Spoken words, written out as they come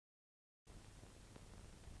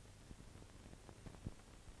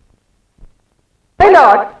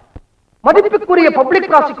மதிப்புக்குரிய public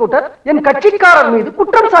prosecutor என் கட்சிக்காரர் மீது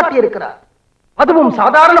குற்றம் சாட்டி இருக்கிறார். அதுவும்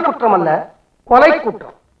சாதாரண குற்றம் அல்ல, கொலை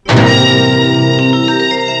குற்றம்.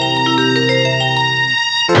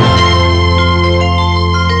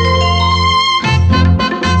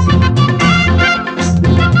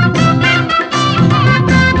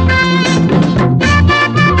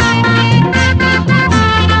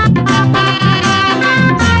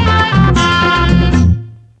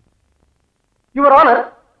 யுவர் ஆனர்,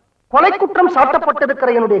 கொலை குற்றம் சாட்டப்பட்டிருக்கிற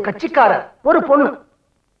என்னுடைய கட்சிக்காரர் ஒரு பொண்ணு.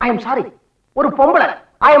 ஐ எம் சாரி, ஒரு பொம்பளை.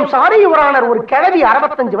 I am sorry your honour, ஒரு கிழவி,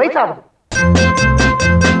 65 வயசு ஆகுது.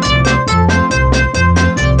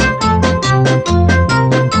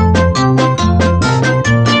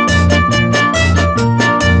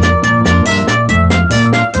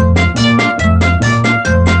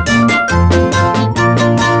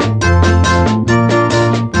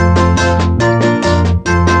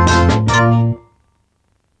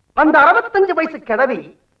 அந்த 65 வயசு கிழவி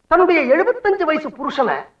தன்னுடைய 75 வயசு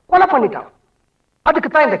புருஷனை கொலை பண்ணிட்டான். அதுக்கு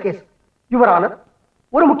தான் இந்த கேஸ். யுவர் ஆனர்,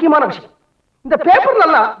 ஒரு முக்கியமான விஷயம், இந்த பேப்பர்ல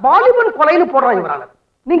எல்லாம் வாலிபன் கொலைன்னு போடுறான். யுவர் ஆனர்,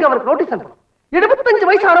 நீங்க அவருக்கு நோட்டீஸ் அனுப்பணும். 75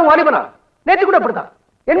 வயசான வாலிபனா, நேற்று கூட அப்படித்தான்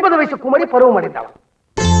 80 வயசு குமரி பருவம் அடைந்தாள்.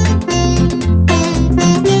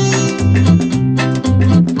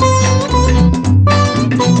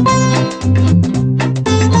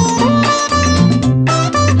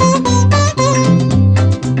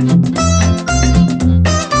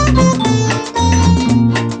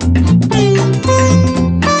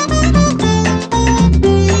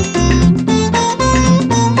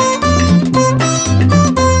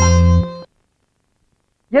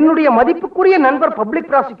 என்னுடைய மதிப்புக்குரிய நண்பர் பப்ளிக்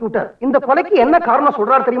ப்ராசிக்யூட்டர் இந்த கொலைக்கு என்ன காரணம்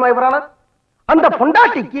சொல்றாரு தெரியுமா இவரான? அந்த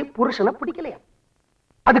பொண்டாட்டிக்கு புருஷனை பிடிக்கலையா,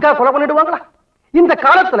 அதுக்காக கொலை பண்ணிடுவாங்களா? இந்த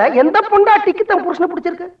காலத்துல எந்த பொண்டாட்டிக்கு தன் புருஷனை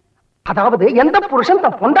பிடிச்சிருக்கு? அதாவது எந்த புருஷன்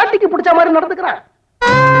தன் பொண்டாட்டிக்கு பிடிச்ச மாதிரி நடந்துக்கிறான்?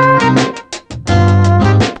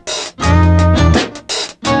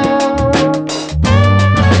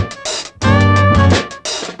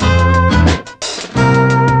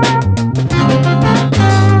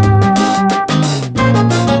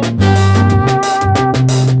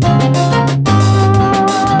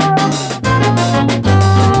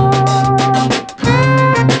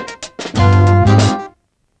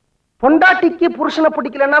 பொண்டாட்டிக்கு புருஷனை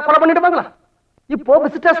பிடிக்கலன்னா கொலை பண்ணிடுவாங்களா? இப்போ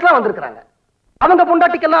விசிட்டர்ஸ்லாம் வந்திருக்காங்க, அவங்க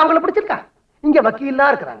பொண்டாட்டிக்கெல்லாம் அவங்கள பிடிச்சிருக்கா? இங்க வக்கீல்லாம்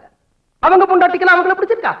இருக்கிறாங்க, அவங்க பொண்டாட்டிக்கெல்லாம் அவங்கள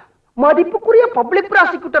பிடிச்சிருக்கா? மதிப்புக்குரிய பப்ளிக்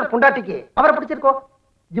ப்ராசிக்யூட்டர் பொண்டாட்டிக்கு அவரை பிடிச்சிருக்கோ?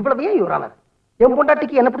 இவ்வளவு ஏன் யுவர் ஆனர், என்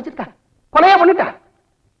பொண்டாட்டிக்கு என்ன பிடிச்சிருக்கா? கொலையா பண்ணிட்டா?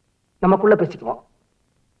 நமக்குள்ள பேசிக்குவோம்.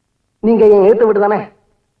 நீங்க என் எழுத்து விடு தானே,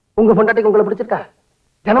 உங்க பொண்டாட்டிக்கு உங்களை பிடிச்சிருக்கா?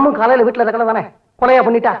 தினமும் காலையில வீட்டுல இருக்கல தானே, கொலையா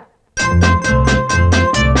பண்ணிட்டா?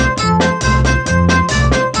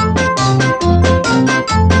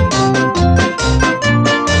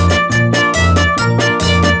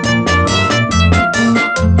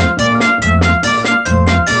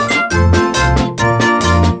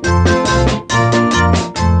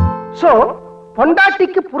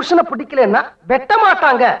 பொண்டாட்டிக்கு புருஷனை பிடிக்கலன்னா வெட்ட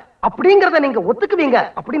மாட்டாங்க அப்படிங்கறத நீங்க ஒத்துக்குவீங்க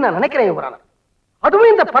அப்படின்னு நான் நினைக்கிறேன் யுவர் ஆனர்.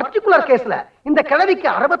 அதுவும் இந்த பர்டிகுலர் கேஸ்ல இந்த கிழவிக்கு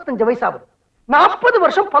 65 வயசு ஆகுது. 40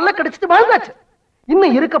 வருஷம் பல்ல கடிச்சிட்டு வாழ்ந்தாச்சு.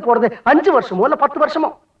 இன்னும் இருக்க போறது 5 வருஷமோ இல்ல 10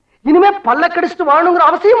 வருஷமோ. இனிமே பல்ல கடிச்சிட்டு வாழணுங்கிற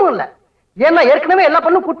அவசியமும் இல்ல, ஏன்னா ஏற்கனவே எல்லா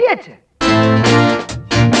பல்லும் குட்டியாச்சு.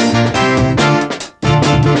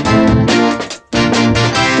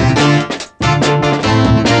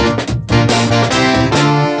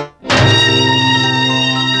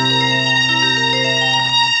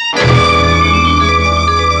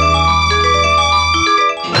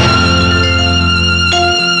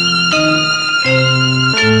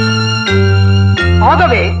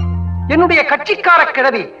 ஆகவே என்னுடைய கட்சிக்கார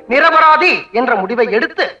கிழவி நிரபராதி என்ற முடிவை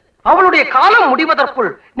எடுத்து அவளுடைய காலம் முடிவதற்குள்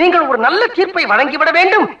நீங்கள் ஒரு நல்ல தீர்ப்பை வழங்கிவிட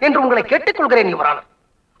வேண்டும் என்று உங்களை கேட்டுக்கொள்கிறேன் யுவர் ஆனர்.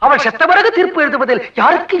 அவள் செத்த பிறகு தீர்ப்பு எழுதுவதில்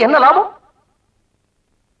யாருக்கு என்ன லாபம்?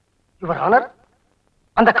 யுவர் ஆனர்,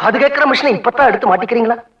 அந்த காது கேட்கிற மிஷினை இப்பதான் எடுத்து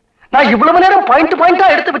மாட்டிக்கிறீங்களா? நான் இவ்வளவு நேரம் பாயிண்டா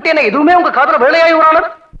எடுத்து விட்டேனே, எதுவுமே உங்க காதுல வேலையா யுவர் ஆனர்?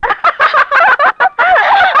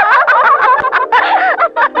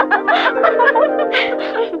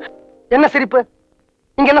 என்ன சிரிப்பு?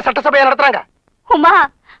 இங்க என்ன சட்டசபையா நடத்துறாங்க? உமா,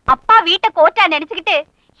 அப்பா வீட்டை கோர்ட்டா நினைச்சுக்கிட்டு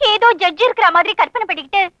ஏதோ ஜட்ஜ் இருக்கிற மாதிரி கற்பனை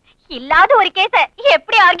பண்ணிக்கிட்டு இல்லாத ஒரு கேஸ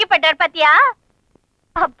எப்படி ஆர்கியூ பண்றாரு பாத்தியா?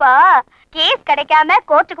 அப்பா, கேஸ் கிடைக்காம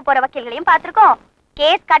கோர்ட்டுக்கு போற வக்கீல்களையும் பாத்துருக்கோம்,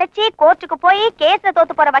 கேஸ் கிடைச்சி கோர்ட்டுக்கு போய் கேஸ்ல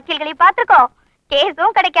தோத்து போற வக்கீல்களையும் பாத்துருக்கோம்,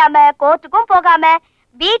 கேஸும் கிடைக்காம கோர்ட்டுக்கும் போகாம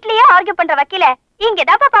வீட்லயே ஆர்கியூ பண்ற வக்கீல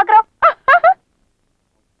இங்கதான் பாக்குறோம்.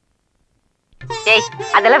 டேய்,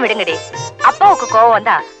 அதெல்லாம் விடுங்கடி. அப்பாவுக்கு கோவம்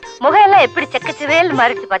வந்தா முகம் எல்லாம் எப்படி செக்கச்சுவேல்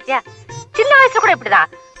மாறிடுச்சு பாத்தியா? சின்ன வயசுல கூட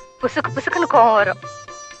இப்படிதான் புசுக்கு புசுக்குன்னு கோவம் வரும்.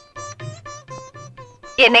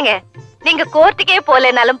 என்னங்க, நீங்க கோர்ட்டுக்கே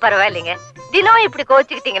போலனாலும் பரவாயில்லைங்க. தினம் இப்படி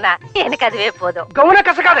கோச்சுக்கிட்டீங்கன்னா எனக்கு அதுவே போதும். கவன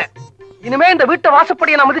கசக்காத. இனிமே இந்த வீட்டை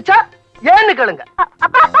வாசப்படியை நான் மதிச்சா ஏன்னு கேளுங்க.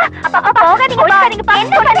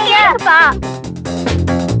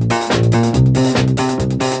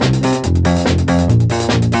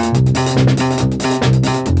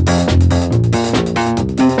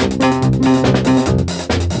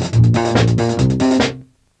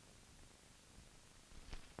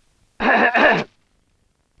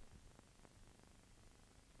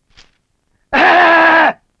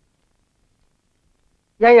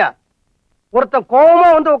 ஏய்யா, ஒருத்தன் கோவமா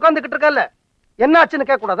வந்து உட்காந்துக்கிட்டு இருக்கல, என்ன ஆச்சுன்னு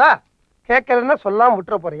கேட்க கூடாதா? கேட்கறேன்னா சொல்லாம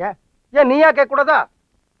விட்டுற போறியா? ஏன் நீயா கேட்க கூடாதா?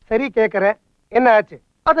 சரி கேட்கறேன், என்ன ஆச்சு?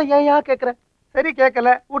 அத ஏன்யா கேட்கற? சரி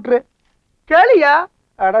கேட்கல, விட்டுரு. கேளியா.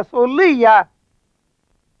 அட சொல்லு ஐயா.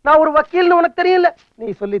 நான் ஒரு வக்கீல்னு உனக்கு தெரியல.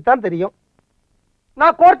 நீ சொல்லித்தான் தெரியும்.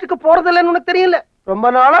 நான் கோர்ட்டுக்கு போறது இல்லைன்னு உனக்கு தெரியல.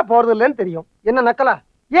 ரொம்ப நாளா போறது இல்லைன்னு தெரியும். என்ன நக்கலா?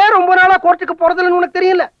 ஏன் ரொம்ப நாளா கோர்ட்டுக்கு போறது இல்லைன்னு உனக்கு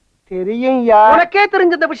தெரியல? தெரியும் யா. உனக்கே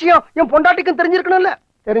தெரிஞ்ச இந்த விஷயம் என் பொண்டாட்டிக்கும் தெரிஞ்சிருக்கணும்ல.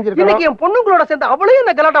 தெரிஞ்சிருக்கணும். என் பொண்ணுங்களோட சேர்ந்து அவளையும்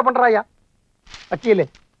என்ன கலாட்டா பண்றாயா? வக்கீலு,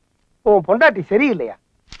 உன் பொண்டாட்டி சரியில்லையா?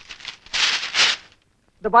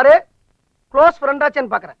 இந்த பாரு, க்ளோஸ்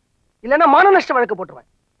ஃப்ரெண்டாச்சேன்னு பாக்குறேன், இல்லன்னா மான நஷ்ட வழக்கு போட்டுருவேன்.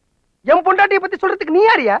 என் பொண்டாட்டியை பத்தி சொல்றதுக்கு நீ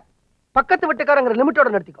யாரியா? பக்கத்து வீட்டுக்காரங்கிற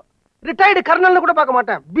லிமிட்டோட நடத்திக்கோ. ரிட்டையர்டு கர்னல்னு கூட பார்க்க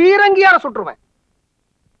மாட்டேன், பீரங்கியார சுட்டுருவேன்.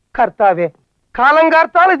 கர்த்தாவே,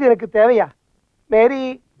 காலங்கார்த்தால இது எனக்கு தேவையா? மேரி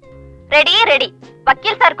ரெடி ரெடி.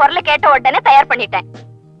 வக்கீல் சார் குரலை கேட்ட உடனே தயார் பண்ணிட்டேன்.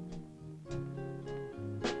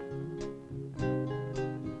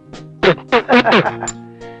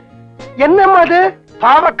 என்னம்மா அது?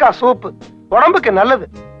 பாவக்காய் சூப்பு, உடம்புக்கு நல்லது.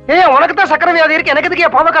 ஏன் உனக்கு தான் சக்கரை வியாதி இருக்கு, எனக்கு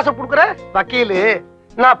எதுக்கு பாவக்காய் சூப் கொடுக்குற? வக்கீலு,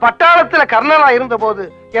 நான் பட்டாளத்துல கர்னலா இருந்த போது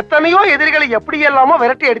எத்தனையோ எதிரிகளை எப்படி எல்லாமோ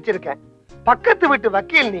விரட்டி அடிச்சிருக்கேன். பக்கத்து வீட்டு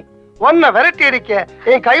வக்கீல் நீ, உன்னை விரட்டி அடிக்க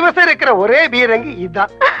என் கைவசம் இருக்கிற ஒரே பீரங்கி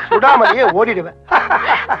இதுதான். சுடாமலேயே ஓடிடுவேன்.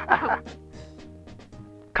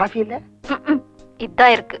 காஃபி இல்ல?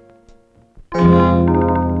 இதான் இருக்கு.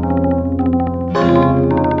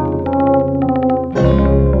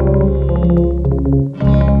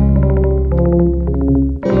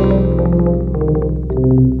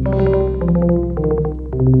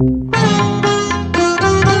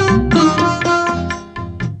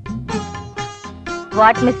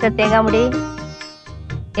 வாட் மிஸ்டர் தேங்காமுடி,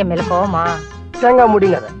 என் மேல கோவமா? தேங்காய்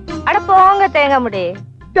முடிங்காத. அட போங்க தேங்காமுடி.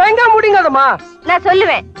 தேங்காய் முடிங்காதம்மா. நான்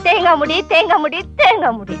சொல்லுவேன், தேங்காமுடி தேங்காமுடி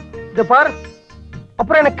தேங்காமுடி. இது பாரு,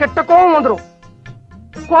 அப்புறம் எனக்கு கெட்ட கோவம் வந்துரும்.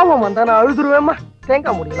 கோவம் வந்தா நான் அழுதுருவேம்மா.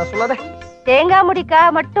 தேங்காய் முடி நான் சொல்லாத. தேங்காய் முடிக்கா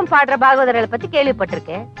மட்டும் பாடுற பாகவதர்களை பத்தி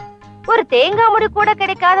கேள்விப்பட்டிருக்கேன். ஒரு தேங்காய் முடி கூட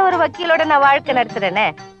கிடைக்காத ஒரு வக்கீலோட நான் வாழ்க்கை நடத்துறேனே.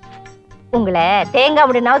 உங்களை தேங்காய்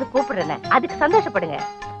முடினாவது கூப்பிடுறேனே, அதுக்கு சந்தோஷப்படுங்க.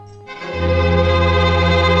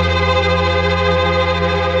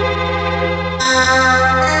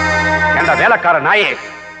 வேலைக்கார நாயே,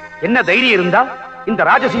 என்ன தைரியம் இருந்தா இந்த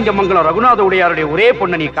ராஜசிங்கமங்கலம் ரகுநாத உடையாருடைய ஒரே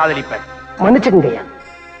பொண்ணை நீ காதலிப்ப? மன்னிச்சுக்கங்கய்யா,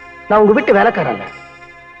 நான் உங்க வீட்டு வேலைக்காரன்,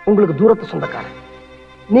 உங்களுக்கு தூரத்து சொந்தக்காரன்.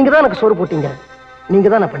 நீங்க தான் எனக்கு சோறு போட்டீங்க, நீங்க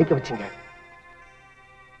தான் நான் படிக்க வச்சீங்க.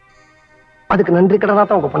 அதுக்கு நன்றி கடனா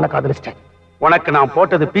தான் உங்க பொண்ணை காதலிச்சிட்டேன். உனக்கு நான்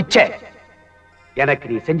போட்டது பிச்சை, எனக்கு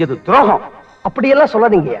நீ செஞ்சது துரோகம். அப்படியெல்லாம்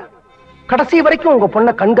சொல்லாதீங்கய்யா. கடைசி வரைக்கும் உங்க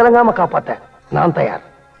பொண்ணை கண்கலங்காம காப்பாத்த நான் தயார்.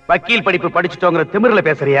 வக்கீல் படிப்பு படிச்சுட்டோங்கிற திமிர்ல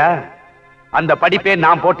பேசுறியா? அந்த படிப்பே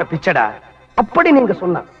நான் போட்ட பிச்சடா. அப்படி நீங்க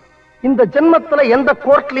சொன்னா இந்த ஜென்மத்துல எந்த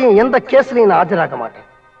கோர்ட்லயும் எந்த கேஸ்லயும் நான் ஆஜராக மாட்டேன்.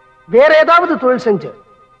 வேற ஏதாவது தொழில் செஞ்சு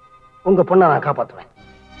உங்க பொண்ணை நான் காப்பாத்துவேன்.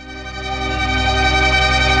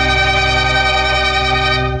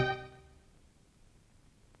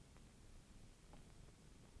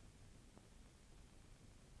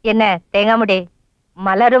 என்ன தேங்காமுடி,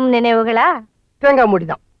 மலரும் நினைவுகளா? தேங்காய்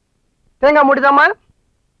மூடிதான். தேங்காய் மூடிதாமா.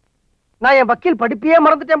 நான் என் வக்கீல் படிப்பையே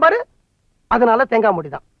மறந்துட்டேன் பாரு, அதனால தேங்காய்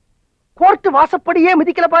மூடிதான். கோர்ட் வாசப்படியே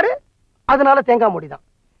மிதிக்கல பாரு, அதனால தேங்காய் மூடிதான்.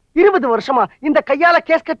 20 வருஷமா இந்த கையால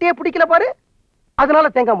கேஸ் கட்டியே பிடிக்கல பாரு, அதனால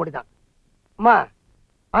தேங்காய் மூடிதான். அம்மா,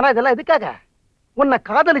 ஆனா இதெல்லாம் எதுக்காக? உன்னை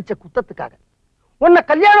காதலிச்ச குத்தத்துக்காக, உன்னை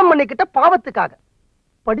கல்யாணம் பண்ணிக்கிட்ட பாவத்துக்காக.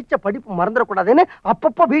 படிச்ச படிப்பு மறந்துடக்கூடாதுன்னு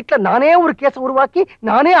அப்பப்ப வீட்டுல நானே ஒரு கேஸ் உருவாக்கி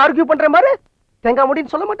நானே ஆர்கியூ பண்றேன் பாரு. தேங்காய்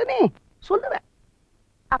மூடின்னு சொல்ல மாட்டேனே, சொல்லுவேன்.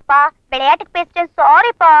 அப்பா, விளையாட்டுக்கு பேசிட்டேன்,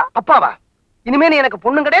 சாரிப்பா. அப்பாவா? இனிமே நீ எனக்கு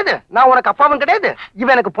பொண்ணும் கிடையாது, நான் உனக்கு அப்பாவும் கிடையாது,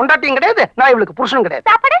 இவன் எனக்கு பொண்டாட்டியும் கிடையாது, நான் இவளுக்கு புருஷனும் கிடையாது.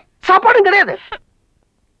 சாப்பாடு சாப்பாடும் கிடையாது.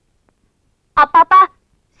 அப்பாப்பா,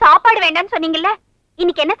 சாப்பாடு வேண்டாம்னு சொன்னீங்கல்ல,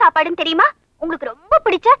 இன்னைக்கு என்ன சாப்பாடுன்னு தெரியுமா? உங்களுக்கு ரொம்ப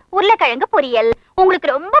பிடிச்ச உருளைக்கிழங்கு பொரியல்,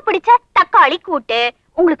 உங்களுக்கு ரொம்ப பிடிச்ச தக்காளி கூட்டு,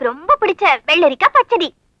 உங்களுக்கு ரொம்ப பிடிச்ச வெள்ளரிக்காய் பச்சடி.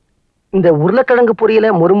 இந்த உருளைக்கிழங்கு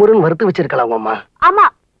பொரியல மொறுமொறுன்னு வறுத்து வச்சிருக்கலாம் அம்மா. ஆமா.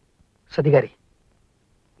 சதிகாரி,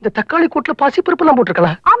 இந்த தக்காளி கூட்டுல பாசிப்பருப்பு எல்லாம்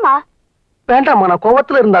போட்டிருக்கலாம். ஆமா. வேண்டாமா, நான்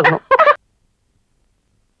கோவத்துல இருந்தாகணும்.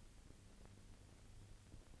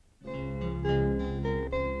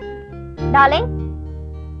 Darling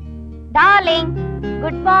darling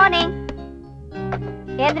good morning.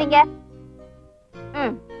 ஏந்திரிங்க.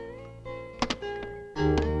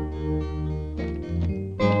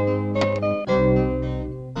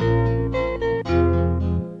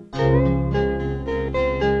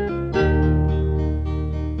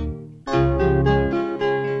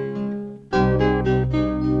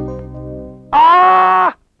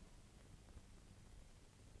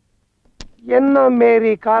 என்ன மேரி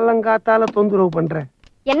காலங்காத்தால தொந்தரவு பண்ற?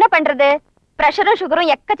 என்ன பண்றது, பிரஷரும் சுகரும்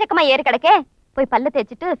எக்கச்சக்கமா ஏறி கிடக்கே. போய் பல்ல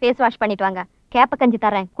தேய்ச்சிட்டு ஃபேஸ் வாஷ் பண்ணிட்டு வாங்க. கேப்ப கஞ்சி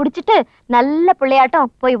தரேன், குடிச்சிட்டு நல்ல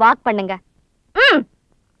பிள்ளையாட்டம் போய் வாக் பண்ணுங்க.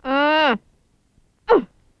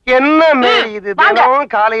 என்ன மேரி இது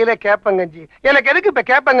தினம் காலையில கேப்பங்கஞ்சி? எனக்கு எதுக்கு இப்ப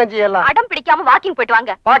கேப்பங்கஞ்சி எல்லாம்? அடம் பிடிக்காம வாக்கிங் போயிட்டு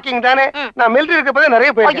வாங்க. வாக்கிங் தானே, நான் மிலிட்டரி இருக்கப்ப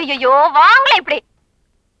நிறைய போயிருக்கேன். ஐயோ வாங்களே இப்படி.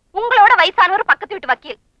 உங்களோட வயசானவர் பக்கத்து வீட்டு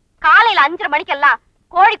வக்கீல் காலையில 5:30 மணிக்கெல்லாம்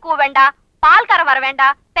கோழி கூவ வேண்டாம், பால்காரன் வர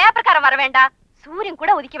வேண்டாம், பேப்பர்காரன் வர வேண்டாம், சூரியன்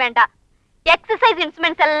கூட உதிக்க வேண்டாம், எக்ஸசைஸ்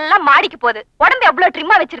இன்ஸ்ட்ருமெண்ட்ஸ் எல்லாம் மாடிக்கு போகுது. உடம்பு எவ்வளவு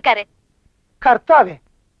ட்ரிம்மா வச்சிருக்காரு. கர்த்தாவே,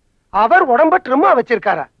 அவர் உடம்ப ட்ரிம்மா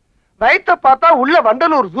வச்சிருக்காரா? வயிற்ற பார்த்தா உள்ள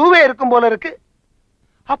வண்டலூர் ஜூவே இருக்கும் போல இருக்கு.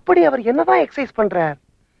 அப்படி அவர் என்னதான் எக்ஸசைஸ் பண்றார்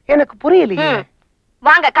எனக்கு புரியலையே.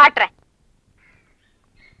 வாங்க காட்டுறேன்,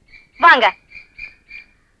 வாங்க.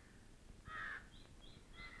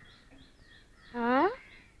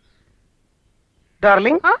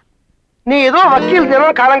 டார்லிங், நீ ஏதோ வக்கீல்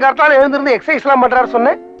தினம் காலங்காத்தால எழுந்திருந்து எக்ஸசைஸ் எல்லாம் பண்றாரு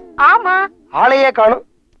சொன்ன. ஆமா, ஆளையே காணும்.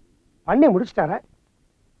 பண்ணி முடிச்சிட்டாரா?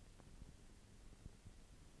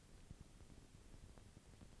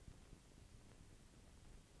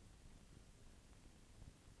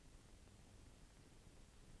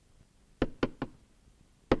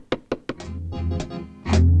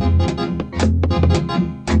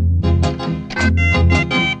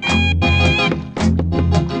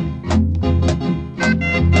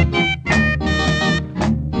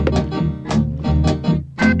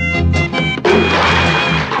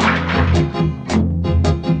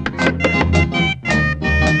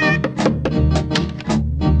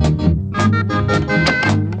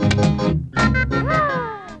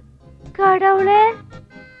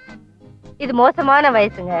 இது மோசமான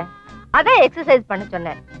வயசுங்க, அதான் எக்ஸசைஸ் பண்ண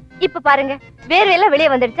சொன்னேன். இப்ப பாருங்க, வேர்வையெல்லாம் வெளியே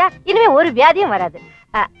வந்துடுச்சா, இனிமே ஒரு வியாதியும் வராது.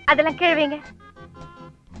 அதெல்லாம் கேள்விங்க.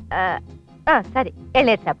 சரி,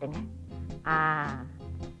 எல்லையர் சாப்பிடுங்க.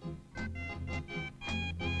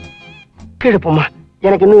 கீழே போமா,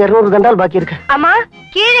 எனக்கு இன்னும் 200 தண்டால் பாக்கி இருக்கு. ஆமா,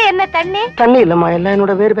 கீழே என்ன தண்ணி? தண்ணி இல்லம்மா, எல்லாம்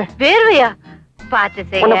என்னோட வேர்வை. வேர்வையா? பார்த்து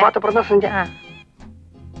செய்ய. உன்னை பார்த்த அப்புறம் தான் செஞ்சேன்.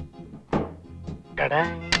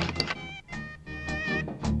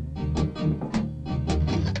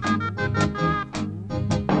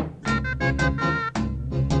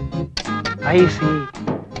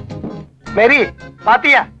 மேரி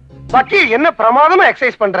பாத்தியா, வக்கீல் என்ன பிரமாதமா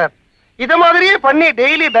எக்ஸசைஸ் பண்றார். இத மாதிரியே பண்ணி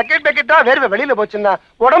டெய்லி பக்கெட் பக்கெட்டா வேர்வை வெளியில போச்சுன்னா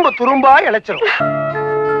உடம்பு துரும்பா இழைச்சிரும்.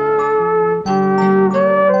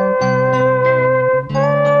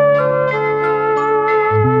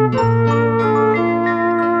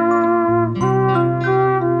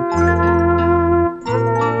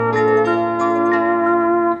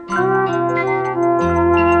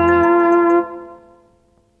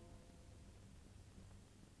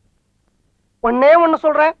 ஒன்னே ஒண்ணு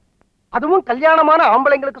சொல்றேன், அதுவும் கல்யாணமான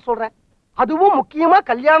ஆம்பளைங்களுக்கு சொல்றேன், அதுவும் முக்கியமா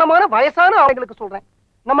கல்யாணமான வயசான ஆம்பளைங்களுக்கு சொல்றேன்.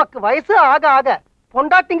 நமக்கு வயசு ஆக ஆக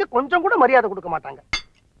பொண்டாட்டிங்க கொஞ்சம் கூட மரியாதை கொடுக்க மாட்டாங்க,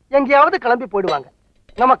 எங்கேயாவது கிளம்பி போயிடுவாங்க.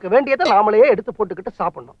 நமக்கு வேண்டியதை நாமளே எடுத்து போட்டுக்கிட்டு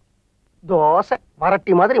சாப்பிடணும். தோசை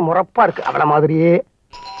வரட்டி மாதிரி முறப்பா இருக்கு, அவள மாதிரியே.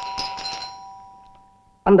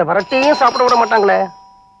 அந்த வரட்டியும் சாப்பிட விட மாட்டாங்களே.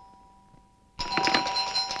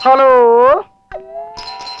 ஹலோ,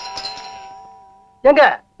 எங்க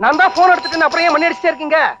நான் தான் போன் எடுத்துட்டு அப்புறம் ஏன் மணி அடிச்சுட்டே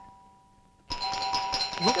இருக்கீங்க?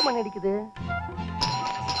 எங்க மணி அடிக்குது?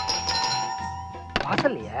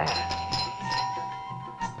 வாசல்லையா?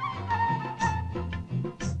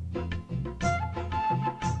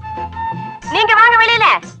 நீங்க வாங்க வெளியில.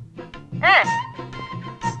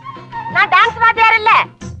 நான் டான்ஸ் வாத்தியார் இல்ல,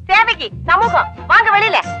 சேவைக்கு சமூகம். வாங்க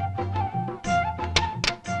வெளியில.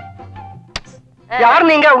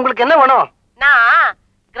 யார் நீங்க? உங்களுக்கு என்ன வேணும்? நான்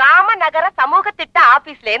கிராம நகர சமூக திட்ட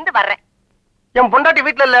ஆபீஸ்ல இருந்து வர்றேன். என் பொண்டாட்டி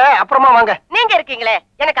வீட்டுல இல்ல, அப்புறமா வாங்க. நீங்க இருக்கீங்களே,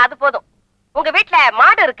 எனக்கு அது போதும். உங்க வீட்டுல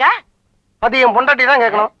மாடு இருக்கா? அது என் பொண்டாட்டி தான்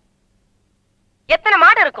கேட்கணும். எத்தனை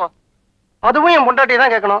மாடு இருக்கும்? அதுவும் என் பொண்டாட்டி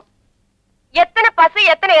தான் கேட்கணும். எத்தனை பசு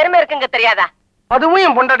எத்தனை எருமை இருக்குங்க தெரியாதா? அதுவும்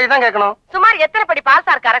என் பொண்டாட்டி தான் கேட்கணும். சுமார் எத்தனை படி பால்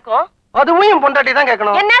சார் கறக்கும்? அதுவும் என் பொண்டாட்டி தான்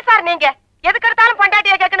கேட்கணும். என்ன சார் நீங்க எதுக்கு எடுத்தாலும்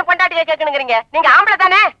பொண்டாட்டியை கேட்கணும் பொண்டாட்டியை கேட்கணுங்கிறீங்க? நீங்க ஆம்பளை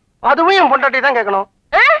தானே? அதுவும் என் பொண்டாட்டி தான் கேட்கணும்.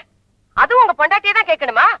 அதுவும் உங்க பொண்டாட்டியை தான்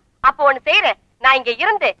கேட்கணுமா? அப்போ ஒண்ணு செய்யறேன், நான் இங்க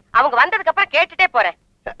இருந்து அவங்க வந்ததுக்கு அப்புறம் கேட்டுட்டே போறேன்.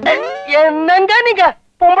 என்னங்க நீங்க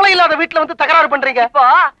பொம்பளை இல்லாத வீட்டுல வந்து தகராறு பண்றீங்க? இப்போ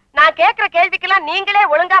நான் கேக்குற கேள்விக்கெல்லாம் நீங்களே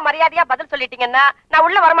ஒழுங்கா மரியாதையா பதில் சொல்லிட்டீங்கன்னா நான்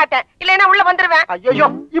உள்ள வரமாட்டேன், இல்லைன்னா உள்ள வந்துருவேன். ஐயோ,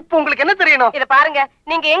 இப்ப உங்களுக்கு என்ன தெரியணும்? இத பாருங்க,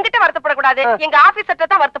 நீங்க எங்கிட்ட வருத்தப்படக்கூடாது, எங்க ஆபீசர்ட்ட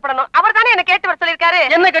தான் வருத்தப்படணும். அவர் தானே என்ன கேட்டு வர சொல்லிருக்காரு.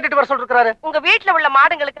 என்ன கேட்டுட்டு வர சொல்லிருக்காரு? உங்க வீட்டுல உள்ள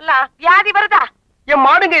மாடுங்களுக்கு எல்லாம் வியாதி வருதா? என்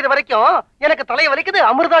மாடுங்க இது வரைக்கும் எனக்கு தலைய வலிக்குது,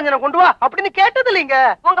 அமிர்தாஞ்சனம் கொண்டு வா அப்படின்னு கேட்டது இல்லைங்க.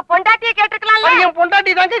 உங்க பொண்டாட்டியை கேட்டிருக்கலாம்ல. என்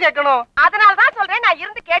பொண்டாட்டி தாங்க கேட்கணும். அதனாலதான் சொல்றேன், நான்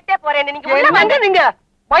இருந்து கேட்டே போறேன். நீங்க உள்ள என்னங்க வாங்க. நீங்க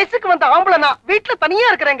வயசுக்கு வந்த ஆம்பளை, நான் வீட்டுல தனியா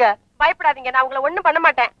இருக்கிறேங்க. பயப்படாதீங்க, நான் உங்களை ஒண்ணும் பண்ண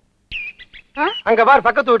மாட்டேன். அங்க பார்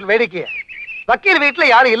பக்கத்து வீட்டுல வேடிக்கை. வக்கீல் வீட்டுல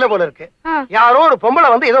யாரும் இல்ல போல இருக்கு. யாரோ ஒரு பொம்பளை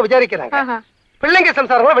வந்து ஏதோ விசாரிக்கிறாங்க. பிள்ளைங்க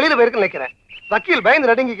சம்சாரம் வெளியில போயிருக்கு நினைக்கிறேன். வக்கீல்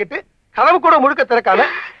பயந்து நடுங்கிக்கிட்டு கதவு கூட முழுக்க திறக்காம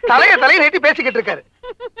தலையை நீட்டி பேசிக்கிட்டு இருக்காரு.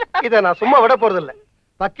 இத நான் சும்மா விட போறது இல்ல.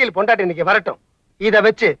 வக்கீல் பொண்டாட்டி இன்னைக்கு வரட்டும், இத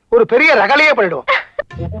வச்சு ஒரு பெரிய ரகலையே பண்ணிடுவோம்.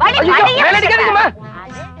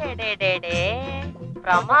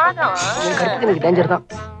 பிரமாதம். டேஞ்சர் தான்.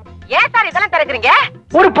 ஏன் சார் இதெல்லாம் திறக்கிறீங்க?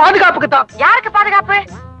 ஒரு பாதுகாப்புக்கு தான். யாருக்கு பாதுகாப்பு?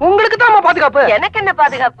 உங்களுக்கு தான் பாதுகாப்பு. எனக்கு என்ன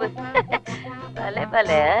பாதுகாப்பு? பலே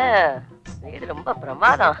பலே, வீடு ரொம்ப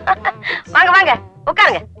பிரமாதம். வாங்க வாங்க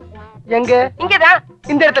உட்காருங்க. எங்க? இங்கதான்.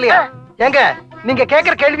 இந்த இடத்துலயா? எங்க நீங்க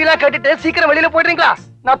கேக்குற கேள்வி எல்லாம் கேட்டுட்டு சீக்கிரம் வெளியில போயிடுறீங்களா?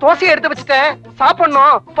 நான் தோசையை எடுத்து வச்சுட்டேன்,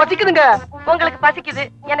 சாப்பிடணும், பசிக்குதுங்க. உங்களுக்கு பசிக்குது,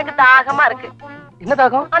 எனக்கு தாகமா இருக்கு. என்ன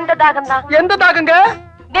தாகம்? அந்த தாகம் தான். எந்த தாகங்க?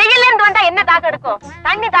 வெயில்ல இருந்து வந்தா என்ன தாகம் எடுக்கும்?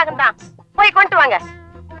 தண்ணி தாகம் தான். போய் கொண்டு வாங்க.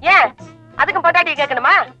 ஏன் அதுக்கும் பொண்டாட்டி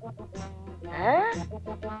கேட்கணுமா?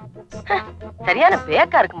 சரியான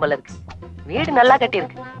பேக்கா இருக்கும் போல இருக்கு. வீடு நல்லா கட்டி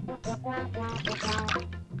இருக்கு.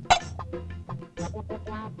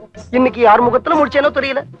 இன்னைக்கு யார் முகத்துல முடிச்சேனோ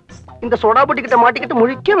தெரியல. இந்த சோடா புட்டி கிட்ட மாட்டிக்கிட்டு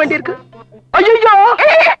முழிக்க வேண்டியிருக்கு. ஐயோ,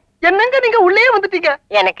 என்னங்க நீங்க உள்ளே வந்துட்டீங்க?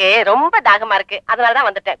 எனக்கு ரொம்ப தாகமா இருக்கு, அதனாலதான்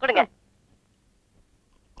வந்துட்டேன். கொடுங்க.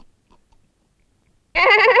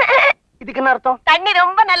 இதுக்கு என்ன அர்த்தம்? தண்ணி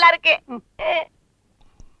ரொம்ப நல்லா இருக்கு.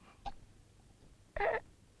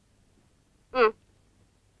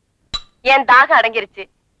 என் தாகம் அடங்கிருச்சு.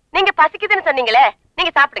 நீங்க பசிக்குதுன்னு சொன்னீங்களே,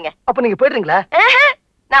 நீங்க சாப்பிடுங்க. அப்ப நீங்க போயிடுறீங்களா?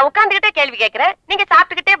 நான் உட்கார்ந்துகிட்டே கேள்வி கேட்கிறேன், நீங்க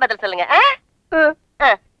சாப்பிட்டுக்கிட்டே பதில் சொல்லுங்க.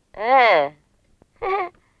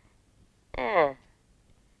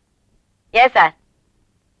 ஏன் சார்,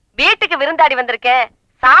 வீட்டுக்கு விருந்தாடி வந்திருக்கேன்,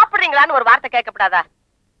 சாப்பிடுறீங்களான்னு ஒரு வார்த்தை கேட்கப்படாதா?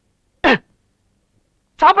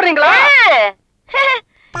 சாப்பிடுறீங்களா?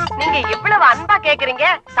 நீங்க இவ்வளவு அன்பா கேக்குறீங்க,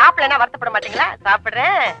 சாப்பிடலன்னா வருத்தப்பட மாட்டீங்களா?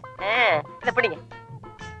 சாப்பிடுறேன். இத பிடிங்க.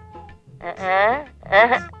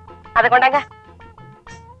 அத கொண்டாங்க.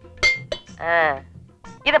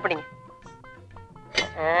 இத பிடிங்க.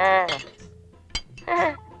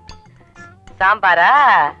 சாம்பாரா?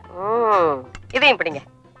 இதையும் பிடிங்க.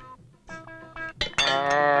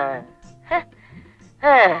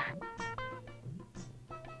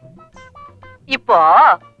 இப்போ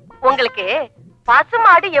உங்களுக்கு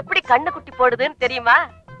பசுமாடு எப்படி கண்ணு குட்டி போடுதுன்னு தெரியுமா?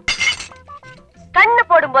 கண்ணு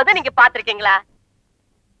போடும்போது நீங்க பாத்திருக்கீங்களா?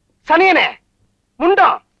 சனியனே,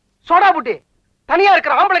 முண்டம், சோடா புட்டி, தனியா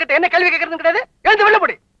இருக்கிற ஆம்பளை கிட்ட என்ன கேள்வி கேட்கறது கிடையாது. எழுந்து வெளில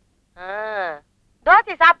போடி.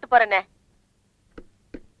 தோசை சாப்பிட்டு போறேனே.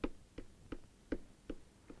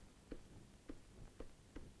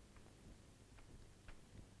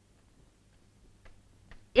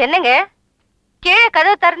 என்னங்க கீழே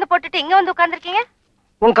கதவு திறந்து போட்டுட்டு இங்க வந்து உட்கார்ந்துருக்கீங்க?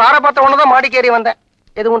 உன் காரை பார்த்த உடனேதான் மாடிக்கு ஏறி வந்தேன்.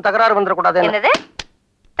 எதுவும் தகராறு வந்துடக்கூடாது. என்னது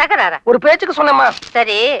தகராறா? ஒரு பேச்சுக்கு சொன்னேம்மா.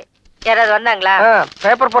 சரி, யாராவது வந்தாங்களா?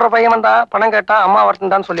 பேப்பர் போடுற பையன் வந்தா, பணம் கேட்டா, அம்மா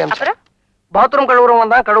வரட்டும்டான்னு சொல்லி அனுப்பிச்சேன். அப்புறம் பாத்ரூம் கழுவுறவன்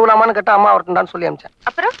வந்தா, கழுவலாமான்னு கேட்டா, அம்மா வரட்டும்டான்னு சொல்லி அனுப்பிச்சேன்.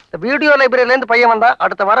 அப்புறம் இந்த வீடியோ லைப்ரரியில இருந்து பையன் வந்தா,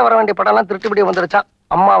 அடுத்த வர வேண்டிய படம் எல்லாம் திருட்டுபடி வந்துருச்சா,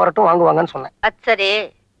 அம்மா வரட்டும் வாங்குவாங்கன்னு சொன்னேன். அது சரி,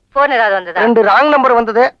 போன் ஏதாவது வந்ததா? 2 ராங் நம்பர்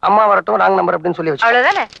வந்தது. அம்மா வரட்டும் ராங் நம்பர் அப்படின்னு சொல்லி வச்சு.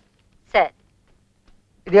 அவ்வளவுதானே? சரி,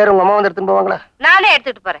 இது யாரும் உங்க அம்மா வந்து எடுத்துட்டு போவாங்களா? நானே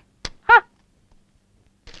எடுத்துட்டு போறேன்.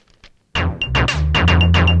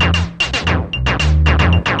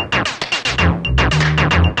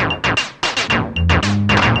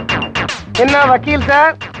 என்ன வக்கீல்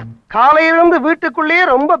சார், காலையிலிருந்து வீட்டுக்குள்ளேயே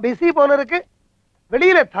ரொம்ப பிஸி போல இருக்கு.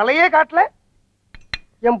 வெளியில தலையே காட்டல.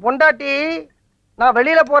 என் பொண்டாட்டி நான்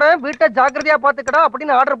வெளியில போறேன், வீட்டை ஜாக்கிரதையா பாத்துக்கடா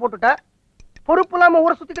அப்படின்னு ஆர்டர் போட்டுட்டேன். பொறுப்பு இல்லாம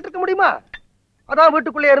ஊரை சுத்திக்கிட்டு இருக்க முடியுமா? அதான்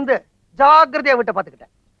வீட்டுக்குள்ளே இருந்து ஜாக்கிரதையா வீட்டை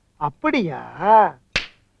பாத்துக்கிட்டேன். அப்படியா?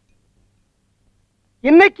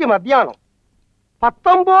 இன்னைக்கு மத்தியானம்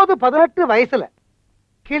 19-18 வயசுல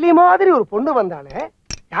கிளி மாதிரி ஒரு பொண்ணு வந்தாலே,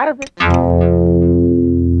 யாரது?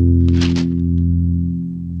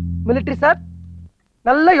 மிலிட்டரி சார்,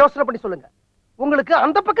 நல்ல யோசனை பண்ணி சொல்லுங்க. உங்களுக்கு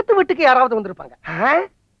அந்த பக்கத்து வீட்டுக்கு யாராவது வந்திருப்பாங்க.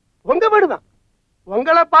 உங்க வீடுதான்.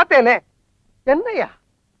 உங்களை பார்த்தேனே. என்னையா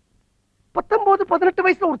 19-18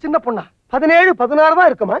 வயசுல ஒரு சின்ன பொண்ணா? 17-16 தான்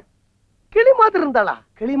இருக்குமா? கிளி மாதிரி இருந்தாளா?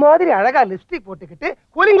 கிளி மாதிரி அழகா லிப்ஸ்டிக் போட்டுக்கிட்டு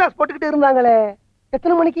கூலிங் கிளாஸ் போட்டுக்கிட்டு இருந்தாங்களே.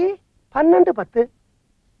 எத்தனை மணிக்கு? 12-10.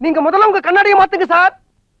 நீங்க முதல்ல உங்க கண்ணாடியை மாத்துங்க சார்.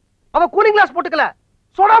 அவ கூலிங் கிளாஸ் போட்டுக்கல,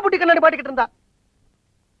 சோடா புட்டி கண்ணாடி மாட்டிக்கிட்டு இருந்தா.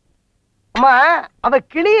 அம்மா அவ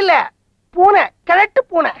கிளி இல்ல, பூனை, கிழட்டு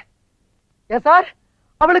பூனை. ஏன் சார்,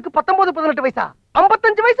 அவளுக்கு 19-18 வயசா?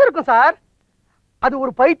 55 வயசு இருக்கும் சார். அது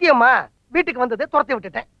ஒரு பைத்தியம்மா. வீட்டுக்கு வந்தது, துரத்தி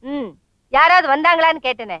விட்டுட்டேன். யாராவது வந்தாங்களான்னு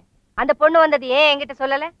கேட்டேனே. அந்த பொண்ணு வந்தது ஏன் என்கிட்ட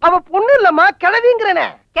சொல்லல? அவ பொண்ணு இல்லம்மா, கிழவிங்கிறனே.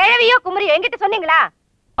 கிழவியோ குமரியோ என்கிட்ட சொன்னீங்களா?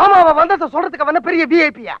 ஆமா, அவ வந்தத சொல்றதுக்கு அவன பெரிய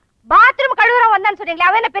விஐபியா? பாத்ரூம் கழுவுறவன் வந்தான்னு சொன்னீங்களா?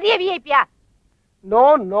 அவன் என்ன பெரிய விஐபியா? No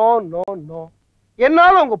no no no.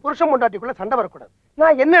 என்னால உங்க புருஷன் பொண்டாட்டிக்குள்ள சண்டை வரக்கூடாது.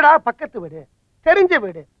 நான் என்னடா பக்கத்து வீடு, தெரிஞ்ச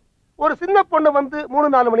வீடு, ஒரு சின்ன பொண்ணு வந்து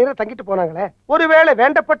 3-4 மணி நேரம் தங்கிட்டு போனாங்களே, ஒருவேளை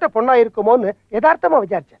வேண்டப்பட்ட பொண்ணா இருக்குமோன்னு யதார்த்தமா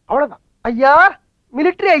விசாரிச்சேன். அவ்வளவுதான். ஐயா,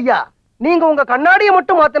 மிலிட்டரி ஐயா, நீங்க உங்க கண்ணாடியை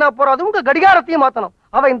மட்டும் மாத்தினா போறாது, உங்க கடிகாரத்தையும் மாத்தணும்.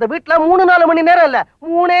 அவ இந்த வீட்டுல 3-4 மணி நேரம் இல்ல,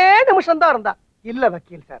 3 நிமிஷம் தான் இருந்தா. இல்ல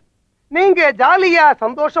வக்கீல் சார், நீங்க ஜாலியா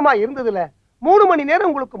சந்தோஷமா இருந்ததுல 3 மணி நேரம்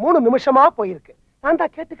உங்களுக்கு 3 நிமிஷமா போயிருக்கு. நான்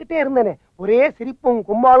தான் கேட்டுக்கிட்டே இருந்தேனே, ஒரே சிரிப்பும்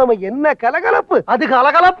கும்மாளமும், என்ன கலகலப்பு. அது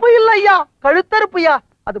கலகலப்பு இல்ல ஐயா, கழுத்தறுப்புயா.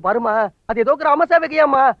 அது பாருமா, அது ஏதோ கிராம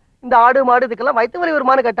சேவகையாமா. இந்த ஆடு மாடு இதுக்கெல்லாம் வயிற்று வலி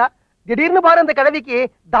வருமானு கேட்டா, திடீர்னு பாரு அந்த கிழவிக்கு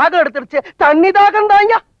தாகம் எடுத்துருச்சு. தண்ணி தாகம் தான்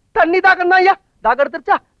ஐயா, தண்ணி தாகம் தான் ஐயா. தாகம்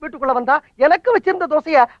எடுத்துருச்சா, வீட்டுக்குள்ள வந்தா எனக்கு வச்சிருந்த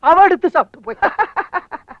தோசைய அவ எடுத்து சாப்பிட்டு போய்.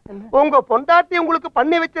 உங்க பொண்டாட்டி உங்களுக்கு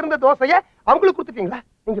பண்ணி வச்சிருந்த தோசைய அவங்களுக்கு கொடுத்துட்டீங்களா?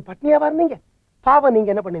 நீங்க பட்னியாவா இருந்தீங்க? பாவம்,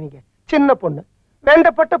 நீங்க என்ன பண்ணுவீங்க? சின்ன பொண்ணு,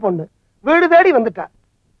 வேண்டப்பட்ட பொண்ணு, வீடு தேடி வந்துட்டா.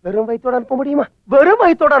 வெறும் வயித்தோட அனுப்ப முடியுமா? வெறும்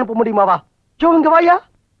வயித்தோட அனுப்ப முடியுமாவா? இங்க வாயா.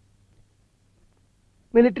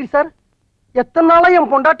 மிலிட்டரி சார், எத்தனை நாளா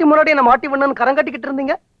என் பொண்டாட்டி முன்னாடி என்ன மாட்டி விடணும்னு கரங்கட்டிக்கிட்டு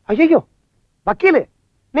இருந்தீங்க? ஐயோ வக்கீலு,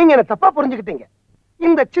 நீங்க என்ன தப்பா புரிஞ்சுக்கிட்டீங்க.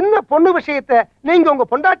 இந்த சின்ன பொண்ணு விஷயத்தை நீங்க உங்க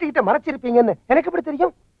பொண்டாட்டி கிட்ட மறைச்சிருப்பீங்கன்னு எனக்கு எப்படி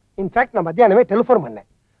தெரியும்? இன்ஃபேக்ட் நான் மத்தியானமே டெலிபோன் பண்ணேன்.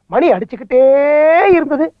 மணி அடிச்சுக்கிட்டே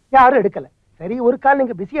இருந்தது, யாரும் எடுக்கல. சரி, ஒரு கால்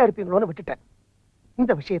நீங்க பிஸியா இருப்பீங்களோன்னு விட்டுட்டேன்.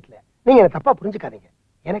 இந்த விஷயத்துல நீங்க என்ன தப்பா புரிஞ்சுக்காதீங்க.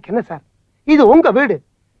 எனக்கு என்ன சார், இது உங்க வீடு,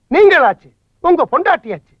 நீங்களாச்சு, உங்க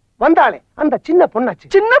பொண்டாட்டியாச்சு, வந்தாலே அந்த சின்ன பொண்ணாச்சு.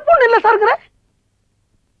 சின்ன பொண்ணு இல்ல சார்ங்கிற.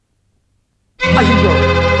 ஐயோ,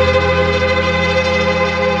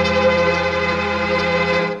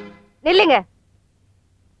 நில்லுங்க,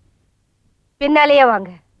 பின்னாலேயே வாங்க.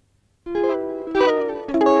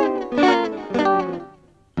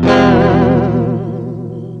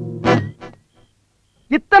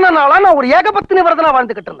 இத்தனை நாளா நான் ஒரு ஏகபத்தினி விரதனா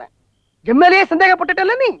வாழ்ந்துகிட்டு இருந்தேன். எம்எல்ஏ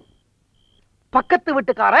சந்தேகப்பட்டுட்டல நீ. பக்கத்து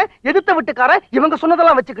வீட்டுக்காரன், எதிர்த்த வீட்டுக்காரன், இவங்க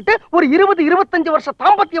சொன்னதெல்லாம் வச்சுக்கிட்டு ஒரு 20-25 வருஷ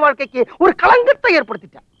தாம்பத்திய வாழ்க்கைக்கு ஒரு களங்கத்தை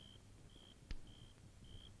ஏற்படுத்திட்டேன்.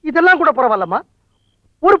 இதெல்லாம் கூட பரவாயில்லம்மா,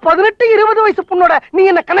 ஒரு 18-20 வயசு பொண்ணோட நீ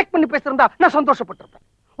என்ன கனெக்ட் பண்ணி பேசிருந்தா நான் சந்தோஷப்பட்டிருப்பேன்.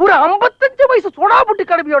 ஒரு 55 வயசு சோடாபுட்டி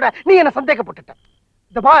கடவியோட நீ என்ன சந்தேகப்பட்டுட்ட.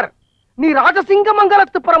 இந்த பார், நீ ராஜசிங்க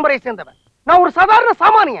மங்கலத்து பரம்பரையை சேர்ந்தவன், நான் ஒரு சாதாரண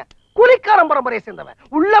சாமானியன், கூலிக்காரன் பரம்பரையை சேர்ந்தவன்.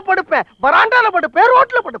 உள்ள படுப்பேன், வராண்டால படுப்பேன்,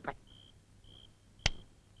 ரோட்ல படுப்பேன்.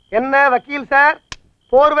 என்ன வக்கீல் சார்,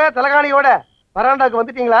 போர்வை தலகாணியோட வராண்டாக்கு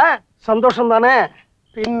வந்துட்டீங்களா? சந்தோஷம் தானே?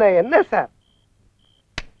 பின்ன என்ன சார்,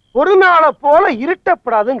 ஒரு நாளை போல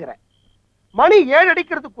இருட்டப்படாதுங்கிற. மணி 7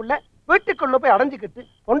 அடிக்கிறதுக்குள்ள வீட்டுக்குள்ள போய் அடைஞ்சுக்கிட்டு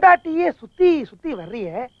பொண்டாட்டியே சுத்தி சுத்தி வர்றிய,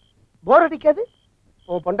 போர் அடிக்காது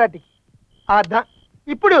உன் பொண்டாட்டிக்கு? அதான்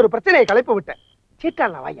இப்படி ஒரு பிரச்சனையை கலைப்பு விட்டேன்.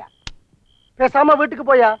 சீட்டாடலாம் வாயா. பேசாம வீட்டுக்கு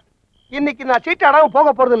போயா. இன்னைக்கு நான் சீட்டாடாம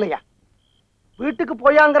போக போறது இல்லையா? வீட்டுக்கு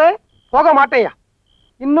போயாங்கிற? போக மாட்டேயா.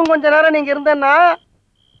 இன்னும் கொஞ்ச நேரம் நீங்க இருந்தேன்னா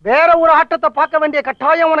வேற ஒரு ஆட்டத்தை பார்க்க வேண்டிய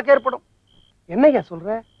கட்டாயம் உனக்கு ஏற்படும். என்னையா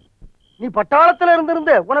சொல்ற? நீ பட்டாளத்துல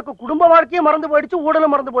இருந்து உனக்கு குடும்ப வாழ்க்கையும் மறந்து போயிடுச்சு,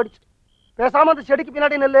 ஊடலும் மறந்து போயிடுச்சு. பேசாம அந்த செடிக்கு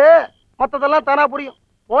பின்னாடி நெல்லு, மத்ததெல்லாம் தானா புரியும்.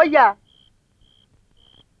 போய்யா.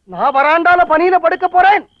 நான் வராண்டால பனியில படுக்க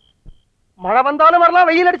போறேன். மழை வந்தாலும் வரலாம்,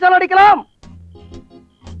 வெயில் அடிச்சாலும் அடிக்கலாம்.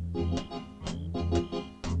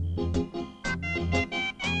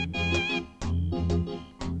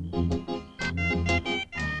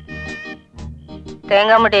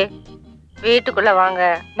 தேங்காமடி, வீட்டுக்குள்ள வாங்க.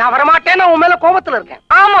 நான் வரமாட்டேன், நான் உன் மேல கோபத்துல இருக்கேன்.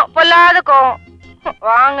 ஆமா, பொல்லாத கோவம்.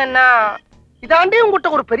 வாங்கண்ணா. இதாண்டி உங்ககிட்ட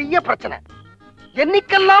ஒரு பெரிய பிரச்சனை.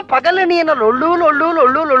 என்னைக்கெல்லாம் பகல நீ என்ன லொல்லு லொல்லு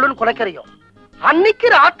லொல்லு லொல்லுன்னு குலைக்கிறியோ, அன்னைக்கு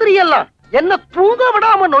ராத்திரி எல்லாம் என்ன தூங்க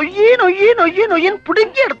விடாம நொய்யி நொய்யி நொய்யி நொய்யின்னு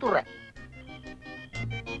புடுங்கி எடுத்துடுறேன்.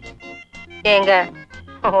 ஏங்க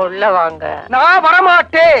உள்ள வாங்க. நான்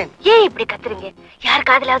வரமாட்டேன். ஏன் இப்படி கத்துறீங்க? யார்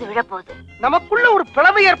காதலாவது விழ போகுது? நமக்குள்ள ஒரு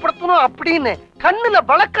பிளவை ஏற்படுத்தணும் அப்படின்னு கண்ணுல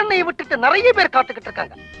வழக்கண்ணையை விட்டுட்டு நிறைய பேர் காத்துக்கிட்டு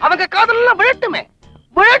இருக்காங்க. அவங்க காதலாம் விழட்டுமே,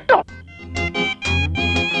 விழட்டும்.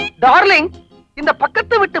 டார்லிங், இந்த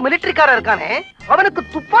பக்கத்து விட்டு மிலிட்டரிக்காரர் இருக்கானே, அவனுக்கு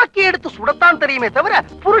துப்பாக்கி எடுத்து சுடத்தான் தெரியுமே தவிர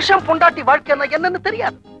புருஷன் பொண்டாட்டி வாழ்க்கை என்னன்னு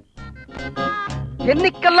தெரியாது.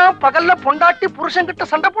 என்னைக்கெல்லாம் பகல்ல பொண்டாட்டி புருஷன் கிட்ட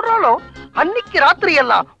சண்டை போடுறாளோ, அன்னைக்கு ராத்திரி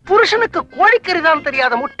எல்லாம் புருஷனுக்கு கோழிக்கறிதான்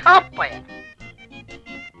தெரியாத முட்டா பையன்.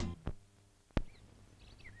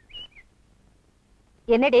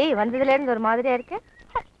 என்னடி வந்ததுல இருந்து ஒரு மாதிரியா இருக்கு?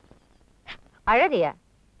 அழறியா?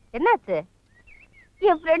 என்னாச்சு?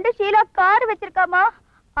 என் ஃப்ரெண்டு ஷீலா கார் வச்சிருக்காமா,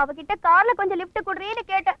 அவகிட்ட கார்ல கொஞ்சம் லிஃப்ட் குடுறேன்னு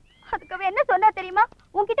கேட்டேன். அதுக்கு என்ன சொன்னா தெரியுமா?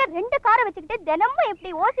 உன்கிட்ட 2 காரை வச்சுக்கிட்டு தினமும்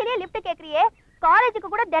எப்படி ஓசிலேயே லிஃப்ட் கேக்குறியே, காலேஜுக்கு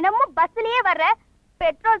கூட தினமும் பஸ்லயே வர்ற,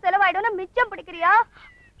 பெட்ரோல் செலவாயிடும்னு மிச்சம் பிடிக்கிறியா?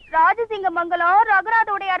 ராஜசிங்கமங்கலம் ரகுநாத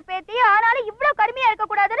உடையார் பேத்தி, ஆனாலும் இவ்வளவு கடுமையா இருக்க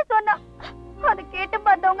கூடாதுன்னு சொன்னா. அதை கேட்டு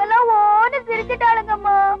பார்த்தவங்க எல்லாம் ஓன்னு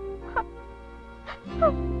சிரிச்சுட்டாளுங்கம்மா.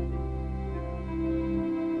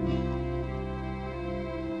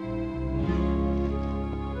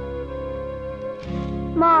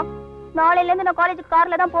 நாளையில இருந்து நான் காலேஜுக்கு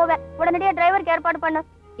கார்ல தான் போவேன். உடனடியா டிரைவருக்கு ஏற்பாடு பண்ணு.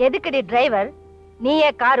 எதுக்குடி டிரைவர்? நீயே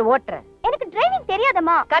கார் ஓட்டுற? எனக்கு டிரைவிங்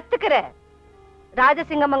தெரியாதம்மா. கத்துக்கிற.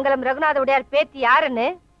 ராஜசிங்கமங்கலம் ரகுநாத உடையார் பேத்தி யாருன்னு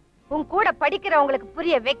உன் கூட படிக்கிறவங்களுக்கு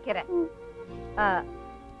புரிய வைக்கிற.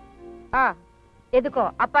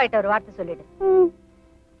 எதுக்கும் அப்பா கிட்ட ஒரு வார்த்தை சொல்லிடு.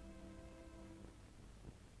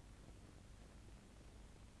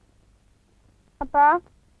 அப்பா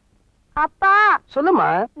அப்பா சொல்லுமா.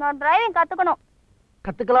 நான் டிரைவிங் கத்துக்கணும்.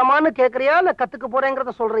 கத்துக்கலாமான்னு கேக்குறியா இல்ல கத்துக்க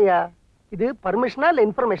போறேங்கறத சொல்றியா? இது பர்மிஷனா இல்ல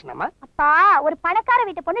இன்ஃபர்மேஷனாமா? அப்பா, ஒரு பணக்கார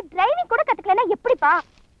வீட்டு பொண்ணு டிரைவிங் கூட கத்துக்கலனா எப்படிப்பா?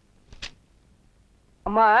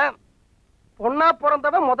 அம்மா, பொண்ணா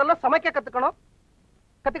பிறந்தவ முதல்ல சமைக்க கத்துக்கணும்.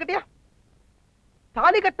 கத்துக்கிட்டியா?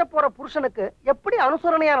 தாலி கட்ட போற புருஷனுக்கு எப்படி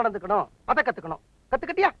அனுசரணையா நடந்துக்கணும் அத கத்துக்கணும்.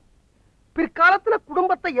 கத்துக்கிட்டியா? பிற்காலத்துல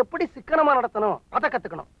குடும்பத்தை எப்படி சிக்கனமா நடத்தணும் அத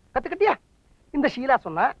கத்துக்கணும். கத்துக்கிட்டியா? இந்த ஷீலா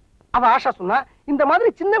சொன்னா, அவ ஆஷா சொன்னா, இந்த மாதிரி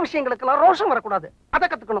சின்ன விஷயங்களுக்கு எல்லாம் ரோஷம் வரக்கூடாது. அத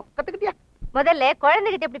கத்துக்கணும். கத்துக்கிட்டியா? முதல்ல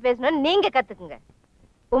குழந்தைகிட்ட எப்படி பேசணும்னு நீங்க கத்துக்குங்க.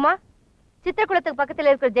 உமா, சித்திரகுளத்துக்கு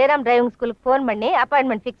பக்கத்துல இருக்கிற ஜெயராம் டிரைவிங் ஸ்கூலுக்கு போன் பண்ணி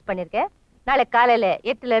அப்பாயின்மெண்ட் ஃபிக்ஸ் பண்ணிருக்கேன். நாளை காலையில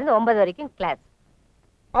 8ல இருந்து 9 வரைக்கும் கிளாஸ்.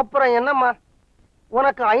 அப்புறம் என்னம்மா,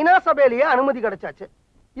 உனக்கு ஐநா சபையிலேயே அனுமதி கிடைச்சாச்சு.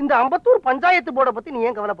 இந்த அம்பத்தூர் பஞ்சாயத்து போர்டை பத்தி நீ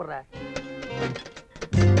ஏன் கவலைப்படுற?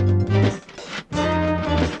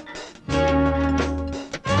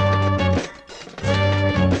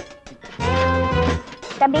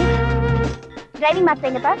 தம்பி, டிரைவிங் மாஸ்டர்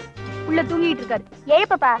எங்கப்பா? உள்ள தூங்கிட்டு இருக்காரு.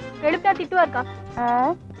 எழுப்பப்பா. எழுப்பா திட்டுவா இருக்கா?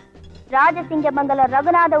 ராஜசிங்கமங்கலம்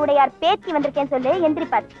ரகுநாத உடையார் பேத்தி வந்திருக்கேன்னு சொல்லு.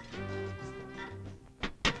 எந்திரிப்பாரு.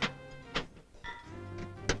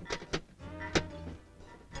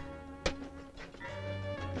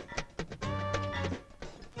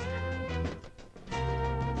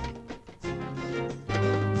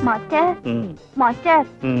 மாஸ்டர், மாஸ்டர்,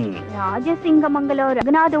 ராஜசிங்கமங்கலம்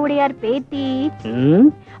ரகுநாத உடையார் பேத்தி.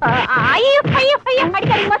 ஐயோ ஐயோ ஐயோ,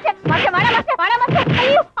 அடிக்காதீங்க மாஸ்டர். மாஸ்டர் வேணாம் மாஸ்டர், வேணாம் மாஸ்டர்.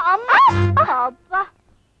 ஐயோ அம்மா, அப்பா,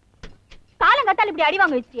 காலங்கத்தால இப்படி அடி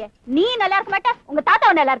வாங்க வச்சிட்டியே. நீ நல்லா இருக்க மாட்ட, உங்க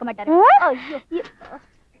தாத்தாவும் நல்லா இருக்க மாட்டாரு. ஐயோ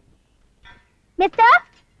மிஸ்டர்,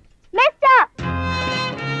 மிஸ்டர்,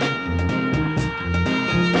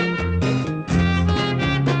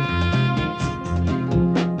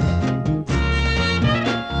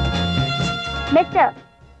 மிஸ்டர்,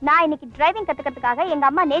 நான் இன்னைக்கு டிரைவிங் கத்துக்கிறதுக்காக எங்க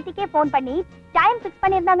அம்மா நேத்திக்கே போன் பண்ணி டைம் ஃபிக்ஸ்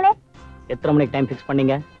பண்ணிருந்தாங்களே. எத்தனை மணிக்கு டைம் ஃபிக்ஸ்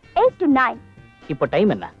பண்ணீங்க? 8 to 9. இப்போ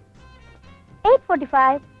டைம் என்ன?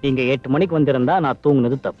 8:45. நீங்க 8 மணிக்கு வந்திருந்தா நான்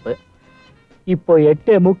தூங்குனது தப்பு. இப்போ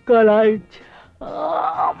 8:45 ஆயிடுச்சு.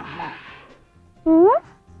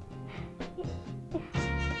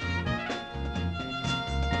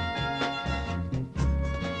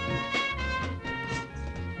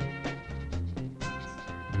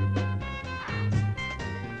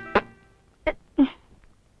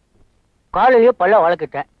 காலையிலேயே பல்ல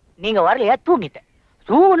வளர்க்கிட்டேன், நீங்க வரலையா? தூங்கிட்டேன்.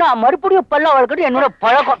 தூங்குனா மறுபடியும் பல்ல வளர்க்கறது என்னோட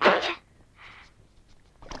பழக்கம்.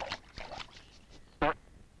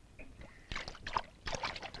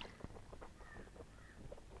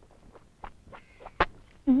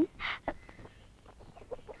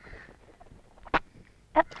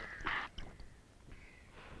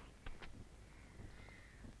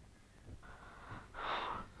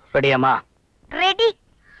 ரெடியாமா? ரெடி.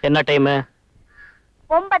 என்ன டைம்?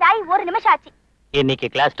 9:01 நிமிஷம் ஆச்சு. இன்னைக்கு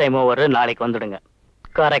கிளாஸ் டைம் ஓவர். நாளைக்கு வந்துடுங்க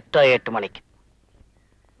கரெக்டா 8 மணிக்கு.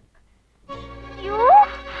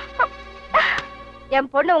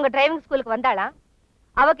 என் பொண்ணு உங்க டிரைவிங் ஸ்கூலுக்கு வந்தாளா?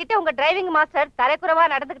 அவகிட்ட உங்க டிரைவிங் மாஸ்டர் தரைக்குறவா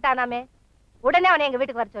நடந்துக்கிட்டானாமே. உடனே அவனை எங்க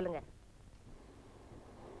வீட்டுக்கு வர சொல்லுங்க.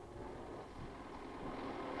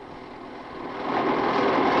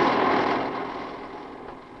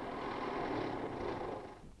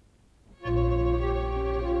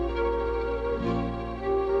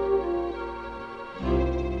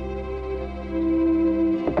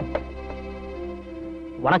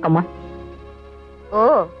 வணக்கம்மா. ஓ,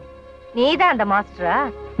 நீதான் அந்த மாஸ்டரா?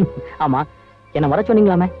 ஆமா, என்ன வர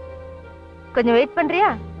சொன்னீங்களாமே. கொஞ்சம் வெயிட்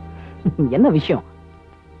பண்றியா? என்ன விஷயம்?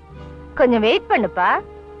 கொஞ்சம் வெயிட் பண்ணுப்பா.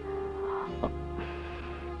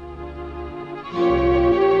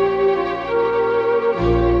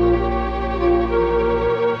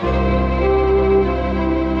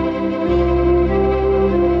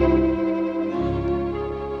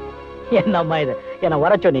 என்னம்மா இது? என்ன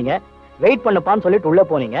வர சொன்னீங்க, வெயிட் பண்ணப்பான்னு சொல்லிட்டு உள்ள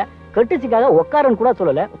போனீங்க. கட்டிச்சுக்காக உட்காரன்னு கூட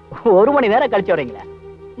சொல்லல, 1 மணி நேரம் கழிச்சு வரீங்களா?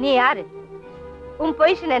 நீ யாரு? உன்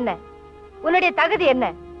பொசிஷன் என்ன? உன்னுடைய தகுதி என்ன?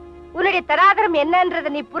 உன்னுடைய தராதரம்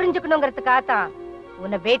என்னன்றத நீ புரிஞ்சுக்கணுங்கிறதுக்காகத்தான்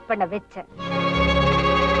உன்னை வெயிட் பண்ண வச்ச.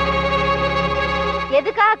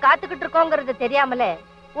 எதுக்காக காத்துக்கிட்டு இருக்கோங்கிறது தெரியாமல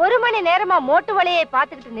 1 மணி நேரமா மோட்டு வலையை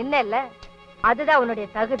பார்த்துக்கிட்டு நின்னல்ல, அதுதான் உன்னுடைய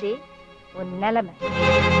தகுதி, உன் நிலைமை.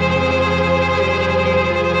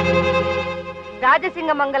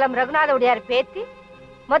 ராஜசிங்கமங்கலம் ரகுநாத உடையார் பேத்தி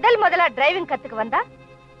முதலா டிரைவிங் கத்துக்கு வந்தா,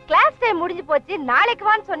 கிளாஸ் டைம் முடிஞ்சு போச்சு, நாளைக்கு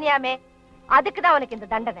வான்னு சொன்னியாமே, அதுக்குதான் உனக்கு இந்த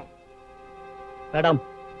தண்டனை. மேடம்,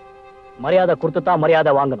 மரியாதை கொடுத்துதான்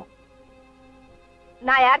மரியாதை வாங்கணும்.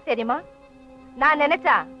 நான் யார் தெரியுமா? நான்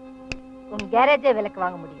நினைச்சா உன் கேரேஜே விலைக்கு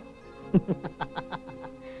வாங்க முடியும்.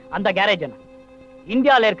 அந்த கேரேஜ் என்ன?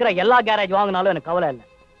 இந்தியால இருக்கிற எல்லா கேரேஜ் வாங்கினாலும் எனக்கு கவலை இல்லை.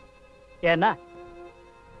 ஏன்னா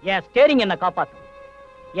என் ஸ்டேரிங் என்ன காப்பாத்தும்,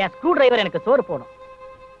 என் ஸ்க்ரூ டிரைவர் எனக்கு சோறு போடும்,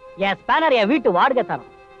 என் ஸ்பேனர் என் வீட்டு வாடகை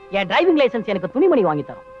தரும், என் டிரைவிங் லைசன்ஸ் எனக்கு துணிமணி வாங்கி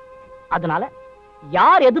தரும். அதனால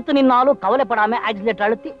யார் எதிர்த்து நின்னாலும் கவலைப்படாம ஆக்சிலேட்டர்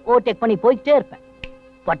அழுத்தி ஓவர்டேக் பண்ணி போயிட்டே இருப்பேன்.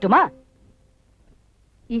 பட்டுமா?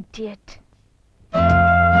 Idiot.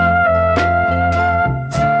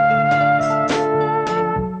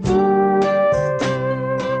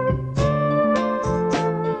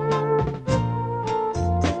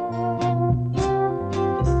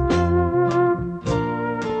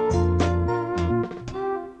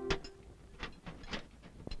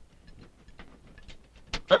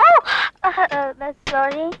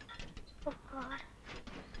 Sorry.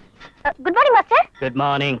 Good morning, Master. Good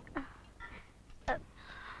morning.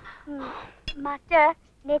 Master,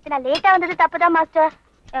 நேத்து நான் லேட்டா வந்தது தப்புதான் மாஸ்டர்.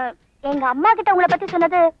 எங்க அம்மா கிட்ட உங்களை பத்தி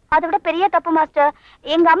சொன்னது அதை விட பெரிய தப்பு மாஸ்டர்.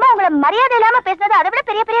 எங்க அம்மா உங்களை மரியாதை இல்லாம பேசுனது அதை விட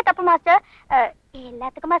பெரிய பெரிய தப்பு மாஸ்டர்.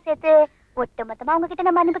 எல்லாத்துக்குமா சேர்த்து ஒட்டு மொத்தமா உங்ககிட்ட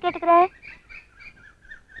நான் மன்னிப்பு கேட்டுக்கிறேன்.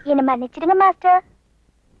 என்ன மன்னிச்சிடுங்க மாஸ்டர்.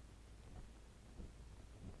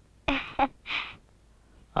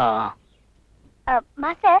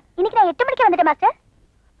 மாஸ்டர், இன்னைக்கு நான் 8 மணிக்கு வந்துட்டேன் மாஸ்டர்.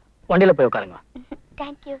 வண்டியில போய் உட்காருங்க.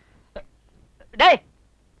 Thank you. டேய்,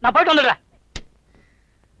 நான் போயிட்டு வந்துடுறேன்.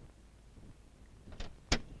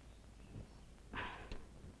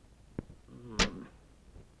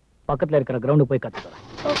 பக்கத்துல இருக்கிற கிரவுண்டு போய் கத்துக்கிறேன்.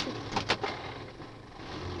 Okay.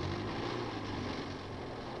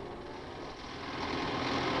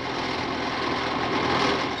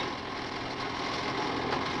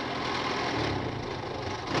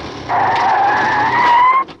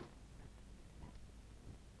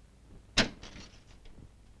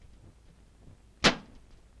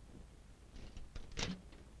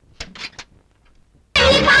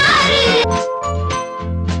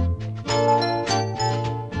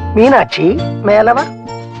 மீனாட்சி, மேலவா.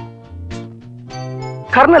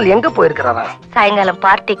 கர்னல் எங்க போயிருக்கிறாரா? சாயங்காலம்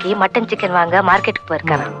பார்ட்டிக்கு மட்டன் சிக்கன் வாங்க மார்க்கெட்டுக்கு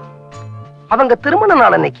போயிருக்காரா. அவங்க திருமண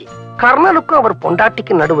நாள் அன்னைக்கு கர்னலுக்கும் அவர்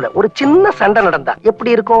பொண்டாட்டிக்கு நடுவுல ஒரு சின்ன சண்டை நடந்தா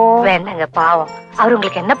எப்படி இருக்கும்? வேண்டாங்க, பாவம். அவர்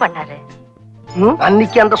உங்களுக்கு என்ன பண்ணாரு?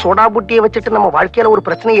 அன்னைக்கு அந்த சோடா புட்டியை வச்சுட்டு நம்ம வாழ்க்கையில ஒரு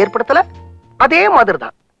பிரச்சனை ஏற்படுத்தல, அதே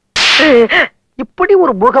மாதிரிதான் இப்படி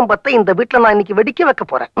ஒரு பூகம்பத்தை இந்த வீட்டுல நான் இன்னைக்கு வெடிக்க வைக்க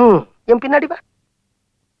போறேன். என் பின்னாடி வா.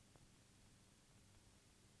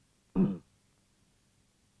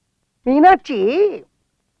 மீனாட்சி,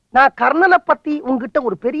 நான் கர்னலை பத்தி உங்ககிட்ட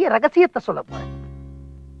ஒரு பெரிய ரகசியத்தை சொல்ல போறேன்.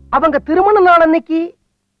 அவங்க திருமண நாள் அன்னைக்கு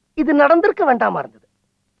இது நடந்திருக்க வேண்டாமா இருந்தது.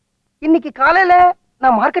 இன்னைக்கு காலையில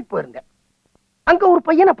நான் மார்க்கெட் போயிருந்தேன். அங்க ஒரு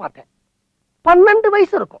பையனை பார்த்தேன். 12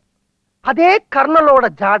 வயசு இருக்கும். அதே கர்னலோட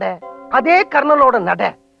ஜாட, அதே கர்னலோட நட,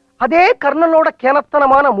 அதே கர்னலோட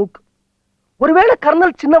கேனத்தனமான மூக்கு. ஒருவேளை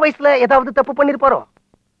கர்னல் சின்ன வயசுல ஏதாவது தப்பு பண்ணிருப்பாரோ?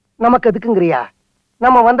 நமக்கு எதுக்குங்கிறியா?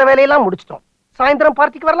 நம்ம வந்த வேலையெல்லாம் முடிச்சிட்டோம். சாயந்தரம்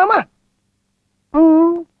பார்ட்டிக்கு வரலாமா?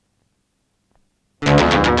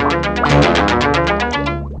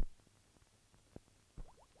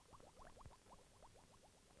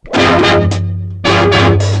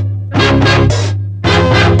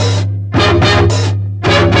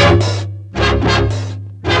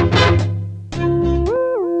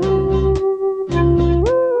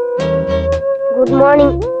 Good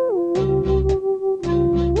morning.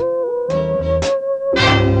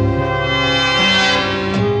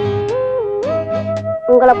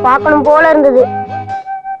 உங்களை பார்க்கணும் போல இருந்தது.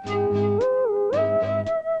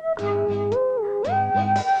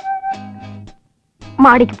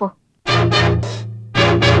 மாடிக்கு போ.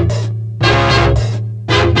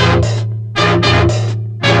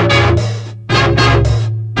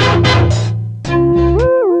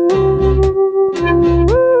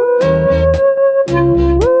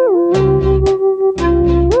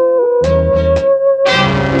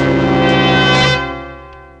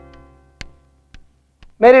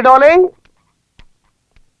 Mary darling,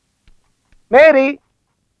 Mary,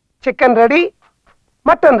 chicken ready,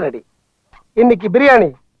 mutton ready. இன்னைக்கு பிரியாணி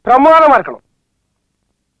பிரமாதமா இருக்கணும்.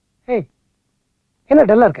 ஏய், என்ன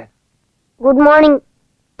டல்லா இருக்க? Good morning.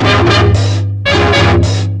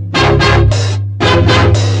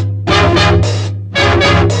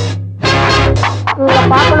 உங்களை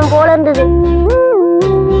பார்க்கணும் போல இருந்தது.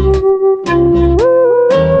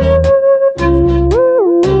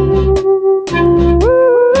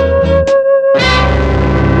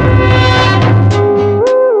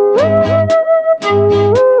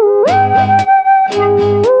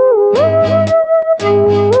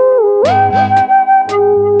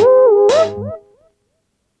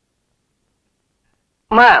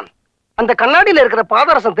 அந்த கண்ணாடியில இருக்கிற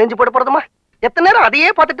பாதரசம் தெரிஞ்சு போட போறதுமா? எத்தனை நேரம் அதையே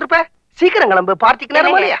பாத்துட்டு இருப்ப? சீக்கிரம் கிளம்பு, பார்ட்டிக்கு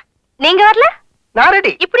நேரம் இல்லையா? நீங்க வரல? நான்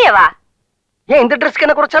ரெடி. இப்படியே வா. ஏன் இந்த ட்ரெஸ்க்கு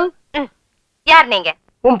என்ன குறைச்சல்? யார் நீங்க?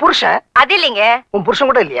 உன் புருஷன். அது இல்லைங்க. உன் புருஷன்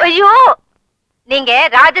கூட இல்லையா? ஐயோ, நீங்க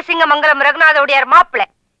ராஜசிங்க மங்கலம் ரகுநாத உடையார் மாப்பிள்ளை.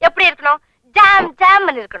 எப்படி இருக்கணும்? ஜாம்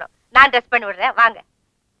ஜாம்னு இருக்கணும். நான் ட்ரெஸ் பண்ணி விடுறேன், வாங்க.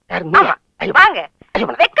 வாங்க,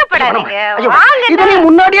 வெக்கப்படாதீங்க. வாங்க. இது நீ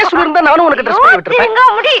முன்னாடியே சொல்லிருந்தா நானும் உனக்கு ட்ரெஸ் பண்ணி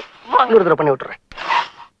விட்டுறேன். முடி இன்னொரு தடவை பண்ணி விட்டுறேன்.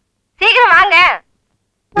 சீக்கிரம் வாங்க.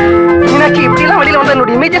 மீனாட்சி, இப்படி எல்லாம் வெளியில வந்து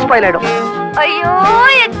என்னோட இமேஜ் ஸ்பாயில் ஆயிடும். ஐயோ,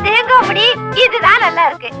 என் தேங்காய் முடி இதுதான் நல்லா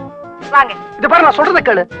இருக்கு. வாங்க. இது பாரு, நான் சொல்றத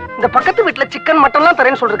கேளு. இந்த பக்கத்து வீட்டுல சிக்கன் மட்டன் எல்லாம்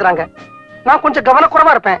தரேன்னு சொல்லிருக்காங்க. நான் கொஞ்சம்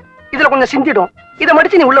கவனக்குறைவா இருப்பேன். இதுல கொஞ்சம் சிந்திடும். இதை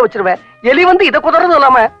மடிச்சு நீ உள்ள வச்சிருவேன். எலி வந்து இதை குதறது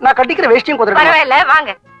இல்லாம நான் கட்டிக்கிற வேஷ்டியும் குதறேன். பரவாயில்ல,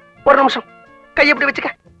 வாங்க. ஒரு நிமிஷம், கையை எப்படி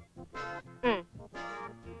வச்சுக்க.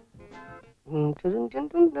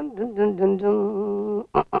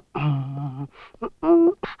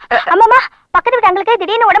 அம்மாமா, பக்கத்து வீட்டு அங்களுக்கு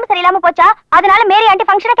திடீர்னு உடம்பு சரியில்லாம போச்சா, அதனால மேரி ஆண்டி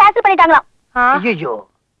ஃபங்க்ஷனை கேன்சல் பண்ணிட்டாங்களாம். ஐயோ,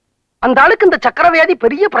 அந்த ஆளுக்கு இந்த சக்கர வியாதி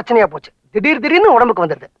பெரிய பிரச்சனையா போச்சு. திடீர்னு உடம்புக்கு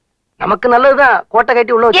வந்துருது. நமக்கு நல்லதுதான் கோட்டை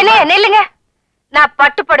கட்டி உள்ள வச்சு. நில்லுங்க. நான்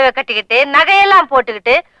பட்டு புடவை கட்டிக்கிட்டு நகையெல்லாம்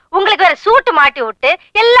போட்டுக்கிட்டு உங்களுக்கு வேற சூட்டு மாட்டி விட்டு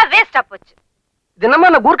எல்லாம் வேஸ்டா போச்சு. இது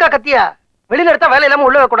என்னமா நான் கூர்க்கா கத்தியா? வெளியில எடுத்தா வேலை இல்லாம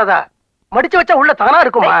உள்ள வைக்க கூடாதா? மடிச்சு வச்சா உள்ள தானா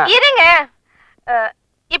இருக்குமா? இருங்க,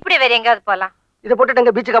 இப்படி வேற எங்காவது போலாம். இதை போட்டுட்டு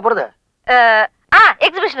எங்க பீச்சுக்கா போறது?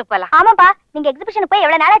 எக்ஸிபிஷனுக்கு போலாம். ஆமாப்பா, நீங்க எக்ஸிபிஷனுக்கு போய்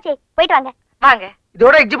எவ்வளவு நாளாச்சு? போயிட்டு வாங்க. வாங்க.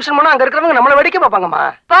 இதோட எக்ஸிபிஷன் போனா அங்க இருக்கிறவங்க நம்மள வேடிக்கை பார்ப்பாங்கம்மா.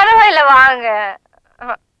 பரவாயில்ல, வாங்க.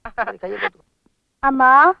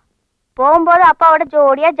 அம்மா, போகும்போது அப்பாவோட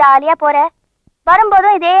ஜோடியா ஜாலியா போற,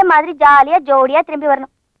 வரும்போதும் இதே மாதிரி ஜாலியா ஜோடியா திரும்பி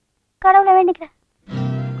வரணும். கடவுளை வேண்டிக்கிறேன்.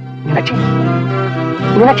 மீனாட்சி,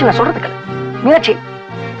 மீனாட்சி, நான் சொல்றது கேளு. மீனாட்சி,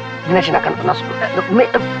 மீனாட்சி, நான் கண்ட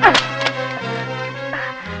சொல்றேன்.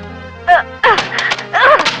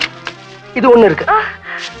 இது ஒண்ணு இருக்கு.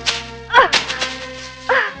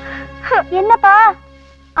 என்னப்பா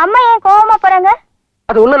அம்மா ஏன் கோவமா போறாங்க?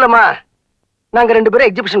 அது ஒண்ணு இல்லம்மா, நாங்க ரெண்டு பேரும்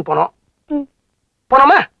எக்ஸிபிஷன் போனோம்.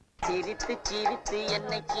 போனோமா? சிரித்து சிரித்து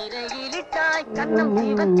என்னை கிரையிலிட்டாய், கண்ணம்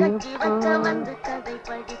சிவக்க சிவக்க வந்து கதை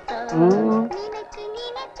படித்தாய்,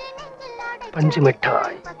 பஞ்சு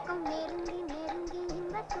மிட்டாய்.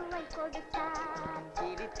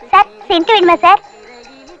 சார், சென்ட் வேணுமா சார்?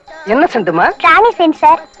 என்ன சென்ட்டுமா? ராணி சென்ட்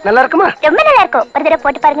சார். நல்லா இருக்குமா? ரொம்ப நல்லா இருக்கும். ஒரு தடவை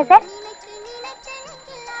போட்டு பாருங்க சார்.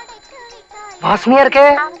 வாசனையா இருக்கே.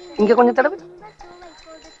 இங்க கொஞ்சம் தடவை,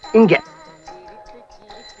 இங்க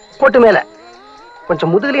போட்டு மேல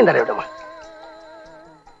கொஞ்சம் முதுகுலையும் தடவை விடுமா.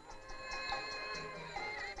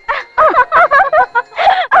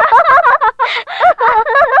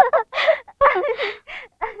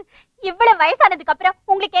 இவ்வளவு வயசானதுக்கு அப்புறம்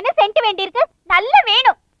உங்களுக்கு என்ன சென்ட் வேண்டி இருக்கு? நல்ல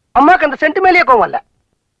வேணும். அம்மாக்கு அந்த சென்ட் மேலேயே கோவம் இல்ல.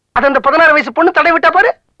 அது அந்த 16 வயசு பொண்ணு தடை விட்டா பாரு,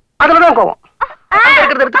 அதுலதான் கோவம்.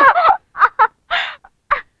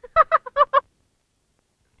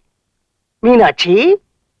 மீனாட்சி,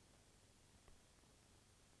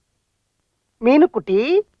 மீனு குட்டி,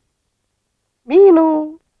 மீனு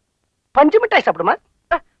பஞ்சு மிட்டாய் சாப்பிடுமா?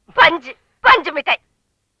 பஞ்சு மிட்டாய்.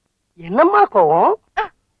 என்னம்மா கோவம்?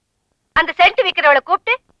 அந்த சென்ட் விக்கிறவளை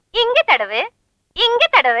கூப்பிட்டு இங்க தடவு, இங்க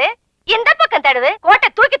தடவு, இந்த பக்கம் தடவு, கோட்டை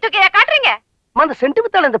தூக்கி தூக்கி காட்டுறீங்க. அந்த சென்ட்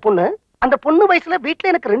வித்தால இந்த பொண்ணு, அந்த பொண்ணு வயசுல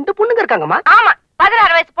வீட்டுல எனக்கு 2 பொண்ணுங்க இருக்காங்கம்மா. ஆமா,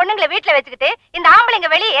 16 வயசு பொண்ணுங்களை வீட்டுல வச்சுக்கிட்டு இந்த ஆம்பளைங்க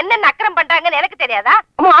வெளியே என்னென்ன அக்கிரம் பண்றாங்கன்னு எனக்கு தெரியாதா?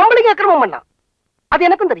 ஆமா, ஆம்பளைங்க அக்கிரமம் பண்ணலாம், அது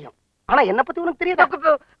எனக்கும் தெரியும். ஆனா என்ன பத்தி உனக்கு தெரியாதா?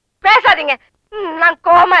 பேசாதீங்க, நான்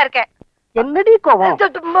கோவமா இருக்கேன். என்னடி கோவம்?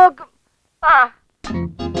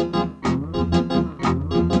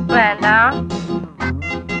 வேண்டாம்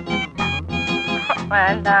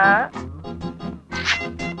வேண்டாம்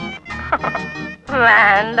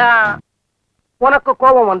வேண்டாம். உனக்கு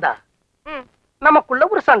கோபம் வந்தா நமக்குள்ள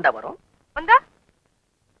ஒரு சண்டை வரும். வந்தா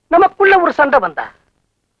நமக்குள்ள ஒரு சண்டை வந்தா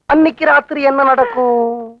அன்னைக்கு ராத்திரி என்ன நடக்கும்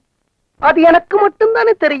அது எனக்கு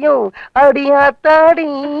மட்டும்தானே தெரியும். அடியாத்தாடி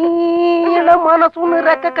மனசுன்னு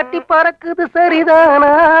ரெக்க கட்டி பறக்குது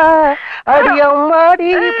சரிதானா? அடியம்மாடி.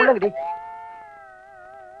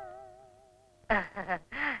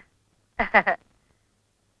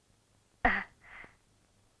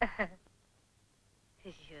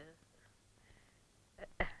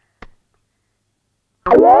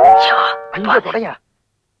 அங்க தொடையா?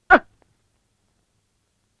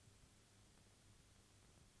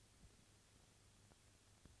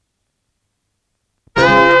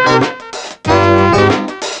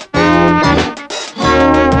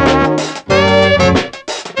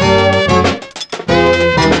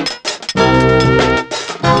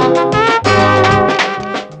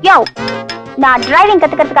 நான் டிரைவிங்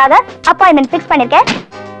கத்துக்கிறதுக்காக அப்பாயின்மெண்ட் ஃபிக்ஸ் பண்ணிருக்கேன்.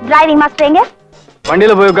 டிரைவிங் மாஸ்டர் எங்க?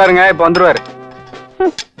 வண்டியில போய் உட்காருங்க, இப்ப வந்துருவாரு.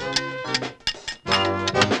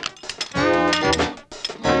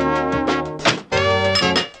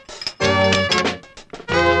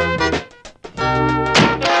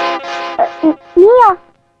 நீயா?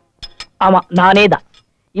 ஆமா, நானே தான்.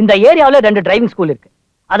 இந்த ஏரியாவுல 2 டிரைவிங் ஸ்கூல் இருக்கு.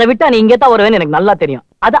 அதை விட்டா நீ இங்கே தான் வருவேன்னு எனக்கு நல்லா தெரியும்.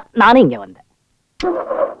 அதான் நானும் இங்க வந்தேன்.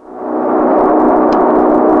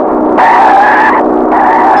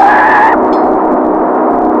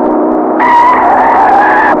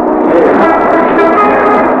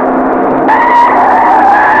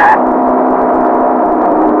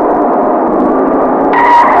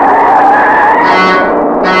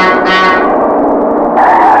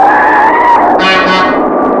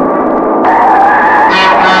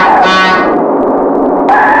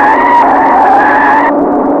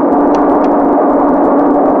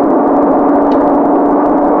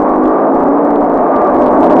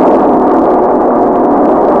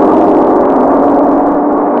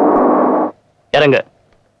 இறங்க.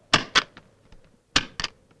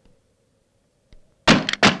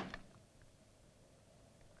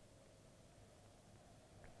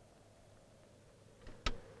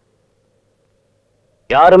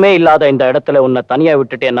 யாருமே இல்லாத இந்த இடத்துல உன்னை தனியா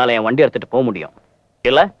விட்டுட்டு என்னால என் வண்டி எடுத்துட்டு போக முடியும்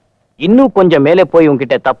இல்ல? இன்னும் கொஞ்சம் மேலே போய்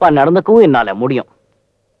உன்கிட்ட தப்பா நடந்துக்கவும் என்னால முடியும்.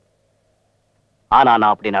 ஆனா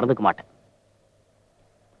நான் அப்படி நடந்துக்க மாட்டேன்.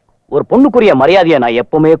 ஒரு பொண்ணுக்குரிய மரியாதையை நான்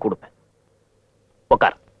எப்பவுமே கொடுப்பேன்.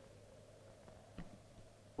 உட்கார்.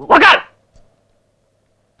 உட்கார்.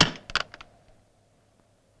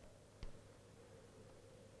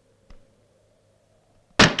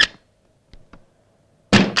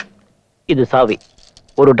 இது சாவி.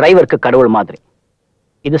 ஒரு டிரைவருக்கு கடவுள் மாதிரி.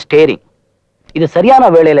 இது ஸ்டேரிங். இது சரியான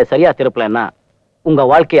வேளையில சரியா திருப்பலன்னா உங்க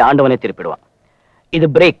வாழ்க்கையை ஆண்டவனே திருப்பிடுவான். இது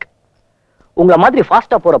பிரேக். உங்க மாதிரி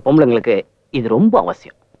ஃபாஸ்டா போற பொம்பளைங்களுக்கு இது ரொம்ப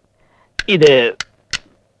அவசியம். இது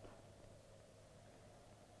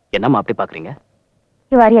என்னம்மா அப்படி பாக்குறீங்க?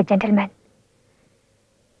 You are a gentleman.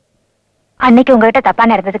 அன்னைக்கு உங்ககிட்ட தப்பா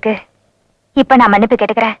நடந்ததுக்கு இப்ப நான் மன்னிப்பு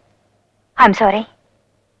கேட்டுக்கிறேன். I'm sorry.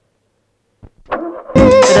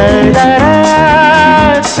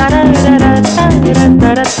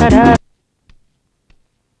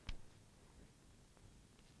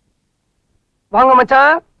 வாங்க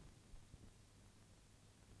மச்சான்,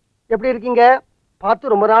 எப்படி இருக்கீங்க?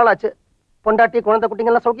 பார்த்து ரொம்ப நாள் ஆச்சு. பொண்டாட்டி குழந்தை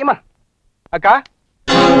குட்டிங்க எல்லாம் சௌக்கியமா? அக்கா,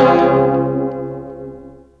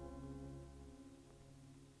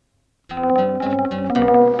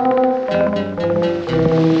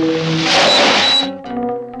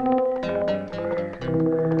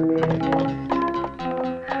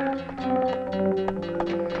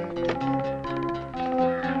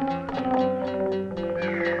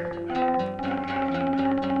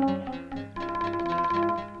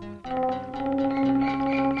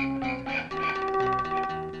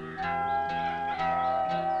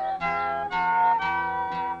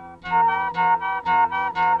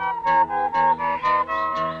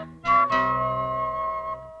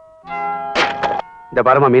 இந்த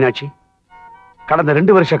பாரமா மீனாட்சி, கடந்த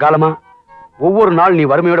 2 வருஷ காலமா ஒவ்வொரு நாள் நீ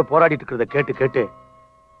வறுமையோட போராடிட்டு இருக்கிறத கேட்டு கேட்டு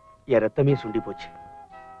என் ரத்தமே சுண்டி போச்சு.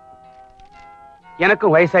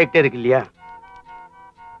 எனக்கும் வயசாயிட்டே இருக்கு இல்லையா?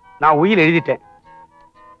 நான் உயிர் எழுதிட்டேன்.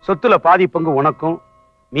 சொத்துல பாதி பங்கு உனக்கும்,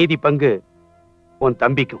 மீதி பங்கு உன்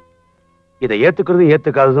தம்பிக்கும். இதை ஏத்துக்கிறதும்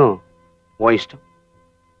ஏத்துக்காததும் உன் இஷ்டம்.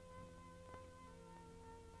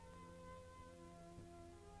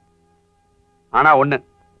 ஆனா ஒண்ணு,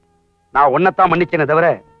 நான் உன்னைத்தான் மன்னிச்சேனே தவிர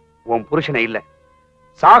உன் புருஷனை இல்ல.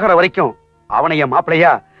 சாகர வரைக்கும் அவனை என்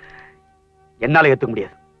மாப்பிள்ளையா என்னால ஏத்துக்க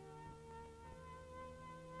முடியாது.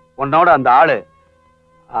 உன்னோட அந்த ஆளு,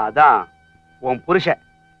 அதான் உன் புருஷன்,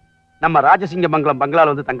 நம்ம ராஜசிங்கமங்கலம்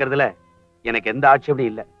பங்களால வந்து தங்கறதுல எனக்கு எந்த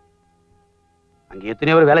ஆட்சேபனையும் இல்லை. அங்க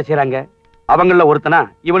எத்தனையோ பேர் வேலை செய்யறாங்க. அவங்கள ஒருத்தனா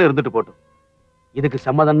இவனும் இருந்துட்டு போட்டும். இதுக்கு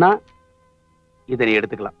சம்மதம்னா இதை நீ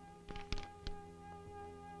எடுத்துக்கலாம்.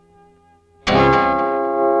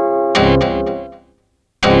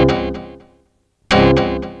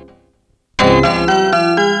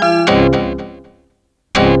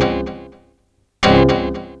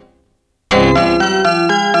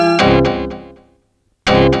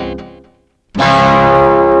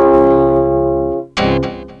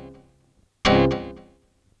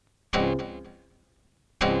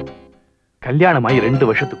 கல்யாணமாயி 2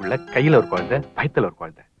 வருஷத்துக்குள்ள கையில ஒரு குழந்தை, வயித்துல ஒரு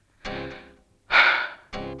குழந்தை.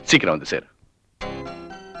 சீக்கிரம் வந்து சேரு.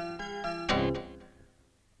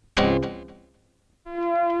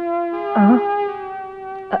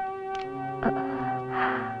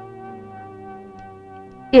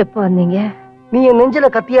 எப்போ வந்தீங்க? நீ என் நெஞ்சில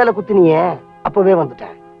கத்தியால குத்தினிய, அப்பவே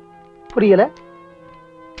வந்துட்டேன். புரியல?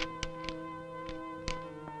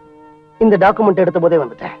 இந்த டாக்குமெண்ட் எடுத்த போதே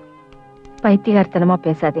வந்துட்டேன். பைத்தியகார்த்தனமா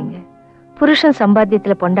பேசாதீங்க. புருஷன்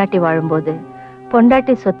சம்பாத்தியத்துல பொண்டாட்டி வாழும்போது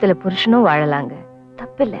பொண்டாட்டி சொத்துல புருஷனும் வாழலாங்க,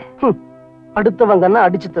 தப்பில்ல. அடுத்தவங்கன்னா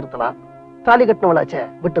அடிச்சு திருத்தலாம், தாலி கட்டினவளாச்சே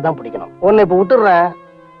விட்டுதான் பிடிக்கணும். உன்னை இப்ப விட்டுடுறேன்,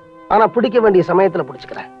 ஆனா பிடிக்க வேண்டிய சமயத்துல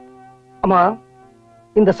பிடிச்சுக்கிறேன். ஆமா,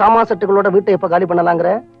 இந்த சாமா செட்டுகளோட வீட்டை எப்ப காலி பண்ணலாங்கிற?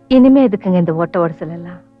 இனிமே எதுக்குங்க இந்த ஓட்ட உடசல்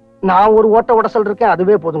எல்லாம்? நான் ஒரு ஓட்ட உடசல் இருக்கேன்,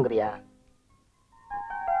 அதுவே போதுங்கிறியா?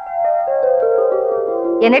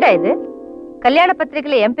 என்னடா இது? கல்யாண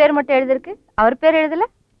பத்திரிகையில என் பேர் மட்டும் எழுதிருக்கு, அவர் பேர் எழுதல?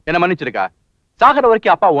 என்ன மன்னிச்சிருக்கா? சாகர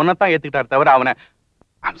வரைக்கும் அப்பா உன்னைத்தான் ஏத்துக்கிட்டாரு தவிர அவனை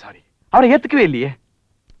ஏத்துக்கவே இல்லையே.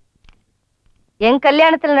 என்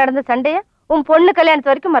கல்யாணத்துல நடந்த சண்டைய உன் பொண்ணு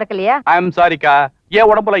கல்யாணத்து வரைக்கும் மறக்கலையா? ஐம் சாரிக்கா, என்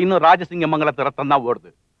உடம்புல இன்னும் ராஜசிங்க மங்கலத்து ரத்தம் தான் ஓடுது.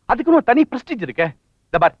 அதுக்கு ஒரு தனி பிரஸ்டீஜ் இருக்கு.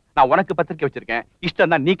 இந்த பார், நான் உனக்கு பத்திரிக்கை வச்சிருக்கேன்,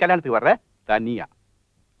 இஷ்டம் தான் நீ கல்யாணத்துக்கு வர்ற தனியா.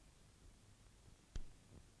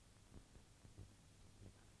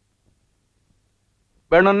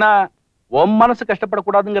 வேணும்னா உன் மனசு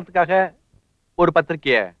கஷ்டப்படக்கூடாதுங்கிறதுக்காக ஒரு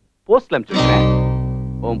பத்திரிக்கைய போஸ்ட்ல அனுப்பிச்சுக்கிறேன்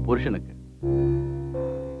உன் புருஷனுக்கு.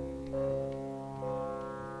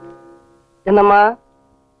 என்னம்மா,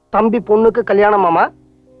 தம்பி பொண்ணுக்கு கல்யாணமாமா?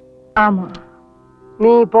 ஆமா.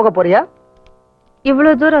 நீ போக போறியா?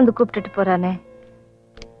 இவ்வளவு தூரம் வந்து கூப்பிட்டுட்டு போறானே,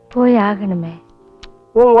 போய் ஆகணுமே.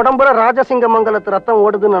 உன் உடம்புல ராஜசிங்க மங்கலத்து ரத்தம்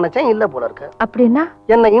ஓடுதுன்னு நினைச்சேன், இல்ல போல இருக்கு. அப்படின்னா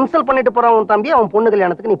என்ன இன்சல்ட் பண்ணிட்டு போறான் உன் தம்பி. அவன் பொண்ணு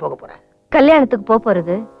கல்யாணத்துக்கு நீ போக போற? கல்யாணத்துக்கு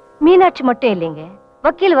போறது மீனாட்சி மட்டும் இல்லைங்க,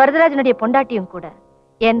 வக்கீல் வரதராஜனுடைய பொண்டாட்டியும் கூட.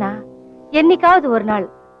 ஏன்னா என்னைக்காவது ஒரு நாள்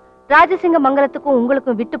ராஜசிங்க மங்கலத்துக்கும்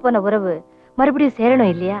உங்களுக்கும் விட்டு போன உறவு மறுபடியும்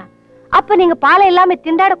சேரணும் இல்லையா? அப்ப நீங்க பாலம் எல்லாமே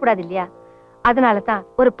திண்டாடக்கூடாது இல்லையா? அதனாலதான்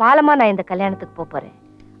ஒரு பாலமா நான் இந்த கல்யாணத்துக்கு போறேன்.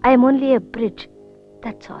 ஐ am only a bridge,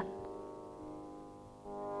 that's all.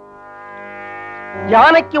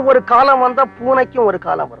 யானைக்கு ஒரு காலம் வந்தா பூனைக்கும் ஒரு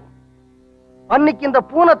காலம் வரும். அன்னைக்கு இந்த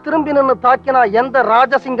பூனை திரும்பி நின்னு தாக்கினா எந்த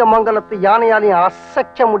ராஜசிங்க மங்கலத்து யானையாலையும்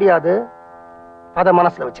அசைக்க முடியாது. அத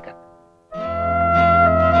மனசுல வச்சுக்க.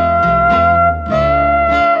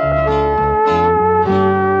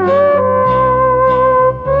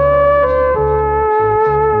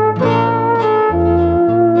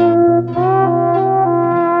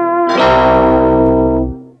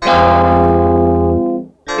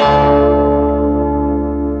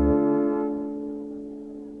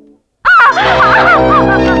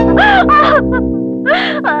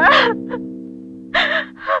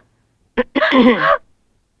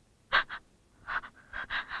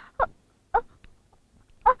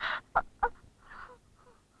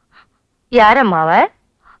 யாரம்மா அவ?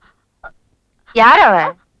 யார் அவ?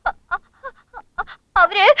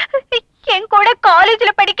 அவரு என் கூட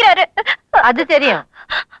காலேஜ்ல படிக்கிறாரு. அது தெரியும்.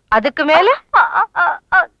 அதுக்கு மேல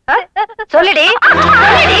சொல்லுடி.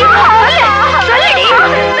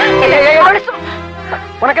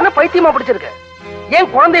 உனக்கு என்ன பைத்தியமா பிடிச்சிருக்கு?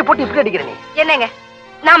 ஏன் குழந்தைய போட்டு இப்படி அடிக்கிற நீ? என்னங்க,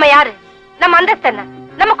 நாம யாரு? நம்ம அந்தஸ்து என்ன?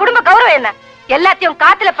 நம்ம குடும்ப கௌரவம் என்ன? எல்லாத்தையும்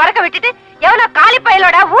காத்துல பறக்க விட்டுட்டு எவனோ காலி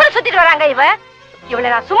பயலோட ஊர் சுத்திட்டு வராங்க. இவளை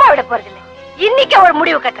நான் சும்மா விட போறதில்லை. இன்னைக்கு ஒரு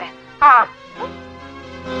முடிவு கட்டுறேன்.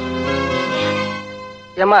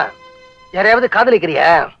 ஏமா, யாரையாவது காதலிக்கிறியா?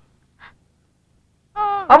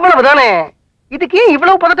 அவ்வளவுதானே. இதுக்கு ஏன்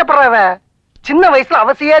இவ்வளவு பதட்டப்படுறவ? சின்ன வயசுல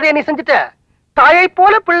அவசியாதே நீ செஞ்சுட்ட. தாயை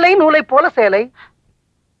போல பிள்ளை, நூலை போல சேலை.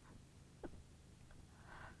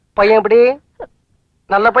 பையன் எப்படி?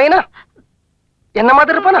 நல்ல பையனா? என்ன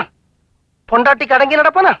மாதிரி இருப்பானா? பொண்டாட்டிக்கு அடங்கி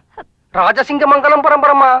நடப்பானா? ராஜசிங்க மங்கலம்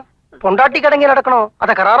பரம்பரமா பொண்டாட்டிக்கு அடங்கி நடக்கணும்.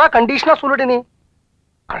 அத கராரா கண்டிஷனா சொல்லுடி. நீ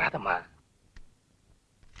அழாதம்மா.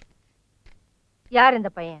 யார் இந்த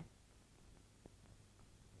பையன்?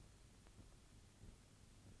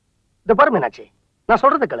 இந்த பாரு மீனாட்சி, நான்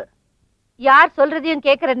சொல்றது கேளு. யார் சொல்றதையும்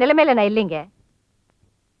கேட்கிற நிலைமையில நான் இல்லைங்க.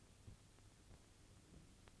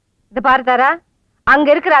 இந்த பாரு தாரா, அங்க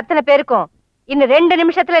இருக்கிற அத்தனை பேருக்கும் இன்னும் 2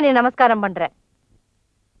 நிமிஷத்துல நீ நமஸ்காரம் பண்ற.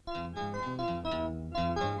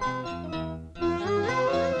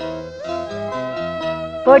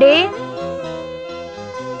 போடி.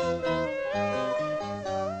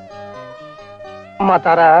 அம்மா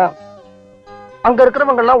தாரா, அங்க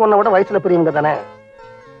இருக்கிறவங்க எல்லாம் உன்னை விட வயசுல பெரியவங்க தானே.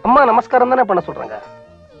 அம்மா நமஸ்காரம் தானே பண்ண சொல்றாங்க,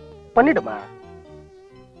 பண்ணிடுமா.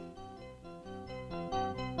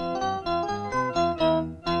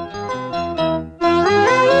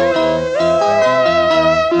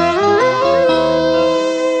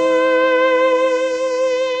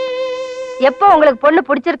 உங்களுக்கு பொண்ணு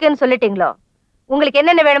பிடிச்சிருக்குன்னு சொல்லிட்டீங்களோ, உங்களுக்கு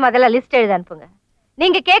என்னென்ன வேணுமோ அதெல்லாம் லிஸ்ட் எழுதி அனுப்புங்க.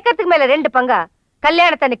 நீங்க கேட்கறதுக்கு மேல 2 பங்கா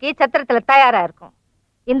கல்யாணத்தன்னைக்கு சத்திரத்துல தயாரா இருக்கும்.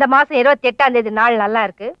 இந்த மாசம் 28ஆம் தேதி நாள் நல்லா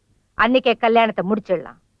இருக்கு. அன்னைக்கே கல்யாணத்தை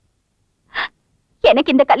முடிச்சிடலாம்.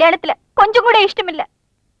 எனக்கு இந்த கல்யாணத்துல கொஞ்சம் கூட இஷ்டம் இல்ல.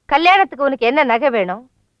 கல்யாணத்துக்கு உனக்கு என்ன நகை வேணும்,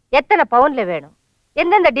 எத்தனை பவுன்ல வேணும்,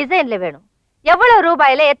 எந்தெந்த டிசைன்ல வேணும், எவ்வளவு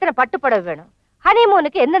ரூபாயில எத்தனை பட்டுப்புடவை வேணும்,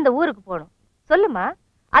 ஹனிமூனுக்கு எந்தெந்த ஊருக்கு போகணும் சொல்லுமா.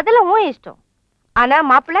 அதெல்லாம் உன் இஷ்டம். ஆனா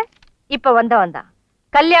மாப்பிள்ளை இப்ப வந்தான்.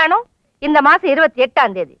 கல்யாணம் இந்த மாசம்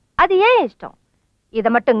 28ஆம் தேதி. அது ஏன் இஷ்டம். இத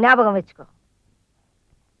மட்டும் ஞாபகம் வச்சுக்கோ.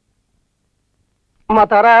 அம்மா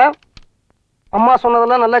தாரா, அம்மா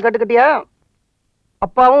சொன்னதெல்லாம் நல்லா கேட்டுக்கிட்டியா?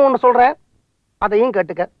 அப்பாவும் ஒண்ணு சொல்றேன், அதையும்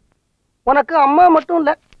கேட்டுக்க. உனக்கு அம்மா மட்டும்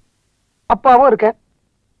இல்ல, அப்பாவும் இருக்க.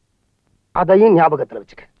 அதையும் ஞாபகத்துல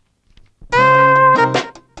வச்சுக்க.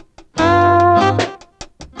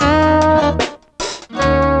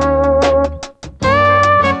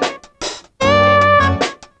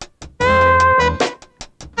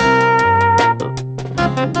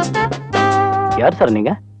 யார் சார்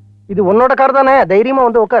நீங்க? இது உன்னோட கார் தானே, தைரியமா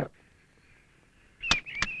வந்து உட்கார்.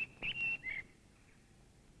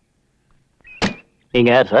 நீங்க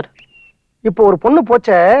யார் சார்? இப்போ ஒரு பொண்ணு போச்ச,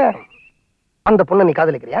 அந்த பொண்ணை நீ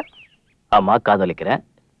காதலிக்கிறியா? ஆமா, காதலிக்கிறேன்.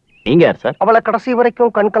 நீங்க யார் சார்? அவளை கடைசி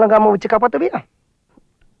வரைக்கும் கண் கலங்காம வச்சு காப்பாத்துவியா?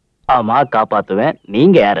 ஆமா, காப்பாத்துவேன்.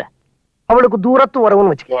 நீங்க யாரு? அவளுக்கு தூரத்து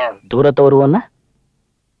உறவுன்னு வச்சுக்கேன். தூரத்து வருவோன்னா?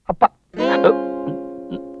 அப்பா.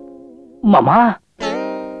 மாமா.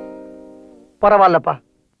 பரவாயில்லப்பா,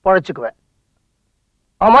 பழச்சுக்குவேன்.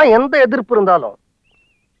 ஆமா, எந்த எதிர்ப்பு இருந்தாலும்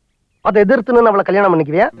அதை எதிர்த்துன்னு அவளை கல்யாணம்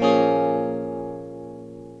பண்ணிக்குவியா?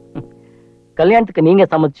 கல்யாணத்துக்கு நீங்க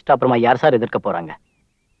சம்மதிச்சுட்டு அப்புறமா யார் சார் எதிர்க்க போறாங்க?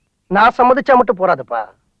 நான் சம்மதிச்சா மட்டும் போறாதுப்பா.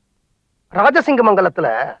 ராஜசிங்கமங்கலத்துல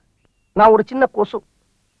நான் ஒரு சின்ன கொசு.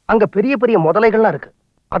 அங்க பெரிய பெரிய முதலைகள்லாம் இருக்கு,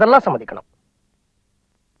 அதெல்லாம் சம்மதிக்கணும்.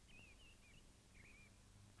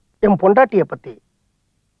 என் பொண்டாட்டிய பத்தி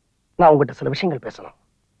நான் உங்ககிட்ட சில விஷயங்கள் பேசணும்.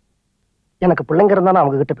 எனக்கு பிள்ளைங்க இருந்தா நான்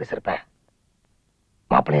அவங்க கிட்ட பேசிருப்பேன்.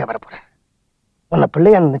 மாப்பிள்ளையா வரப்போறேன். உன்னை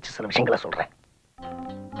பிள்ளையா நினைச்சு சில விஷயங்களை சொல்றேன்.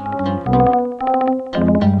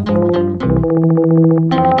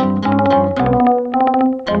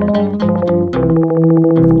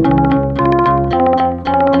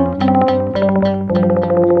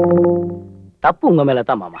 தப்பு உங்க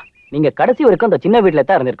மேலதான் மாமா. நீங்க கடைசி வரைக்கும் அந்த சின்ன வீட்டுல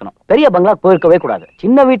தான் இருந்திருக்கணும். பெரிய பங்களா போயிருக்கவே கூடாது.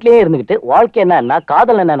 சின்ன வீட்லயே இருந்துகிட்டு வாழ்க்கை என்னன்னா,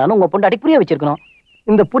 காதல் என்னன்னு உங்க பொண்டாட்டி புரிய வச்சிருக்கணும்.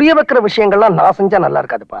 இந்த புரிய வைக்கிற விஷயங்கள்லாம் நான் செஞ்சா நல்லா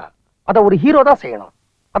இருக்காதுப்பா. அத ஒரு ஹீரோ தான் செய்யணும்.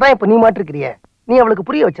 அதான் இப்ப நீ மாட்டிருக்கிறிய, நீ அவளுக்கு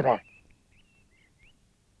புரிய வச்சிடறேன்.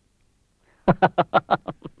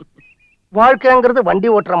 வாழ்க்கைங்கிறது வண்டி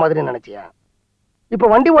ஓட்டுற மாதிரி நினைச்சியா? இப்ப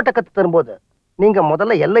வண்டி ஓட்ட கத்து தரும்போது நீங்க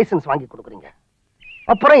முதல்ல எல் லைசன்ஸ் வாங்கி கொடுக்குறீங்க,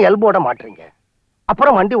 அப்புறம் எல்போர்ட மாட்டுறீங்க,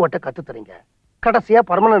 அப்புறம் வண்டி ஓட்ட கத்து தரீங்க, கடைசியா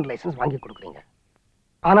பர்மனன்ட் லைசன்ஸ் வாங்கி கொடுக்குறீங்க.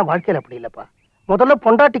 ஆனா வாழ்க்கையில அப்படி இல்லப்பா. முதல்ல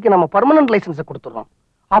பொண்டாட்டிக்கு நம்ம பர்மனன்ட் லைசன்ஸை கொடுத்துறோம்,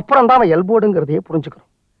 அப்புறம் தான் அவன் எல்போர்டுங்கிறதையே புரிஞ்சுக்கிறோம்.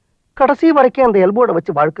 கடைசி வரைக்கும் அந்த எல்போர்டை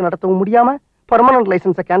வச்சு வாழ்க்கை நடத்தவும் முடியாம, பர்மனன்ட்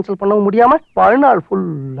லைசன்ஸை கேன்சல் பண்ணவும் முடியாம வாழ்நாள்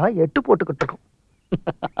ஃபுல்லா எட்டு போட்டுக்கிட்டு இருக்கும்.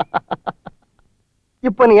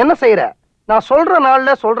 இப்ப நீ என்ன செய்யற? நான் சொல்ற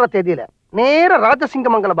நாள்ல சொல்ற தேதியில நேர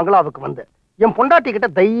ராஜசிங்கமங்கல பங்களாவுக்கு வந்து என் பொண்டாட்டி கிட்ட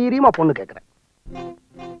தைரியமா பொண்ணு கேட்கிறேன்.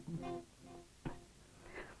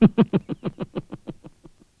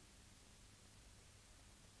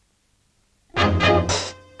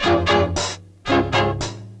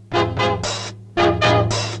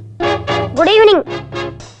 Good evening.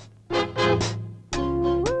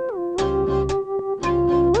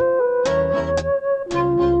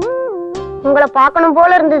 உங்களை பார்க்கணும்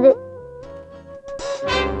போல இருந்தது.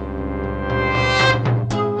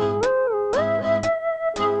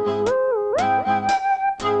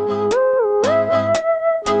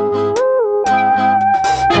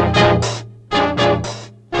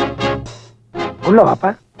 உள்ள வாப்பா.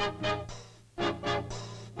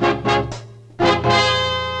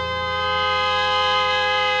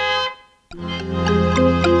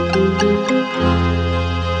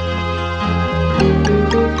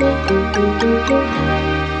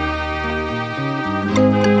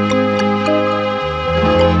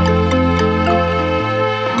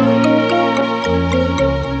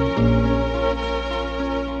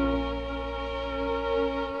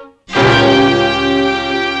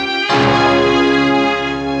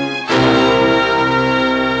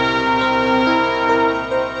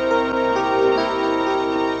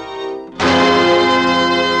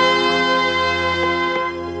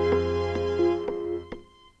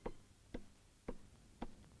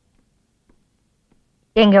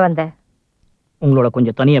 எங்க வந்த? உங்களோட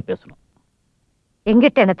கொஞ்சம் தனியா பேசணும்.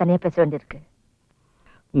 எங்கிட்ட என்ன தனியா பேச வேண்டியிருக்கு?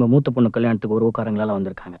 உங்க மூத்த பொண்ணு கல்யாணத்துக்கு உறவுக்காரங்களால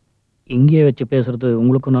வந்திருக்காங்க. இங்கேயே வச்சு பேசுறது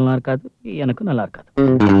உங்களுக்கும் நல்லா இருக்காது, எனக்கும் நல்லா இருக்காது.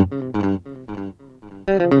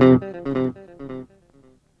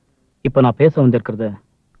 இப்ப நான் பேச வந்திருக்கிறது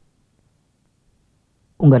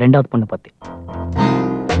உங்க ரெண்டாவது பொண்ணு பத்தி.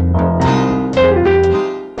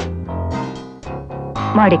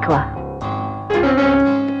 மாடிக்குவா.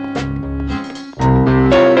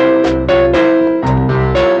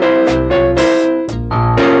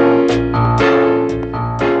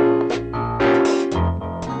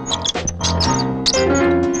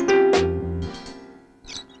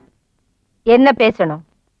 என்ன பேசணும்?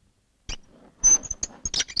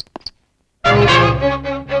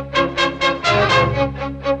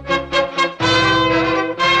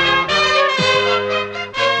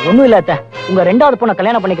 ஒண்ணும் இல்ல அத்தை, உங்க ரெண்டாவது பொண்ணை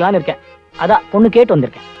கல்யாணம் பண்ணிக்கலாம்னு இருக்கேன். அதான் பொண்ணு கேட்டு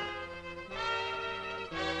வந்திருக்கேன்.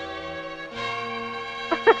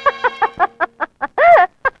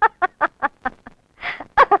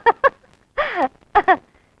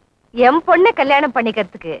 என் பொண்ணை கல்யாணம்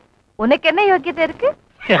பண்ணிக்கிறதுக்கு உனக்கு என்ன யோக்கியதை இருக்கு?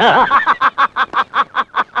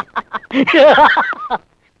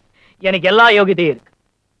 எனக்கு எல்லா யோகியத்தையும் இருக்கு.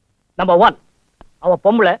 நம்பர் 1, அவ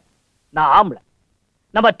பொம்பளை, நான் ஆம்பளை.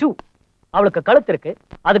 நம்பர் 2, அவளுக்கு கழுத்து இருக்கு,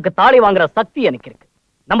 அதுக்கு தாலி வாங்குற சக்தி எனக்கு இருக்கு.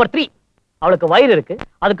 நம்பர் 3, அவளுக்கு வயிறு இருக்கு,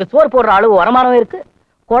 அதுக்கு சோறு போடுற அளவு வருமானம் இருக்கு,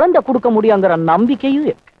 குழந்தை கொடுக்க முடியுங்கிற நம்பிக்கையும்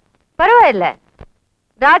இருக்கு. பரவாயில்ல,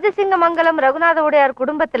 ராஜசிங்கமங்கலம் ரகுநாத உடையார்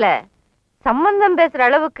குடும்பத்துல சம்பந்தம் பேசுற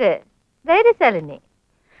அளவுக்கு தைரியசாலினி.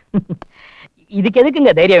 இதுக்கு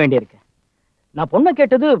எதுக்குங்க தைரியம் வேண்டியிருக்கு? நான் பொண்ணை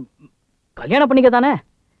கேட்டது கல்யாணம் பண்ணிக்க தானே.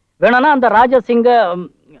 வேணும்னா அந்த ராஜசிங்க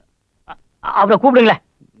அவரை கூப்பிடுங்களேன்,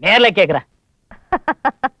 நேர்ல கேக்குறேன்.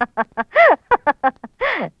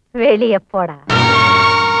 வெளிய போடா.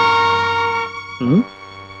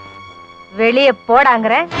 வெளிய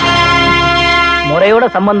போடாங்கற. முறையோட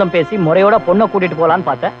சம்பந்தம் பேசி முறையோட பொண்ணை கூட்டிட்டு போலான்னு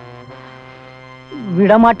பார்த்தேன்,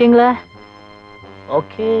 விட மாட்டீங்களா?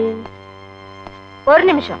 ஓகே, ஒரு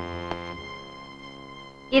நிமிஷம்.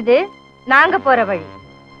 இது நாங்க போற வழி,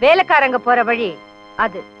 வேலைக்காரங்க போற வழி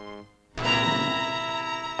அது.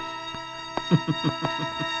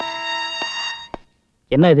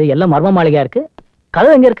 என்ன இது எல்லாம் மர்ம மாளிகையா இருக்கு?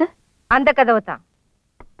 கதவு எங்க இருக்கு? அந்த கதவு தான்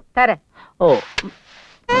தர. ஓ,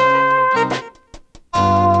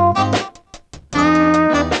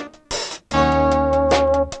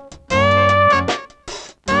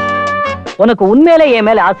 உனக்கு உண்மையிலே என்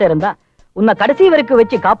மேல ஆசை இருந்தா, உன்னை கடைசி வரைக்கும்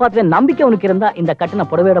வச்சு காப்பாத்துவே நம்பிக்கை உனக்கு இருந்தா, இந்த கட்டின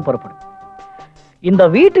புடவையோட புறப்படும். இந்த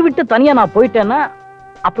வீட்டு விட்டு தனியா நான் போயிட்டேன்னா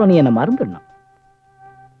அப்புறம் நீ என்ன மறந்துடணும்.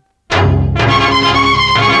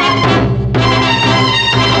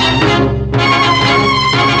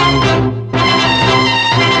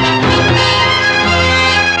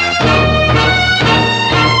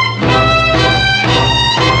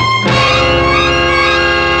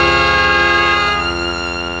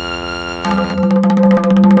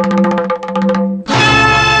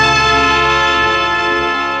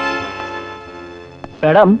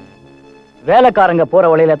 மேடம், வேலைக்காரங்க போற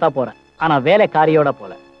வழியில தான் போறேன், ஆனா வேலைக்காரியோட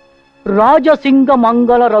போல. ராஜசிங்க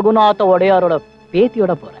மங்கள ரகுநாத உடையாரோட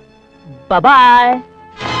பேத்தியோட போறேன். பபாய்.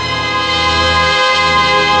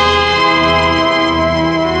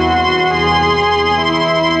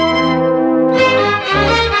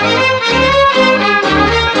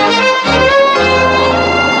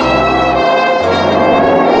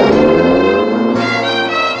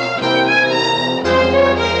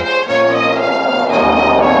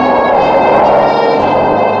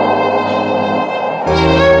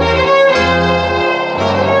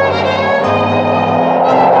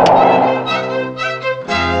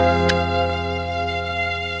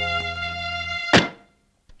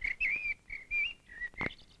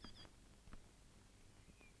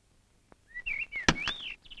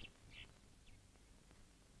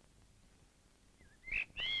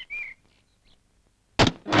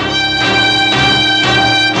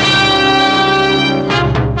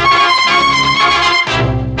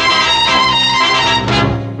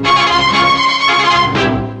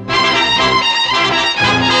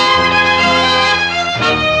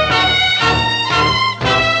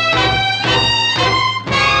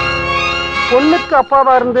 பொண்ணுக்கு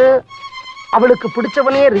அப்பாவா இருந்து அவளுக்கு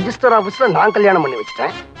பிடிச்சவனையே ரிஜிஸ்டர் ஆபீஸ்ல நான் கல்யாணம் பண்ணி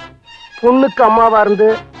வச்சிட்டேன். பொண்ணுக்கு அம்மாவா இருந்து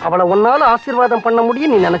அவளை ஒன்னால ஆசீர்வாதம் பண்ண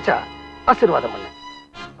முடியும் நீ நினைச்சா ஆசீர்வாதம் பண்ண.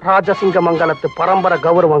 ராஜசிங்க மங்கலத்து பரம்பரை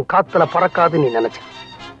கௌரவம் காத்துல பறக்காது நீ நினைச்ச.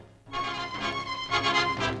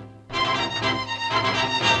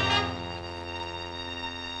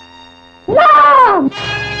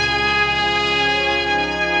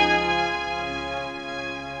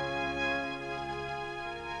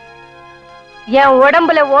 என்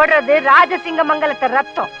உடம்புல ஓடுறது ராஜசிங்க மங்கலத்து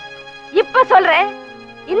ரத்தம். இப்ப சொல்றேன்,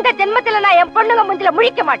 இந்த ஜென்மத்துல நான் என் பொண்ணுங்க முந்தில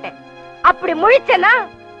முழிக்க மாட்டேன். அப்படி முழிச்சேன்னா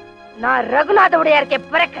நான் ரகுநாதவுடையாருக்கே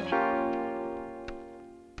பிறக்கல.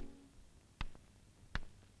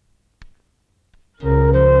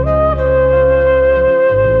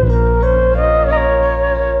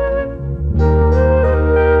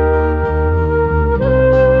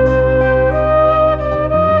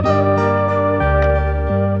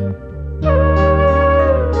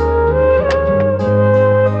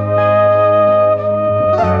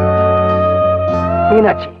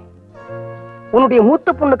 மீனாட்சி, உன்னுடைய மூத்த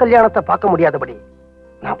பொண்ணு கல்யாணத்தை பார்க்க முடியாதபடி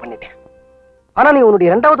நான் பண்ணிட்டேன். ஆனா நீ உன்னுடைய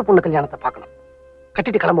இரண்டாவது பொண்ணு கல்யாணத்தை பார்க்கணும்.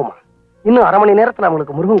 கட்டிட்டு கிளம்புமா. இன்னும் 1/2 மணி நேரத்துல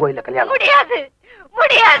அவங்களுக்கு முருகன் கோயில்ல கல்யாணம். முடியாது,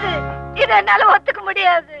 முடியாது, இத என்னால ஒத்துக்க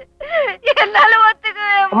முடியாது. என்னால ஒத்துக்க.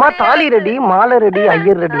 அம்மா, தாலி ரெடி, மாலை ரெடி,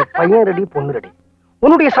 ஐயர் ரெடி, பையன் ரெடி, பொண்ணு ரெடி.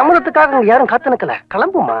 உன்னுடைய சம்மதத்துக்காக அங்க யாரும் காத்து நிக்கல.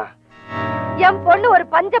 கிளம்புமா. என் பொண்ணு ஒரு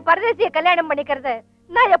பஞ்ச பரதேசிய கல்யாணம் பண்ணிக்கிறத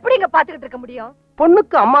நான் எப்படிங்க பாத்துக்கிட்டு இருக்க முடியும்?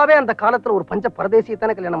 பொண்ணுக்கு அம்மாவே அந்த காலத்துல ஒரு பஞ்ச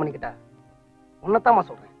பரதேசியத்தானே கல்யாணம் பண்ணிக்கிட்டா. உன்னத்தாமா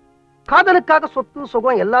சொல்றேன். காதலுக்காக சொத்து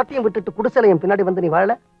சுகம் எல்லாத்தையும் விட்டுட்டு குடிசைல என் பின்னாடி வந்து நீ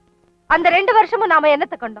வாழல. அந்த 2 வருஷமும் நாம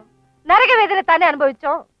என்னத்தை கண்டோம்? நரக வேதனை தானே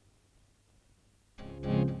அனுபவிச்சோம்.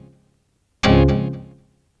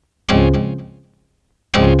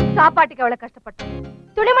 சாப்பாட்டுக்கு எவ்வளவு கஷ்டப்பட்டோம்,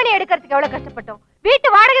 துணிமணி எடுக்கிறதுக்கு எவ்வளவு கஷ்டப்பட்டோம், வீட்டு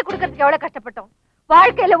வாடகை கொடுக்கறதுக்கு எவ்வளவு கஷ்டப்பட்டோம்.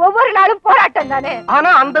 வாழ்க்கையில ஒவ்வொரு நாளும் போராட்டம் தானே. ஆனா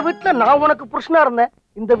அந்த வீட்டுல நான் உனக்கு புருஷனா இருந்தேன்.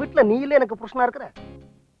 இந்த வீட்டுல நீ இல்ல எனக்கு புருஷனா இருக்கிற.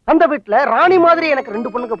 அந்த வீட்டுல ராணி மாதிரி எனக்கு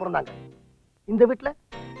 2 பொண்ணுங்க பிறந்தாங்க. இந்த வீட்டுல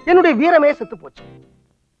என்னுடைய வீரமே செத்து போச்சு.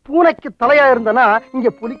 பூனைக்கு தலையா இருந்தனா இங்க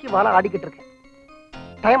புலிக்கு வாழ ஆடிக்கிட்டு இருக்கேன்.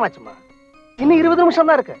 டைம் ஆச்சுமா. இன்னும் 20 நிமிஷம்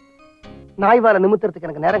தான் இருக்கு. நாய் வாழ நிமித்துறதுக்கு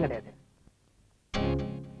எனக்கு நேரம் கிடையாது.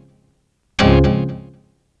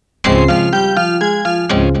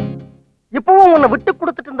 இப்பவும் உன்னை விட்டு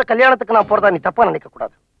கொடுத்துட்டு இந்த கல்யாணத்துக்கு நான் போறதா நீ தப்பா நினைக்க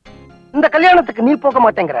கூடாது. இந்த கல்யாணத்துக்கு நீ போக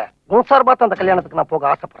மாட்டேங்கிற. உன் சார்பா அந்த கல்யாணத்துக்கு நான் போக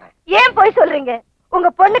ஆசைப்படுறேன். ஏன் போய் சொல்றீங்க? உங்க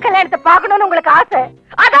பொண்ணு கல்யாணத்தை பார்க்கணும்னு உங்களுக்கு ஆசை,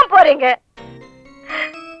 அதான் போறீங்க.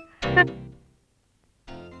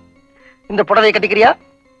 இந்த புடவையை கட்டிக்கிறியா?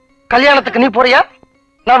 கல்யாணத்துக்கு நீ போறியா?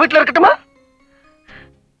 நான் வீட்டுல இருக்கட்டுமா?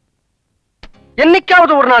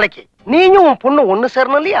 என்னைக்காவது ஒரு நாளைக்கு நீயும் உன் பொண்ணு ஒண்ணு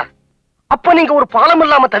சேரணும் இல்லையா? அப்ப நீங்க ஒரு பாலம்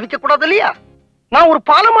இல்லாம தவிக்க கூடாது இல்லையா? நான் ஒரு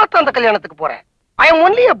பாலமாத்தான் அந்த கல்யாணத்துக்கு போறேன். ஐ அம்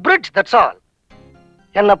only a bridge, that's all.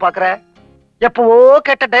 என்ன பாக்குற? எப்பவோ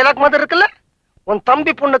கேட்ட டைலாக் மாதிரி இருக்குல்ல? உன்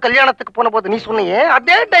தம்பி பொண்ணு கல்யாணத்துக்கு போன போது நீ சொன்னியே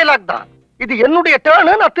அதே டைலாக் தான். இது என்னுடைய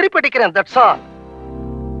டர்ன், நான் திருப்பி அடிக்கிறேன், that's all.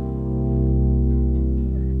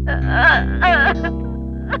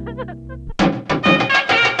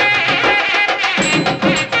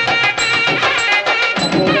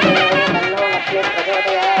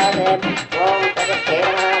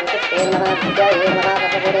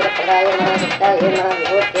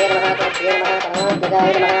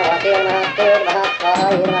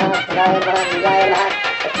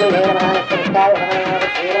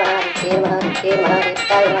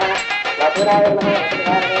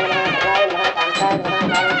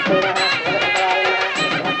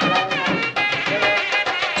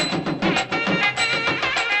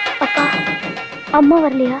 அப்பா, அம்மா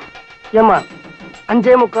வரலையா? ஏமா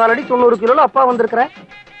 5.25 அடி 90 கிலோல அப்பா வந்திருக்கிற.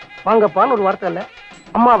 வாங்கப்பான்னு ஒரு வார்த்தை இல்ல.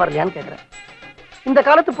 அம்மா வரலையான்னு கேக்குறேன். இந்த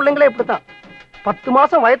காலத்து பிள்ளைங்களே இப்படித்தான். 10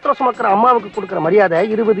 மாசம் வயத்துல சுமக்கிற அம்மாவுக்கு கொடுக்கிற மரியாதை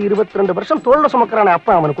 20-22 வருஷம் தோல்ல சுமக்கிறான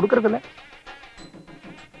அப்பா அவனுக்கு கொடுக்கறது இல்ல.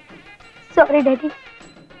 Sorry daddy.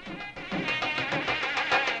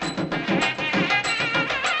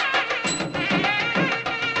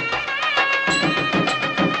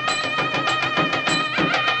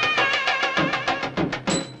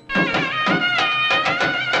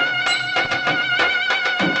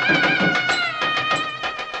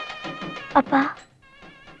 அப்பா,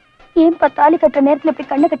 ஏன் தாலி கட்டுற நேரத்துல இப்படி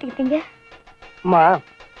கண்ணை கட்டிக்கிட்டீங்க? அம்மா,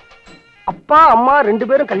 அப்பா அம்மா 2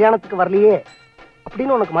 பேரும் கல்யாணத்துக்கு வரலையே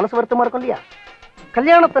அப்படின்னு உனக்கு மனசு வருத்தமா இருக்கும் இல்லையா?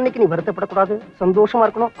 கல்யாணத்தன்னைக்கு நீ வருத்தப்படக்கூடாது, சந்தோஷமா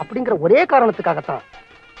இருக்கணும் அப்படிங்கிற ஒரே காரணத்துக்காகத்தான்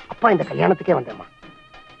அப்பா இந்த கல்யாணத்துக்கே வந்தேம்மா.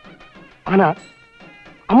 ஆனா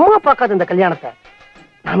அம்மா பார்க்காத இந்த கல்யாணத்தை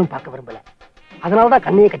நானும் பார்க்க விரும்பல. அதனாலதான்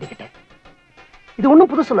கண்ணையே கட்டிக்கிட்டேன். இது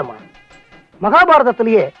ஒண்ணும் புதுசு இல்லம்மா.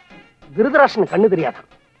 மகாபாரதத்திலேயே திருதராஷ்டிரன் கண்ணு தெரியாதான்.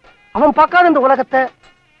 அவன் பார்க்காத இந்த உலகத்தை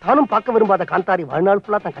தானும் பார்க்க விரும்பாத காந்தாரி வாழ்நாள்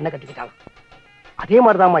ஃபுல்லா தான் கண்ணை கட்டிக்கிட்டான். அதே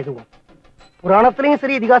மாதிரிதாம்மா இதுவும். புராணத்திலையும்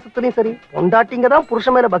சரி இதிகாசத்திலையும் சரி பொண்டாட்டிங்க தான்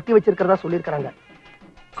புருஷன் மேல பக்தி வச்சிருக்கிறதா சொல்லியிருக்காங்க.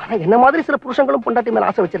 ஆனா என்ன மாதிரி சில புருஷங்களும் பொண்டாட்டி மேல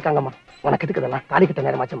ஆசை வச்சிருக்காங்கம்மா. உனக்கு எதுக்கு இதெல்லாம்? தாலி கட்ட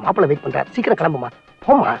நேரமாச்சு, மாப்பிள்ளை வெயிட் பண்றாரு, சீக்கிரம் கிளம்புமா,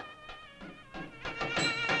 போமா.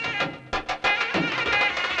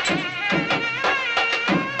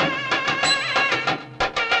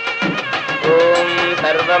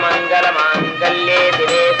 सर्वमंगल मांगल्ये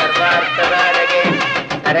दिवे सर्वार्थसाधके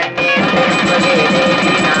शरण्ये त्र्यंबके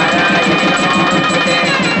देवी नारायणि नमोस्तुते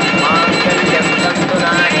मांगल्यं तन्तु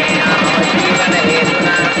नानेन मम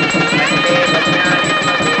जीवनहेतुना वन्दे पद्मावती।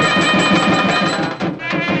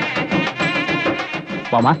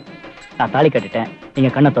 நான் தாலி கட்டிட்டேன், நீங்க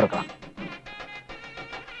கண்ணை திறக்கலாம்.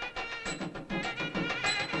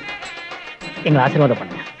 எங்களை ஆசீர்வாதம்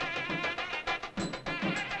பண்ணுங்க.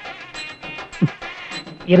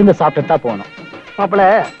 இருந்து சாப்பிட்டு தான் போகணும். மாப்பிள்ள,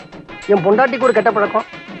 என் பொண்டாட்டிக்கு ஒரு கெட்ட பழக்கம்.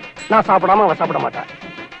 நான் சாப்பிடாம அவ சாப்பிட மாட்டேன்.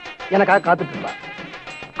 எனக்காக காத்துட்டு இருப்பா.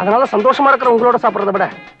 அதனால சந்தோஷமா இருக்கிற உங்களோட சாப்பிட்றத விட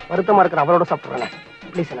வருத்தமா இருக்கிற அவளோட சாப்பிட்றேன்.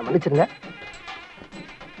 ப்ளீஸ் என்ன மன்னிச்சிருங்க.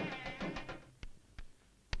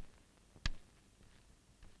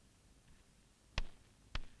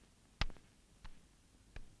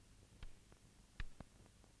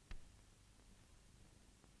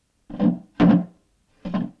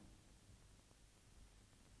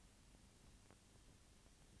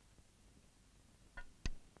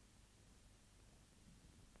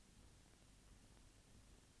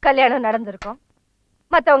 கல்யாணம் நடந்திருக்கும்,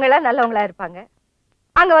 மத்தவங்க எல்லாம் நல்லவங்களா இருப்பாங்க.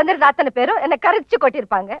 அங்க வந்துருந்த அத்தனை பேரும் என்ன கரைச்சு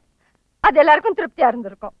கொட்டிருப்பாங்க. அது எல்லாருக்கும் திருப்தியா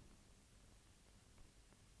இருந்திருக்கும்.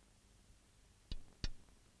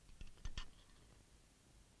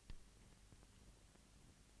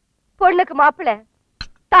 பொண்ணுக்கு மாப்பிள்ளை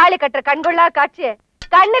தாலி கட்டுற கண்கொள்ளா காட்சிய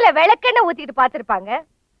கண்ணுல விளக்கெண்ண ஊத்திட்டு பாத்திருப்பாங்க.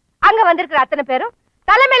 அங்க வந்திருக்கிற அத்தனை பேரும்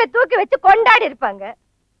தலைமையில தூக்கி வச்சு கொண்டாடி இருப்பாங்க.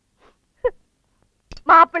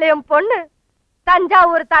 மாப்பிள்ளையும் பொண்ணு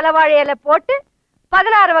தஞ்சாவூர் தலைவாழை இலை போட்டு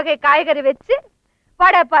 16 வகை காய்கறி வச்சு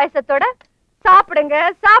வடை பாயசத்தோட சாப்பிடுங்க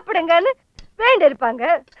சாப்பிடுங்கன்னு வேண்டி இருப்பாங்க.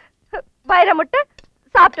 வயிற முட்டை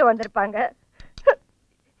சாப்பிட்டு வந்திருப்பாங்க.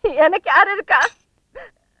 எனக்கு யாரு இருக்கா?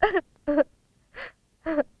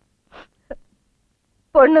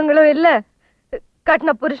 பொண்ணுங்களும் இல்ல,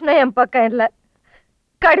 கட்டின புருஷனும் என் பக்கம் இல்ல.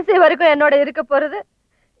 கடைசி வரைக்கும் என்னோட இருக்க போறது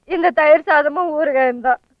இந்த தயிர் சாதமும் ஊறுகாயும்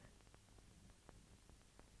தான்.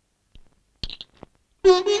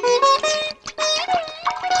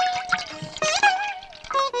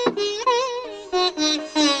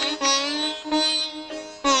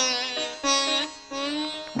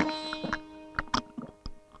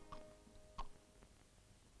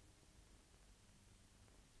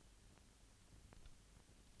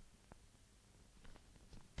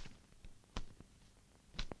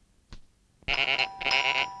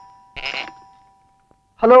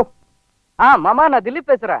 ஹலோ. மாமா, நான் திலீப்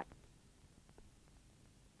பேசுறேன்.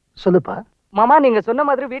 சொல்லுப்பா. மாமா, நீங்க சொன்ன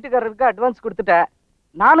மாதிரி வீட்டுக்காரருக்கு அட்வான்ஸ் கொடுத்துட்டேன்.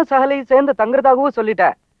 நானும் சகலையும் சேர்ந்து தங்குறதாகவும்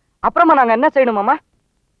சொல்லிட்டேன். அப்புறமா நாங்க என்ன செய்யணும் மாமா?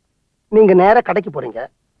 நீங்க நேரா கடைக்கு போறீங்க,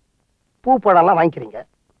 பூ பழம்லாம் வாங்கிக்கிறீங்க,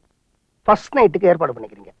 ஃபர்ஸ்ட் நைட்டுக்கு ஏற்பாடு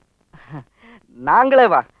பண்ணிக்கிறீங்க. நாங்களே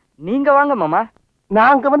வா, நீங்க வாங்க மாமா.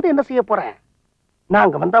 நாங்க வந்து என்ன செய்ய போறேன்?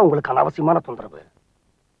 நாங்க வந்தா உங்களுக்கு அனாவசியமான தொந்தரவு.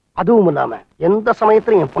 அதுவும் இல்லாம எந்த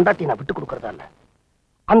சமயத்திலும் என் பொண்டாட்டி நான் விட்டு கொடுக்கறதா இல்ல.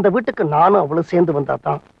 அந்த வீட்டுக்கு நானும் அவளும் சேர்ந்து வந்தா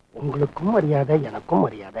தான் உங்களுக்கும் மரியாதை, எனக்கும்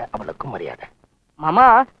மரியாதை, அவளுக்கும் மரியாதை. மாமா,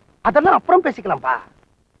 அதெல்லாம் அப்புறம் பேசிக்கலாம்ப்பா.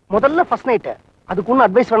 முதல்ல ஃபர்ஸ்ட் நைட். அதுக்கு ஒன்னும்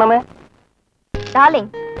அட்வைஸ் வேணாமே? டார்லிங்,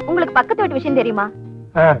 உங்களுக்கு பக்கத்து வீட்டு விஷயம் தெரியுமா?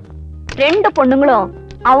 2 பொண்ணுங்களும்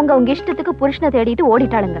அவங்க இஷ்டத்துக்கு புருஷனை தேடிட்டு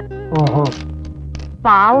ஓடிட்டாளுங்க.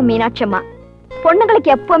 பாவம் மீனாட்சி அம்மா.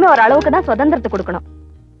 பொண்ணுங்களுக்கு எப்பவுமே ஒரு அளவுக்கு தான் சுதந்திரத்தை கொடுக்கணும்.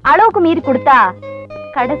 அளவுக்கு மீறி கொடுத்தா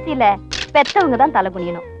கடைசியில பெத்தவங்க தான் தலை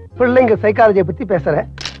குனியணும். பிள்ளைங்க சைக்காலஜியை பத்தி பேசுற.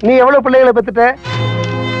 நீ எவ்வளவு பிள்ளைகளை பெத்துட்ட?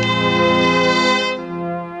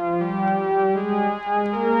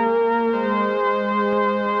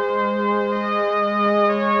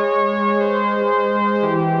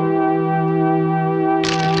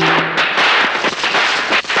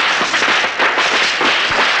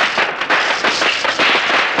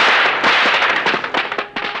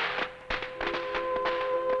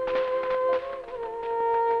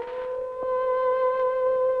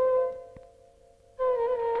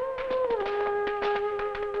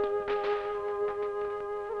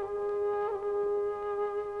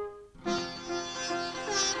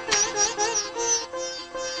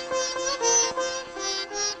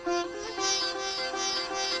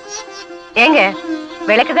 ஏங்க,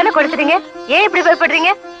 விளக்கு தானே கொடுத்துறீங்க, ஏன் இப்படி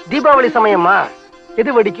பயப்படுறீங்க? தீபாவளி சமயமா,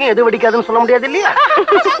 எது வெடிக்கும் எது வெடிக்காதுன்னு சொல்ல முடியாது இல்லையா?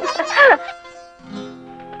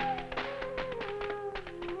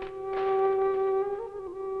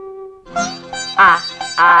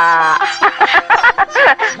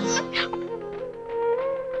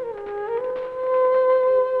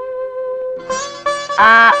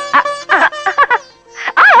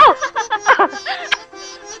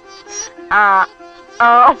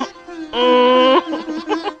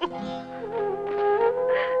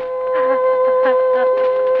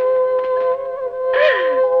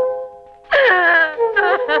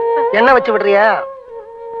 என்ன வச்சு விடுறியா?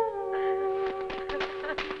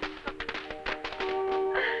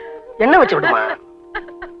 என்ன வச்சு விடுமா?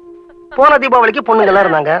 போன தீபாவளிக்கு பொண்ணுங்க எல்லாம்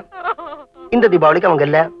இருந்தாங்க, இந்த தீபாவளிக்கு அவங்க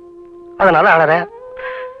இல்ல, அதனால அழற.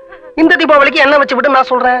 இந்த தீபாவளிக்கு என்ன வச்சு விட்டு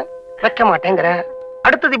நான் சொல்றேன், வைக்க மாட்டேங்கிற.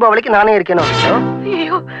 அடுத்த தீபாவளிக்கு நானே இருக்கணும்.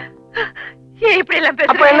 ஐயோ,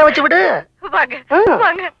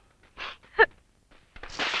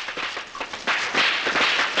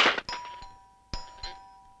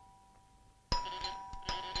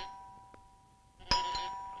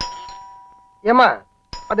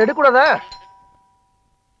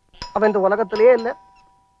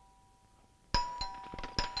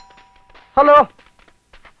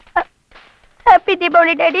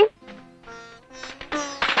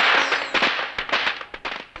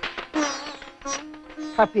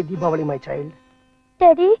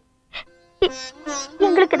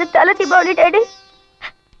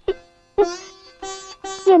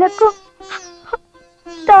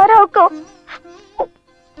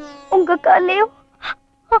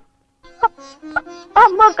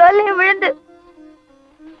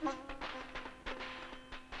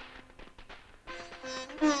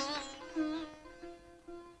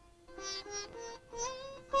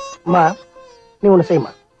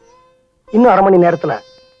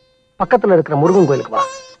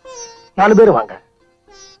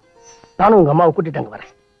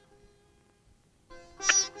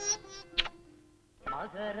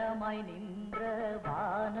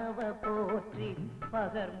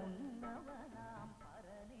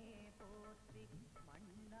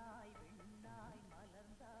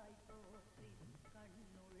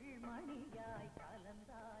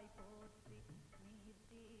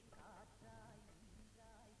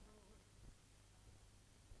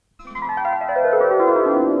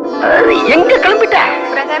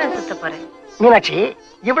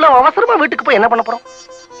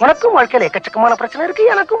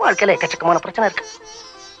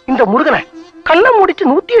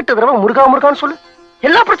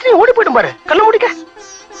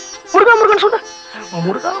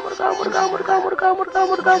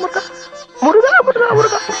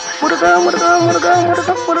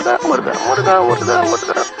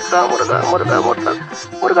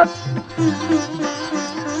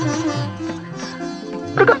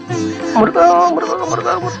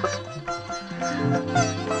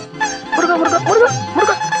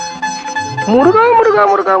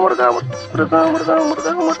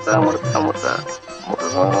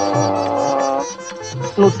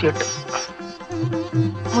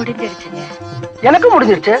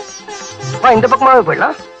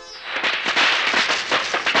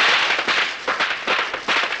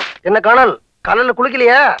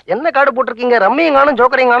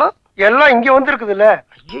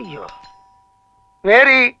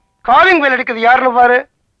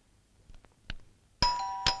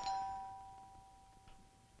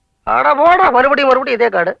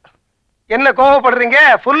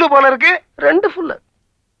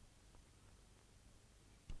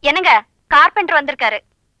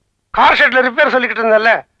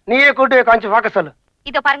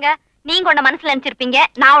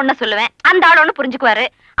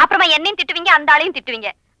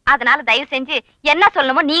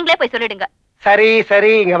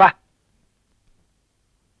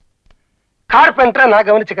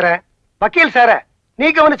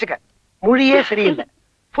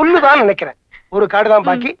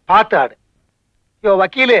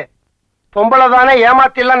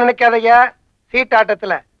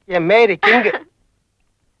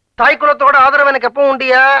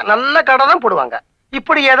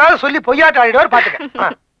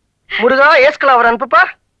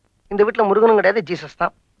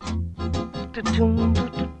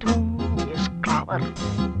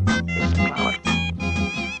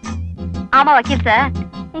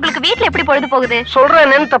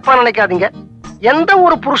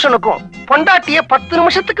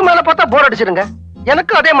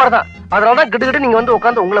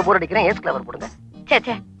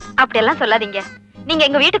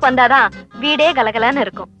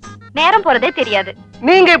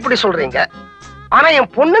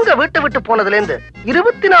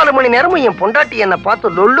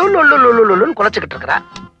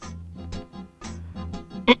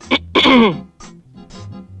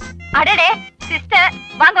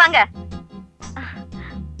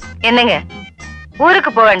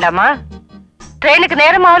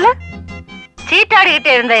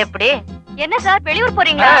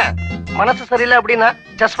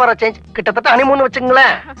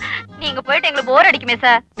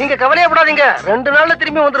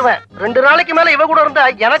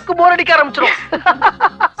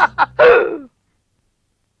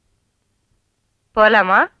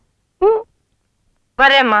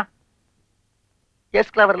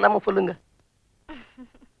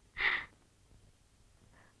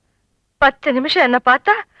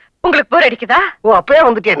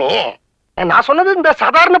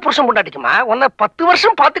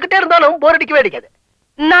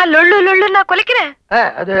 நான் லொள்ளு லொள்ளு நான் குலைக்கிறேன்.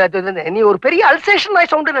 நீ ஒரு பெரிய அல்சேஷன் நாய்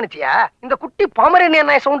சவுண்ட் நினைச்சியா? இந்த குட்டி பாமரேனியன்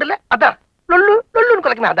நாய் சவுண்ட் இல்ல, அதான் லொள்ளு லொள்ளுன்னு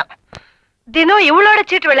குலைக்கணும். அதான் தினம் இவளோட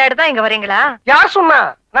சீட்டு விளையாடுதான் இங்க வரீங்களா? யார் சொன்னா?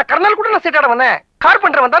 நான் கர்னல் கூட நான் சீட்டாட வந்தேன். கார்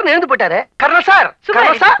பண்ற வந்தாரு எழுந்து போயிட்டாரு. Kernel sir,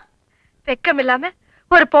 kernel sir. வெக்கம் இல்லாம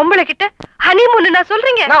ஒரு பொம்பளை கிட்ட ஹனிமூன் நான்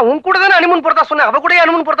சொல்றீங்க? நான் உன் கூட தானே ஹனிமூன் போறதா சொன்னேன். அவ கூட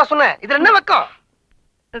ஹனிமூன் போறதா சொன்னேன். இதுல என்ன வெக்கம்?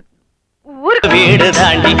 வீடு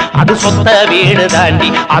தாண்டி அது சொத்த வீடு தாண்டி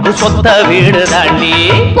அது சொத்த வீடு தாண்டி.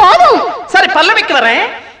 போதும். சரி, பல்லவிக்கு வரேன்.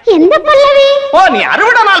 எந்த பல்லவி? ஓ, நீ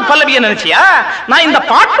அறுவடை நாள் பல்லவிய நினைச்சியா? நான் இந்த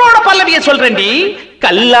பாட்டோட பல்லவிய சொல்றேன்டி.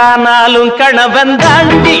 கல்லானாலும் கணவன்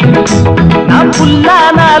தாண்டி, நான்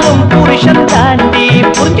புல்லானாலும் புருஷன் தாண்டி.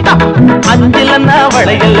 புரிஞ்சுக்கா? 5ல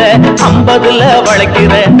வளையல 50ல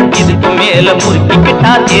வளைக்கிற, இதுக்கு மேல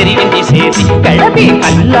முறுக்கிக்கிட்டா தெரிவிஞ்சி சேதி கிளம்பி.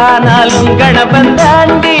 கல்லானாலும் கணவன்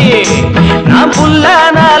தாண்டி, நான்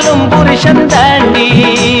புல்லானாலும் புருஷன் தாண்டி.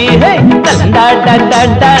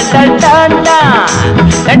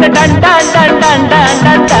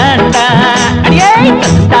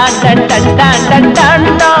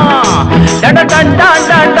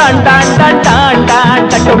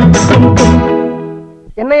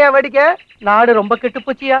 என்னையா வேடிக்கை? நாடு ரொம்ப கெட்டு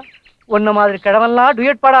போச்சியா. ஒன்ன மாதிரி கிழவெல்லாம்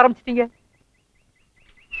டுயட் பாட ஆரம்பிச்சிட்டீங்க.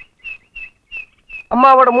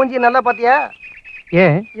 அம்மாவோட மூஞ்சி நல்லா பாத்தியா?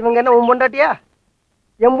 ஏன் இவங்க என்ன உன் பொண்டாட்டியா?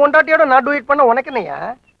 என் பொண்டாட்டியோட நான் டூயிட் பண்ண உனக்கு என்னையா?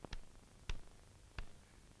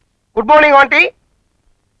 Good morning aunty.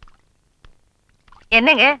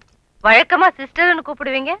 என்னங்க வழக்கமா சிஸ்டர்னு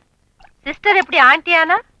கூப்பிடுவீங்க? சிஸ்டர் எப்படி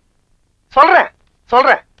ஆண்டியானா? சொல்றேன்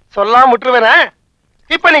சொல்றேன், சொல்லாம விட்டுருவேனா?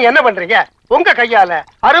 இப்ப நீங்க என்ன பண்றீங்க? உங்க கையால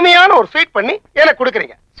அருமையான ஒரு ஸ்வீட் பண்ணி எனக்கு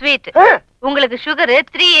கொடுக்குறீங்க. ஸ்வீட்? உங்களுக்கு சுகர்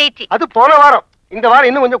 380. அது போன வாரம். இந்த வாரம்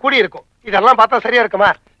இன்னும் கொஞ்சம் கூடி இருக்கும். இதெல்லாம் பார்த்தா சரியா இருக்குமா?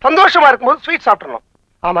 சந்தோஷமா இருக்கும்போது ஸ்வீட் சாப்பிடணும்.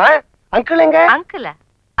 ஆமா, அங்கிள் எங்க? அங்கிளா?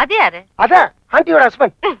 அது யாரு? அதான் ஆண்டியோட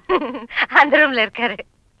ஹஸ்பண்ட். அந்த ரூம்ல இருக்காரு.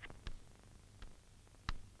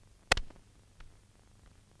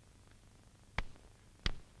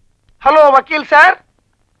 ஹலோ வக்கீல் சார்,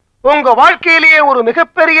 உங்க வாழ்க்கையிலேயே ஒரு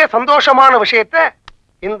மிகப்பெரிய சந்தோஷமான விஷயத்தை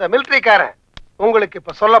இந்த மிலிட்டரிக்காரன் உங்களுக்கு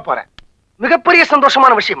இப்ப சொல்ல போறேன். மிகப்பெரிய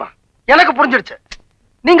சந்தோஷமான விஷயமா? எனக்கு புரிஞ்சிடுச்சு.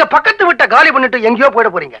 நீங்க பக்கத்து வீட்டை காலி பண்ணிட்டு எங்கேயோ போயிட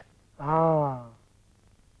போறீங்க.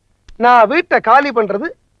 நான் வீட்டை காலி பண்றது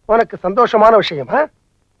உனக்கு சந்தோஷமான விஷயமா?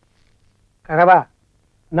 கனவா,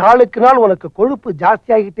 நாளுக்கு நாள் உனக்கு கொழுப்பு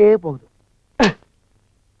ஜாஸ்தியாகிட்டே போகுது.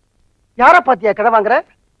 யார பாத்தியா கடவாங்கிற?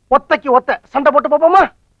 ஒத்தைக்கு ஒத்த சண்டை போட்டு பாப்போமா?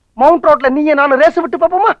 மவுண்ட் ரோட்ல நீயே நானும் ரேஸ் விட்டு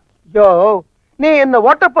பாப்போமா? யோ, நீ என்ன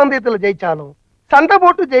ஓட்டப்பந்தயத்துல ஜெயிச்சாலும் சண்டை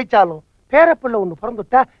போட்டு ஜெயிச்சாலும் பேரப்பிள்ளை ஒண்ணு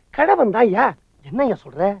பிறந்துட்டா கடவன் தான். யா என்னையா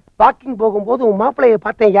சொல்ற? வாக்கிங் போகும்போது உன் மாப்பிள்ளைய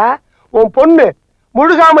பார்த்தேயா? உன் பொண்ணு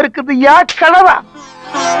முழுகாம இருக்குது. யா கடவா?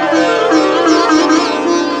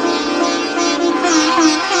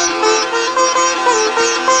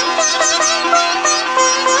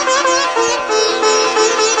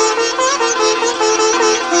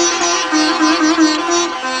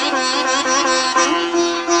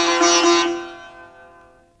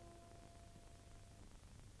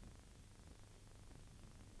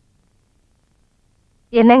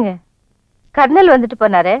 என்னங்க கர்னல் வந்துட்டு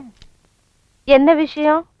போனாரு? என்ன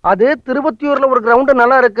விஷயம்? அது திருவத்தியூர்ல ஒரு கிரவுண்ட்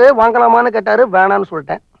நல்லா இருக்கு, வாங்கலாமான்னு கேட்டாரு. வேணான்னு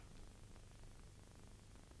சொல்லிட்டேன்.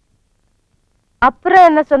 அப்புறம்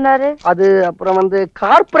என்ன சொன்னாரு? அது அப்புறம் வந்து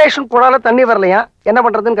கார்பரேஷன் குழால தண்ணி வரலையா, என்ன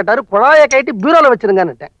பண்றதுன்னு கேட்டாரு. குழாயை கைட்டி பீரோல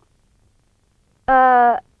வச்சிருங்கன்னுட்டேன்.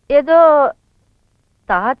 ஏதோ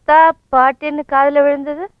தாத்தா பாட்டின்னு காதுல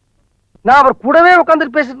விழுந்தது. நான் அவர் கூடவே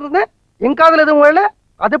உட்காந்துட்டு பேசிட்டு இருந்தேன். என் காதுல எதுவும் விழல.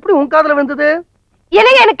 அது எப்படி உன் காதுல விழுந்தது?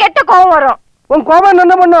 எனக்கு கெட்ட கோபம் வரும். உன் கோபம்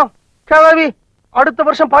என்ன பண்ணும்? கிழவி, அடுத்த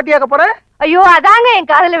வருஷம் பாட்டியாக்க போற? ஐயோ, அதாங்க என்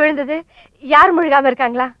காதுல விழுந்தது. யார் முழுகாம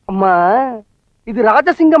இருக்காங்களா? அம்மா, இது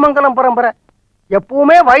ராஜசிங்க மங்கலம் பரம்பரை.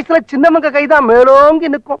 எப்பவுமே வயசுல சின்னவங்க கைதான் மேலோங்கி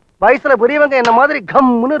நிற்கும். வயசுல பெரியவங்க என்ன மாதிரி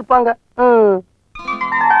கம்முன்னு இருப்பாங்க.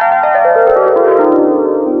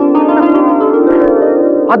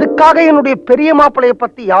 அதுக்காக என்னுடைய பெரிய மாப்பிளைய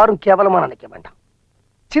பத்தி யாரும் கேவலமா நினைக்க வேண்டாம்.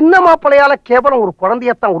 சின்ன மாப்பிளையால கேவலம் ஒரு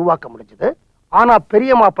குழந்தையத்தான் உருவாக்க முடிஞ்சது. ஆனா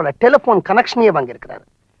பெரிய மாப்பிள்ளை டெலிபோன் கனெக்ஷனையே வாங்கி இருக்கிறாரு.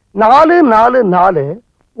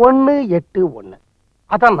 444181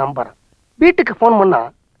 அதான் நம்பர். வீட்டுக்கு போன் பண்ணா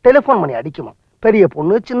டெலிபோன் பண்ணி அடிக்குமா. பெரிய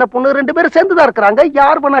பொண்ணு சின்ன பொண்ணு 2 பேரும் சேர்ந்துதான் இருக்கிறாங்க.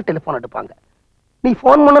 யார் வேணா டெலிபோன் எடுப்பாங்க. நீ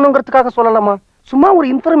போன் பண்ணணுங்கிறதுக்காக சொல்லலாமா? சும்மா ஒரு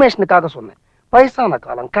இன்ஃபர்மேஷனுக்காக சொன்னேன். வயசான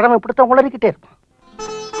காலம், கடமை இப்படித்தான் உளறிக்கிட்டே இருப்பான்.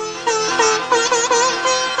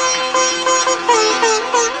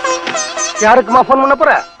 யாருக்குமா போன் பண்ண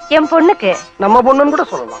போற? என் பொண்ணுக்கு. நம்ம பொண்ணுன்னு கூட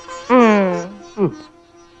சொல்லலாம்.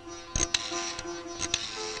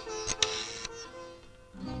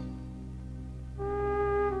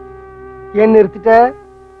 ஏன் நிறுத்திட்ட?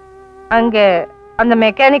 அங்க அந்த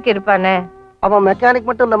மெக்கானிக் இருப்பானே. அவன் மெக்கானிக்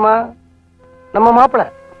மட்டும் இல்லம்மா, நம்ம மாப்பிள்ளை.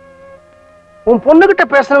 உன் பொண்ணுகிட்ட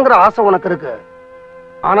பேசணுங்கிற ஆசை உனக்கு இருக்கு,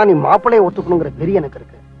 ஆனா நீ மாப்பிள்ளைய ஒத்துக்கணுங்கிற வெறி எனக்கு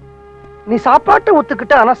இருக்கு. நீ சாப்பாட்டை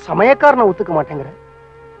ஒத்துக்கிட்ட, ஆனா சமயக்காரனை ஒத்துக்க மாட்டேங்கிற.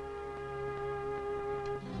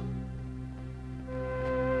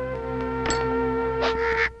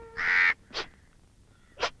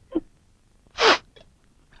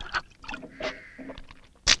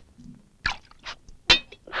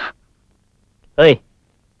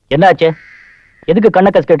 என்னாச்சு? எதுக்கு கண்ணை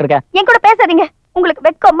கசிக்கிட்டு இருக்க? என் கூட பேசாதீங்க. உங்களுக்கு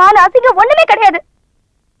வெட்கமான அசிங்கம் ஒண்ணுமே கிடையாது.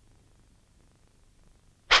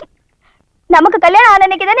 நமக்கு கல்யாணம் ஆன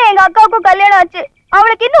அன்னைக்கு தானே எங்க அக்காவுக்கும் கல்யாணம் ஆச்சு.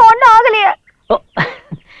 அவளுக்கு இன்னும் ஒண்ணும் ஆகலையா?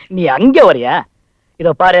 நீ அங்க வரியா?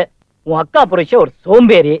 இதோ பாரு, உன் அக்கா புருஷன் ஒரு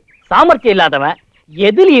சோம்பேறி, சாமர்த்தியம் இல்லாதவன்,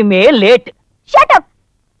 எதுலயுமே லேட். Shut up.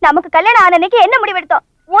 நமக்கு கல்யாணம் ஆன அன்னைக்கு என்ன முடிவெடுத்தோம்?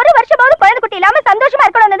 ஒரு வருஷமாவது குழந்தை குட்டி இல்லாம சந்தோஷமா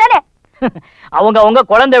இருக்கணும் தானே? அவங்க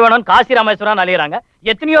குழந்தை வேணும் காசி ராமேஸ்வரம் அலையறாங்க.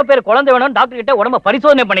 எத்தனையோ பேர் குழந்தை வேணும் டாக்டர் கிட்ட உடம்ப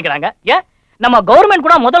பரிசோதனை பண்ணிக்கிறாங்க. ஏன் நம்ம கவர்மெண்ட்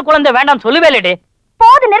கூட முதல் குழந்தை வேண்டாம் சொல்லவே இல்லடே.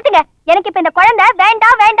 போது நிறுத்துங்க. எனக்கு இப்ப இந்த குழந்தை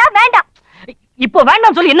வேண்டாம் வேண்டாம் வேண்டாம். இப்போ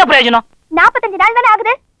வேண்டாம் சொல்லி என்ன பிரயோஜனம்? 45 நாள் தானே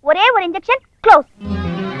ஆகுது. ஒரே ஒரு இன்ஜெக்ஷன் க்ளோஸ்.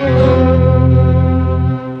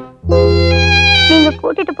 நீங்க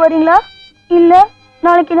கூட்டிட்டு போறீங்களா இல்ல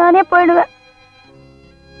நாளைக்கு நானே போயிடுவேன்?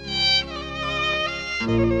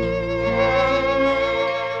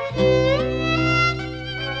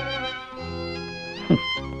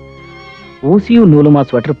 ஊசியும் நூலுமா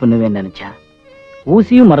ஸ்வெட்டர் பண்ணுவேன்னு நினைச்சா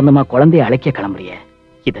ஊசியும் மறந்துமா குழந்தைய அழைக்க கிளம்புறிய.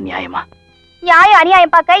 இது நியாயமா? நியாயம்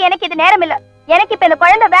அநியாயம் பார்க்க எனக்கு இது நேரம் இல்ல. எனக்கு இப்ப இந்த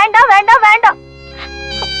குழந்தை வேண்டாம் வேண்டாம் வேண்டாம்.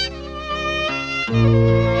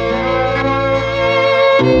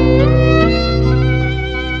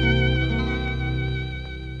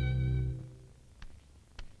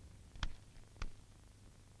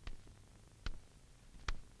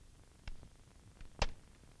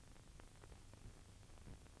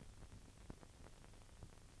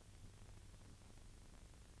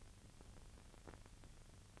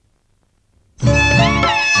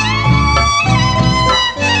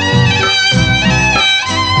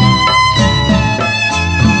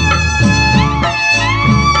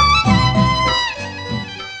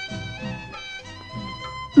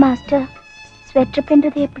 மாஸ்டர், ஸ்வெட்டர்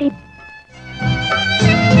பின்றது எப்படி?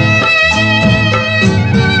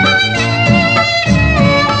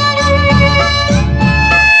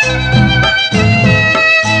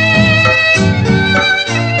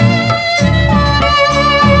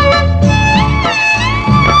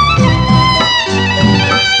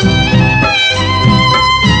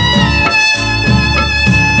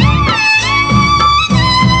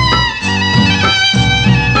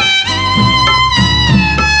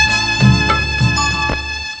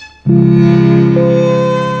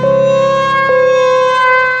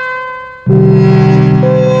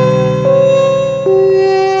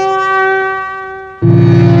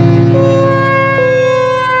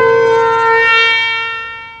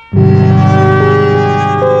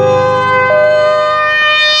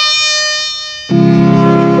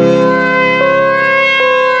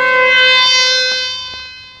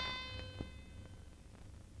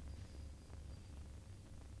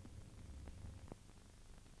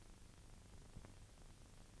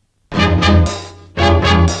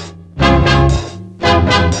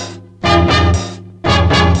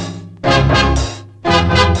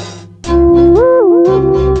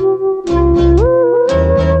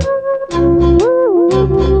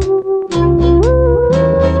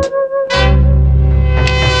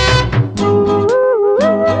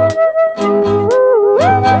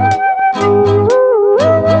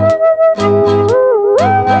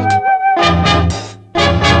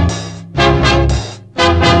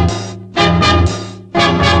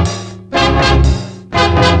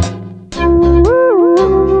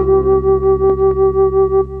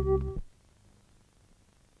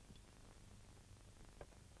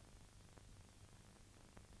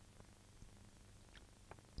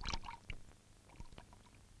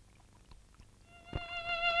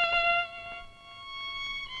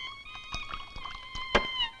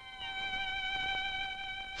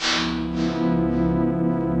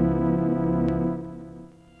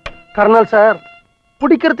 கர்னல் சார்,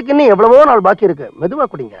 குடிக்கிறதுக்கு இன்னும் எவ்வளவோ நாள் பாக்கி இருக்கு. மெதுவா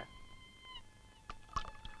குடிங்க.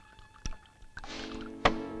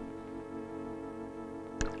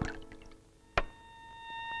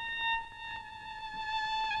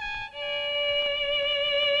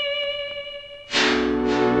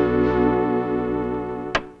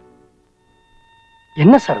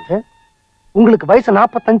 என்ன சார் இது? உங்களுக்கு வயசு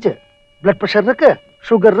 45, பிளட் பிரஷர் இருக்கு,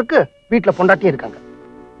 சுகர் இருக்கு, வீட்டுல பொண்டாட்டியும் இருக்காங்க.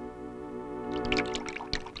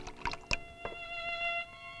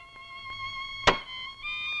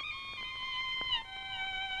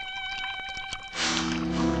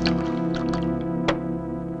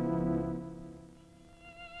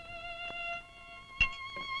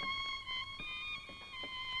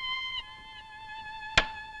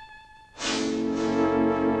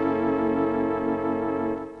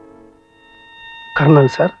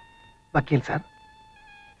 கர்னல் சார், வக்கீல் சார்,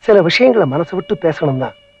 சில விஷயங்களை மனசு விட்டு பேசணும்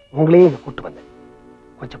தான் உங்களையும் இங்க கூட்டு வந்தேன்.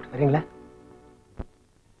 கொஞ்சம் இப்படி வரீங்களா?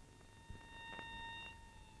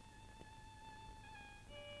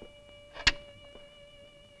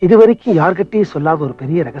 இதுவரைக்கும் யார்கிட்டயும் சொல்லாத ஒரு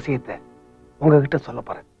பெரிய ரகசியத்தை உங்ககிட்ட சொல்ல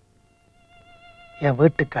போறேன். என்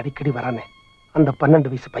வீட்டுக்கு அடிக்கடி வரானே அந்த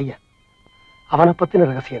 12 வயசு பையன், அவனை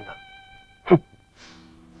பத்தின ரகசியம்தான்.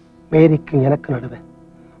 மேரிக்கும் எனக்கு நடுவே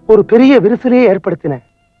ஒரு பெரிய விரிசலையே ஏற்படுத்தின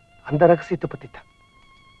அந்த ரகசியத்தை பத்தி தான்.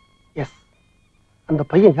 எஸ், அந்த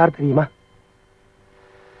பையன் யார் தெரியுமா?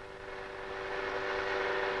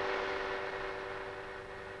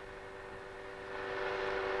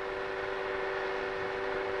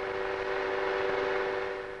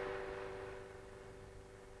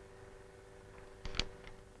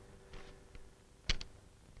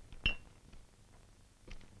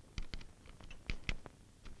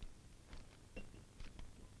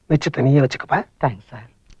 வச்சு தனியே வச்சுக்கப்பா. Thanks sir.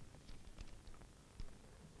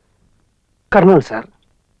 கர்னல் சார்,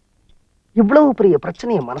 இவ்வளவு பெரிய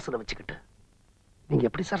பிரச்சனையை மனசுல வச்சுக்கிட்டு நீங்க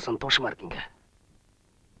எப்படி சார் சந்தோஷமா இருக்கீங்க?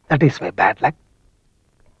 That is my bad luck.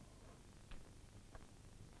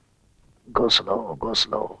 Go slow, go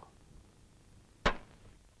slow.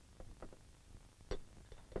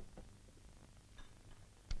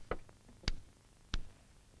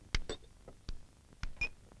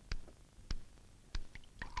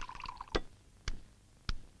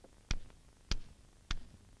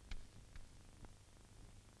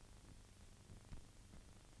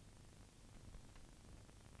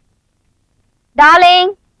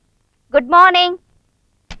 Darling, good morning.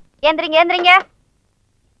 ஏந்திரிங்க ஏந்திரிங்க.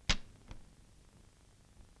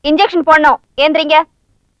 Injection போடணும். ஏந்திரிங்க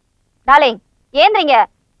darling, ஏந்திரிங்க.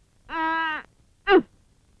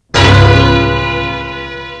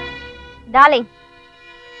 Darling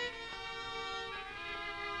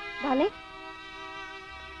darling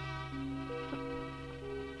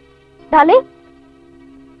darling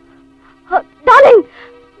darling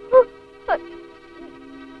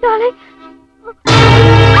darling.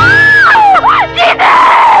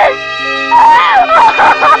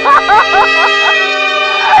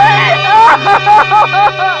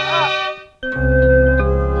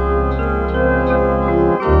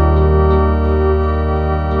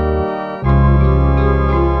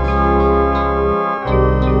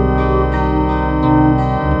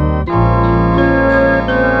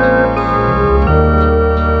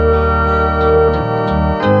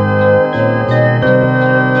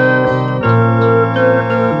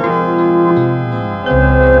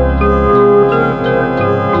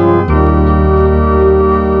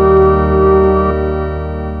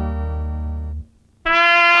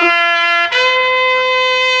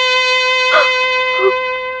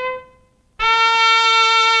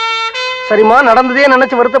 சரிம்மா, நடந்ததே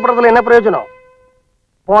நினைச்சு வருத்தப்படுறதுல என்ன பிரயோஜனம்?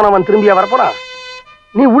 போனவன் திரும்பியா வரப்போறான்?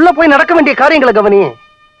 நீ உள்ள போய் நடக்க வேண்டிய காரியங்களை கவனி.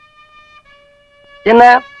 என்ன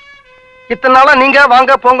இத்தனை நாளா நீங்க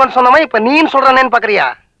வாங்க போங்கன்னு சொன்னவன் இப்ப நீன்னு சொல்றானேன்னு பாக்குறியா?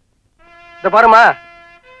 இந்த பாருமா,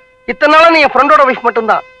 இத்தனை நாளா நீ என் ஃப்ரெண்டோட வைஃப்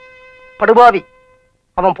மட்டும்தான். படுபாவி,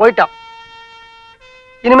 அவன் போயிட்டான்.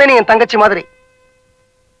 இனிமே நீ என் தங்கச்சி மாதிரி.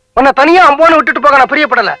 உன்னை தனியா அம்போன்னு விட்டுட்டு போக நான்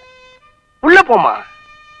பிரியப்படல. உள்ள போமா.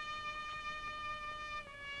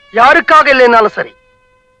 யாருக்காக இல்லைனாலும் சரி,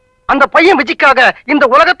 அந்த பையன் விஜிக்காக இந்த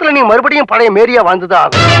உலகத்துல நீ மறுபடியும் பழைய மேரியா வாழ்ந்துதான்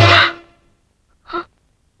ஆகும்.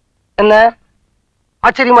 என்ன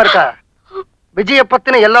ஆச்சரியமா இருக்கா? விஜய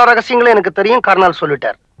பத்தின எல்லா ரகசியங்களும் எனக்கு தெரியும், கர்னல்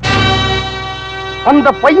சொல்லிட்டார். அந்த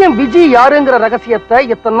பையன் விஜய் யாருங்கிற ரகசியத்தை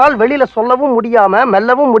இத்தனை நாள் வெளியில சொல்லவும் முடியாம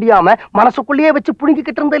மெல்லவும் முடியாம மனசுக்குள்ளேயே வச்சு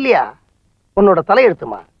புடுங்கிக்கிட்டு இருந்த இல்லையா? உன்னோட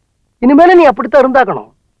தலையெழுத்துமா. இனிமேல நீ அப்படித்தான் இருந்தாக்கணும்.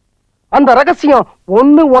 அந்த ரகசியம்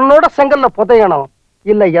ஒண்ணு உன்னோட செங்கல்ல புதையணும்,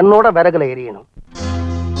 இல்ல என்னோட விறகுல எரியணும்.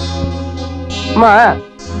 அம்மா,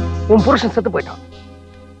 உன் புருஷன் செத்து போயிட்டான்.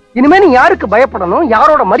 இனிமே நீ யாருக்கு பயப்படணும்,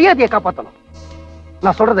 யாரோட மரியாதையை காப்பாத்தணும்?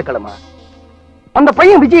 நான் சொல்றதை கேளுமா. அந்த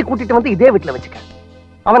பையன் விஜயை கூட்டிட்டு வந்து இதே வீட்டுல வச்சுக்க.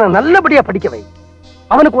 அவனை நல்லபடியா படிக்க வை.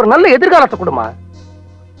 அவனுக்கு ஒரு நல்ல எதிர்காலத்தை கொடுமா.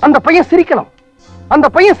 அந்த பையன் சிரிக்கணும். அந்த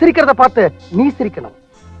பையன் சிரிக்கிறத பார்த்து நீ சிரிக்கணும்.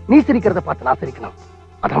 நீ சிரிக்கிறத பார்த்து நான் சிரிக்கணும்.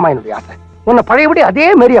 அதாம்மா என்னுடைய ஆசை. உன்னை பழையபடி அதே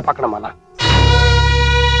மாரியா பார்க்கணுமா நான்.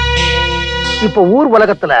 இப்ப ஊர்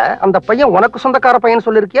உலகத்துல அந்த பையன் உனக்கு சொந்தக்கார பையன்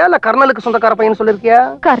சொல்லிருக்கியா, இல்ல கர்னலுக்கு சொந்தக்கார பையன் சொல்லிருக்கியா?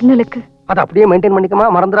 கர்னலுக்கு. அதை அப்படியே மெயின்டைன் பண்ணிக்கமா,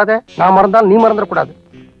 மறந்துடாத. நான் மறந்தால் நீ மறந்துடக்கூடாது.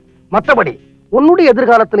 மற்றபடி உன்னுடைய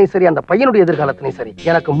எதிர்காலத்திலையும் சரி, அந்த பையனுடைய எதிர்காலத்திலையும் சரி,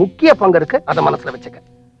 எனக்கு முக்கிய பங்கு இருக்கு. அதை மனசுல வச்சுக்க.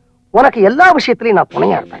 உனக்கு எல்லா விஷயத்திலையும் நான்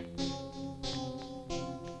துணையா இருப்பேன்.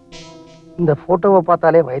 இந்த போட்டோவை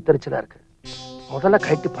பார்த்தாலே வயிற்றுச்சலா இருக்கு. முதல்ல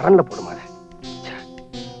கைட்டு பரன்ல போடுமா.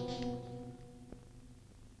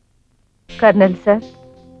 கர்னல் சார்,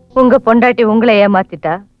 உங்க பொண்டாட்டி உங்களை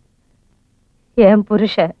ஏமாத்திட்டா. என்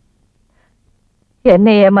புருஷன்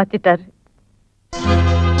என்ன ஏமாத்திட்டாரு.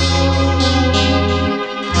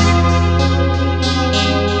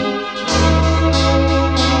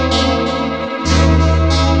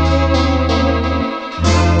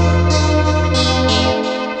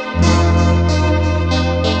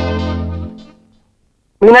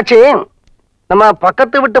 மீனாட்சி, நம்ம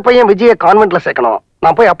பக்கத்து விட்டு பையன் விஜய கான்வென்ட்ல சேர்க்கணும்.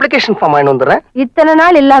 நான் போய் அப்ளிகேஷன் ஃபார்ம் வாங்கி வந்துடுறேன். இத்தனை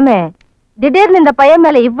நாள் இல்லாம திடீர்னு இந்த பையன்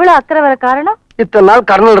மேல இவ்வளவு அக்கறை வர காரணம்? இத்தனை நாள்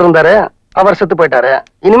கர்னல் இருந்தாரு, அவர் செத்து போயிட்டாரு.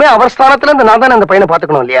 இனிமே அவர் ஸ்தானத்துல இருந்து நான் தானே அந்த பையனை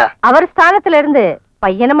பாத்துக்கணும் இல்லையா? அவர் ஸ்தானத்துல இருந்து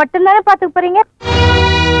பையனை மட்டும் தானே பாத்துக்க போறீங்க.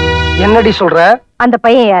 என்னடி சொல்ற? அந்த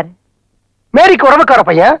பையன் யாரு? மேரிக்கு உறவுக்கார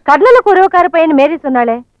பையன். கர்னலுக்கு உறவுக்கார பையன் மேரி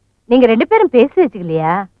சொன்னாலே. நீங்க 2 பேரும் பேசி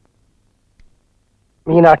வச்சுக்கலையா?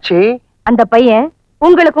 மீனாட்சி, அந்த பையன்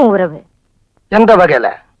உங்களுக்கும் உறவு. எந்த வகையில?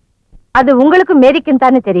 அது உங்களுக்கும் மேரிக்கும்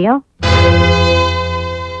தானே தெரியும்.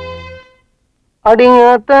 அடிங்க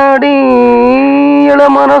தாடி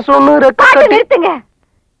இளமான சொன்னு நிறுத்துங்க.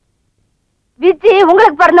 விஜி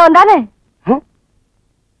உங்களுக்கு பிறந்தவன் தானே?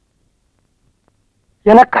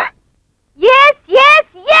 எனக்கா? S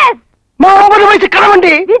S S. 30 வயசு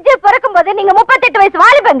கிழவண்டி. விஜி பிறக்கும் போது நீங்க 38 வயசு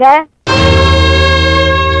வாலிபங்க.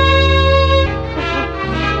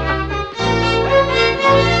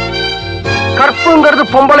 கற்புங்கிறது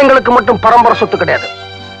பொம்பளைங்களுக்கு மட்டும் பரம்பரை சொத்து கிடையாது.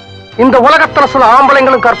 இந்த உலகத்துல சில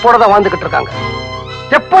ஆம்பளைங்களும் கற்போட தான் வாழ்ந்துகிட்டு இருக்காங்க.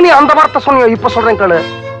 எப்ப நீ அந்த வார்த்தை சொன்னியோ, இப்ப சொல்றேன் கேளு.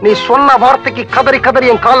 நீ சொன்ன வார்த்தைக்கு கதறி கதறி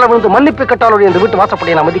என் காலில் விழுந்து மன்னிப்பு கேட்டாலும் இந்த வீட்டு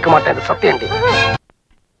வாசப்படியை நான் மதிக்க மாட்டேன். இது சத்தியண்டி.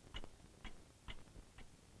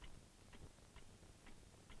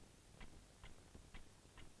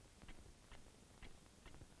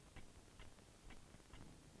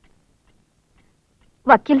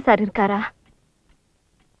 வக்கீல் சார் இருக்காரா?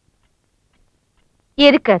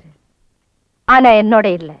 இருக்காரு, ஆனா என்னோட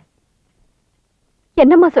இல்ல.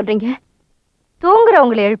 என்னம்மா சொல்றீங்க?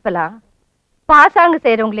 தூங்குறவங்களை எழுப்பலாம், பாசாங்கு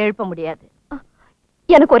செய்யறவங்களை எழுப்ப முடியாது.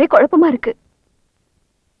 எனக்கு ஒரே குழப்பமா இருக்கு.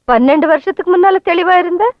 12 வருஷத்துக்கு முன்னால தெளிவா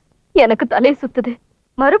இருந்த எனக்கு தலை சுத்துது.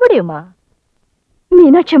 மறுபடியுமா?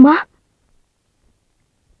 மீனாட்சியம்மா,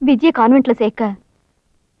 விஜய கான்வென்ட்ல சேர்க்க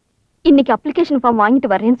இன்னைக்கு அப்ளிகேஷன் ஃபார்ம்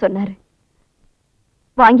வாங்கிட்டு வரேன்னு சொன்னாரு.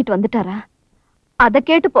 வாங்கிட்டு வந்துட்டாரா? அதை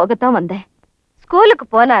கேட்டு போகத்தான் வந்தேன். ஸ்கூலுக்கு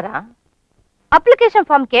போனாரா? அப்ளிகேஷன்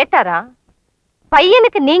ஃபார்ம் கேட்டாரா?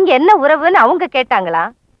 பையனுக்கு நீங்க என்ன உறவுன்னு அவங்க கேட்டாங்களா?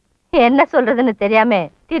 என்ன சொல்றதுன்னு தெரியாம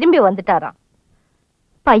திரும்பி வந்துட்டாராம்.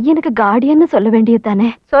 பையனுக்கு கார்டியன்னு சொல்ல வேண்டியது தானே?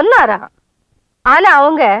 சொன்னாரா? ஆனா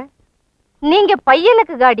அவங்க நீங்க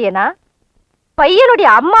பையனுக்கு கார்டியனா பையனுடைய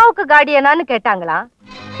அம்மாவுக்கு கார்டியனான்னு கேட்டாங்களா?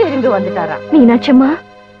 திரும்பி வந்துட்டாரா. மீனாட்சியம்மா,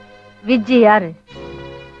 விஜி யாரு?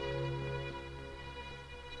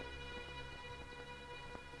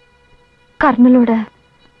 கர்னலோட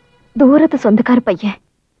தூரத்து சொந்தக்கார பையன்.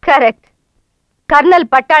 கரெக்ட். கர்னல்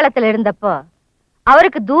பட்டாளத்துல இருந்தப்போ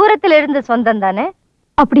அவருக்கு தூரத்துல இருந்த சொந்தம் தானே?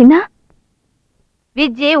 அப்படின்னா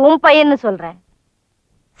விஜய் உன் பையன்னு சொல்றேன்.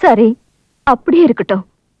 சரி, அப்படியே இருக்கட்டும்.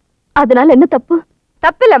 அதனால என்ன தப்பு?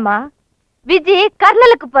 தப்பில்லம்மா, விஜய்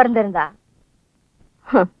கர்னலுக்கு பிறந்திருந்தா.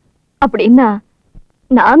 அப்படின்னா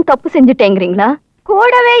நான் தப்பு செஞ்சுட்டேங்கிறீங்களா?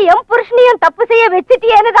 கூடவே என் புருஷனையும் தப்பு செய்ய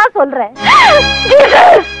வச்சுட்டியேன்னு தான் சொல்றேன்.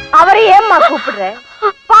 அவரை ஏம்மா கூப்பிடுற?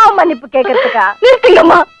 பாவ மன்னிப்பு கேட்கறதுக்கா?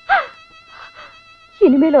 நிறுத்துங்கம்மா.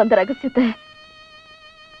 இனிமேல் அந்த ரகசியத்தை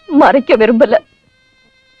மறைக்க விரும்பல.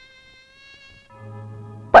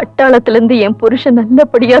 பட்டாளத்துல இருந்து என் புருஷன்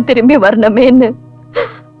நல்லபடியா திரும்பி வரணுமேன்னு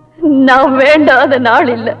நான் வேண்டாத நாள்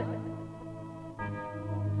இல்ல.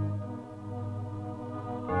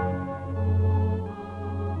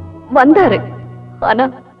 வந்தாரு, ஆனா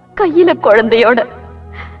கையில குழந்தையோட.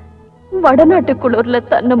 வடநாட்டு குளூர்ல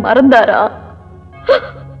தன்னை மறந்தாரா?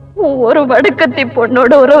 ஒரு வடக்கத்தி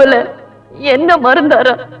பொண்ணோட உறவுல என்ன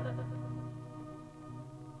மறந்தாரா?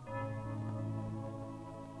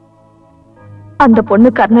 அந்த பொண்ணு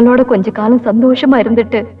கர்னலோட கொஞ்ச காலம் சந்தோஷமா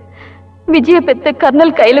இருந்துட்டு விஜய பெத்த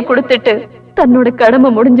கர்னல் கையில கொடுத்துட்டு தன்னோட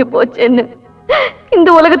கடமை முடிஞ்சு போச்சேன்னு இந்த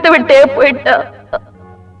உலகத்தை விட்டே போயிட்டா.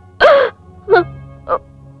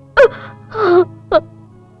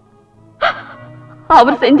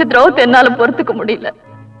 அவர் செஞ்ச துரோகத்தை என்னால பொறுத்துக்க முடியல.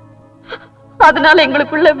 அதனால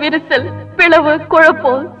எங்களுக்குள்ள விரிசல், பிளவு,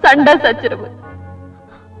 குழப்பம், சண்டை, சச்சரவு.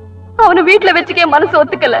 அவனை வீட்டுல வச்சுக்க மனசு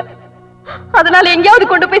ஒத்துக்கல. அதனால எங்கேயாவது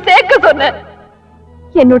கொண்டு போய் சேர்க்க சொன்ன.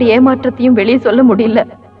 என்னுடைய ஏமாற்றத்தையும் வெளியே சொல்ல முடியல.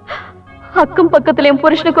 அக்கம் பக்கத்துல என்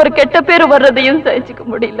புருஷனுக்கு ஒரு கெட்ட பேரு வர்றதையும் சகிச்சுக்க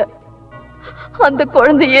முடியல. அந்த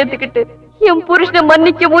குழந்தைய ஏத்துக்கிட்டு என் புருஷனை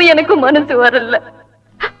மன்னிக்கவும் எனக்கு மனசு வரல.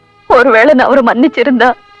 ஒருவேளை நான் அவரை மன்னிச்சிருந்தா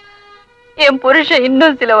என் புருஷன்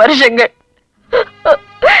இன்னும் சில வருஷங்கள்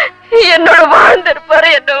என்னோட வாழ்ந்திருப்பாரு.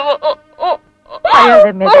 என்னவோ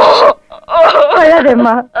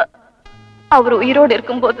அவர் உயிரோடு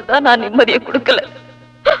இருக்கும் போதுதான் நான் நிம்மதியை கொடுக்கல.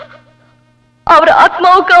 அவர்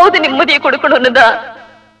ஆத்மாவுக்காவது நிம்மதியை கொடுக்கணும்னு தான்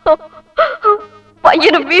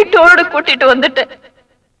பையனை வீட்டோடு கூட்டிட்டு வந்துட்டேன்.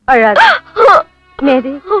 அழாத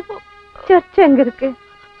மேரி, சர்ச் எங்க இருக்கு?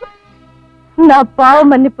 நான் பாவ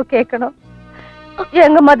மன்னிப்பு கேட்கணும்.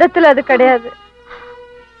 எங்க மதத்துல அது கிடையாது.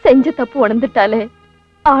 செஞ்ச தப்பு உணர்ந்துட்டாலே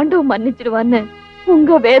ஆண்டவன் மன்னிச்சிடுவான்னு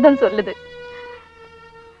உங்க வேதம் சொல்லுது.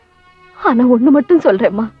 ஆனா ஒண்ணு மட்டும்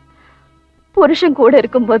சொல்றேம்மா, புருஷன் கூட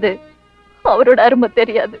இருக்கும்போது அவரோட அருமை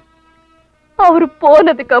தெரியாது. அவரு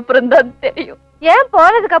போனதுக்கு அப்புறம் தான் தெரியும். ஏன்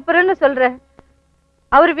போனதுக்கு அப்புறம்னு சொல்ற?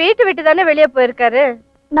 அவர் வீட்டு விட்டு தானே வெளியே போயிருக்காரு.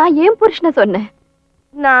 நான் ஏன் புருஷனை சொன்னேன்?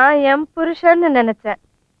 நான் என் புருஷன்னு நினைச்சேன்.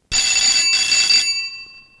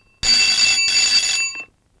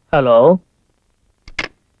 Hello,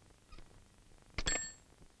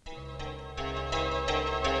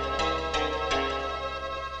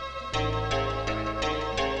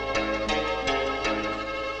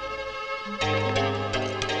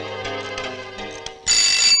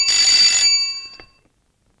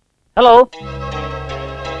 hello,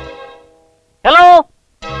 hello,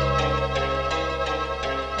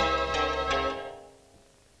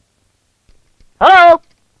 hello.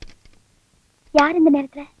 யார் இந்த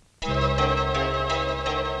நேரத்துல?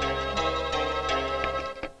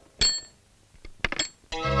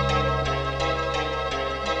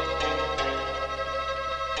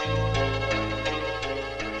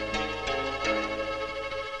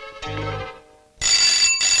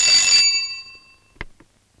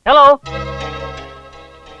 ஹலோ,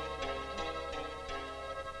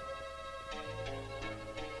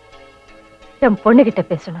 என் பொண்ணு கிட்ட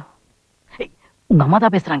பேசணும். உங்க அம்மா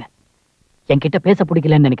தான் பேசுறாங்க. என்கிட்ட பேச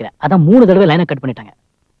பிடிக்கலன்னு நினைக்கிறேன். அதான் 3 தடவை லைனை கட் பண்ணிட்டாங்க.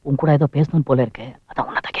 உன் கூட ஏதோ பேசணும் போல இருக்கு. அதான்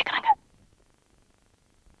உன்னதான் கேக்குறாங்க.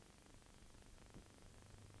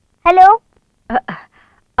 ஹலோ,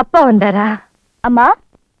 அப்பா வந்தாரா? அம்மா,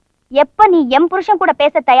 எப்ப நீ என் புருஷன் கூட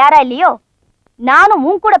பேச தயாரா இல்லையோ, நானும்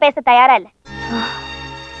உன் கூட பேச தயாரா இல்ல.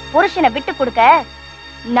 புருஷனை விட்டு கொடுக்க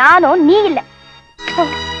நானும் நீ இல்ல.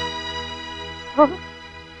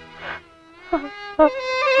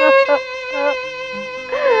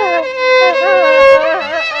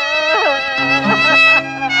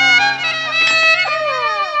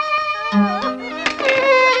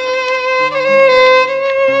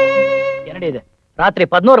 என்னடி இது? ராத்திரி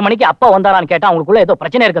 11 மணிக்கு அப்பா வந்தாரான்னு கேட்டா அவங்களுக்குள்ள ஏதோ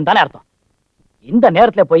பிரச்சனை இருக்குன்னு தானே அர்த்தம். இந்த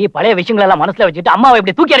நேரத்துல போய் பழைய விஷயங்கள் எல்லாம் மனசுல வச்சுட்டு அம்மாவை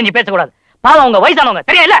இப்படி தூக்கி எறிஞ்சு பேசக்கூடாது. பாவம், அவங்க வயசானவங்க,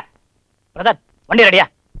 தெரியல. பிரதர், வண்டி ரெடியா?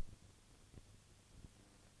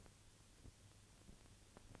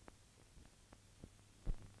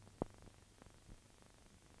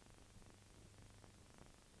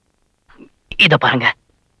 இத பாருங்க,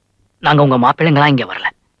 நாங்க உங்க மாப்பிள்ளைங்களா இங்க வரல.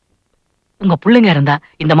 உங்க பிள்ளைங்க இருந்தா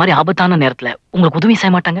இந்த மாதிரி ஆபத்தான நேரத்துல உங்களுக்கு உதவி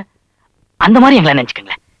செய்ய மாட்டாங்க. அந்த மாதிரி எங்களை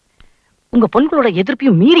நினைச்சுக்கங்களேன். உங்க பொண்களோட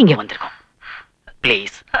எதிர்ப்பையும் மீறி இங்க வந்திருக்கோம்.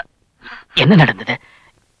 பிளீஸ், என்ன நடந்தது?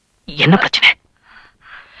 என்ன பிரச்சனை?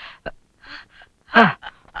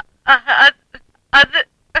 அது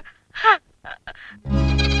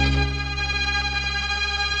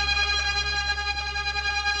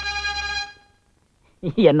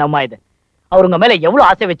என்னம்மா இது? அவர் உங்க மேல எவ்வளவு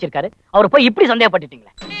ஆசை வச்சிருக்காரு, அவர் போய் இப்படி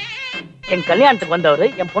சந்தேகப்பட்டுட்டீங்களே. என் கல்யாணத்துக்கு வந்தவரு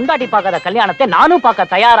என் பொண்டாட்டி பார்க்காத கல்யாணத்தை நானும்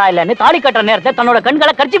பார்க்க தயாரா இல்லைன்னு தாலி கட்டுற நேரத்தை தன்னோட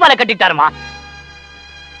கண்களை கர்ச்சிபால கட்டிட்டாருமா.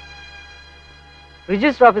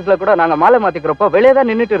 ரிஜிஸ்டர் ஆபீஸ்ல கூட நாங்க மாலை மாத்திக்கிறப்போ வெளியே தான்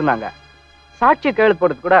நின்னுட்டு இருந்தாங்க. சாட்சி கையெழுத்து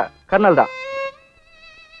போடுறது கூட கர்னல் தான்.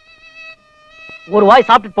 ஒரு வாய்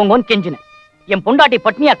சாப்பிட்டு போங்கன்னு கெஞ்சினேன். என் பொண்டாட்டி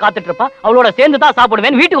பட்னியா காத்துட்டு இருப்பா, அவளோட சேர்ந்து தான்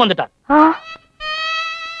சாப்பிடுவேன் வீட்டுக்கு வந்துட்டார்.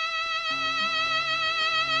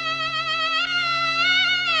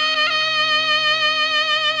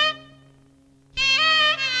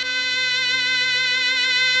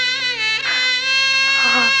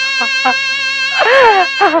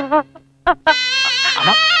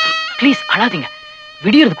 ஆமா, ப்ளீஸ் அழாதீங்க.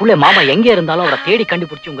 விடியறதுக்குள்ள மாமா எங்க இருந்தாலும் அவரை தேடி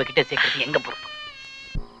கண்டுபிடிச்சு உங்ககிட்ட சேர்க்கறது எங்க பொறுப்பு.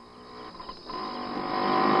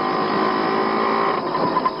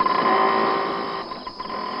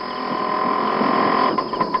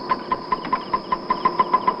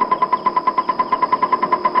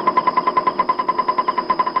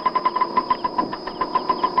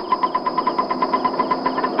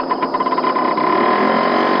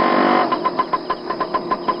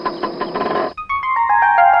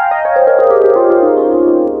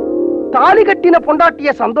 தாலி கட்டின பொண்டாட்டிய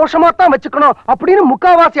சந்தோஷமா தான் வச்சுக்கணும் அப்படின்னு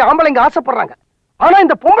முக்காவாசி ஆம்பளைங்க ஆசைப்படுறாங்க. ஆனா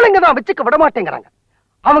இந்த பொம்பளைங்க தான் வச்சுக்க விட மாட்டேங்கிறாங்க.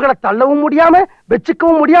 அவங்கள தள்ளவும் முடியாம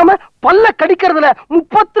வச்சுக்கவும் முடியாம பல்ல கடிக்கிறதுல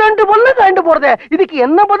 32 பல்ல கண்டு போறதே. இதுக்கு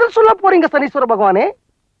என்ன பதில் சொல்ல போறீங்க சனீஸ்வர பகவானே?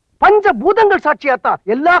 பஞ்ச பூதங்கள் சாட்சியாத்தான்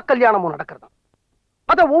எல்லா கல்யாணமும் நடக்கிறதா.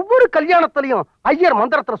 அத ஒவ்வொரு கல்யாணத்திலையும் ஐயர்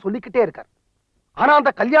மந்திரத்துல சொல்லிக்கிட்டே இருக்காரு. ஆனா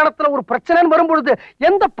அந்த கல்யாணத்துல ஒரு பிரச்சனைன்னு வரும்பொழுது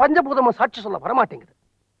எந்த பஞ்சபூதமும் சாட்சி சொல்ல வரமாட்டேங்குது.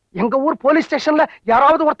 எங்க ஊர் போலீஸ் ஸ்டேஷன்ல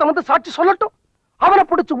யாராவது ஒருத்தன் வந்து சாட்சி சொல்லட்டும். அவனை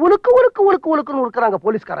பிடிச்சு உலுக்கு உலுக்கு உலுக்கு உலுக்குன்னு இருக்கிறாங்க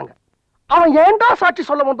போலீஸ்காரங்க. அவன் ஏன்டா சாட்சி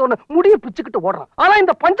சொல்ல வந்தோன்னு முடிய பிச்சுக்கிட்டு ஓடுறான். ஆனா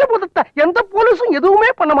இந்த பஞ்சபூதத்தை எந்த போலீஸும் எதுவுமே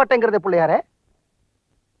பண்ண மாட்டேங்கிறதே பிள்ளையாரே.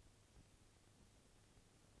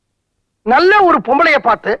 நல்ல ஒரு பொம்பளைய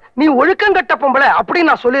பார்த்து நீ ஒழுக்கங்கட்ட பொம்பளை அப்படின்னு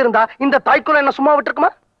நான் சொல்லியிருந்தா இந்த தாய்க்குள்ள என்ன சும்மா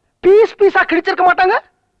விட்டுருக்குமா? பீஸ் பீஸா கிழிச்சிருக்க மாட்டாங்க.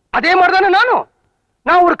 அதே மாதிரிதானே நானும்.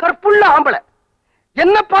 நான் ஒரு கற்புள்ள ஆம்பளை.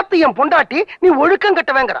 என்ன பார்த்து என் பொண்டாட்டி நீ ஒழுக்கம்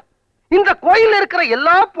கட்டவேங்கிற. இந்த கோயில்ல இருக்கிற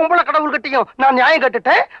எல்லா பொம்பளை கடவுள்கிட்டையும் நான் நியாயம்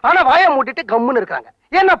கட்டுட்டேன். ஆனா வாயை மூட்டிட்டு கம்முன்னு இருக்காங்க.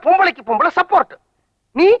 ஏன்னா பொம்பளைக்கு பொம்பளை சப்போர்ட்.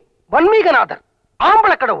 நீ வன்மீகநாதர்,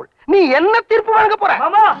 ஆம்பளை கடவுள். நீ என்ன தீர்ப்பு வழங்க போற?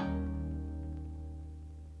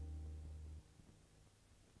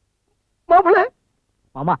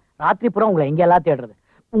 மாமா, ராத்திரி பூரா உங்களை எங்க எல்லாம் தேடுறது.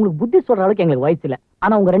 உங்களுக்கு புத்தி சொல்ற அளவுக்கு எங்களுக்கு வயசு இல்ல.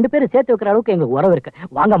 ஆனா உங்க 2 பேரும் சேர்த்து வைக்கிற அளவுக்கு எங்களுக்கு உறவு இருக்கு.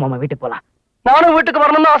 வாங்க மாமா, வீட்டுக்கு போலாம். நானும் வீட்டுக்கு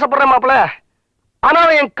வரணும்னு ஆசைப்படுறேன் மாப்பிள்ள. ஆனா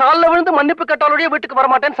என் காலில் விழுந்து மன்னிப்பு கேட்டாலோடய வீட்டுக்கு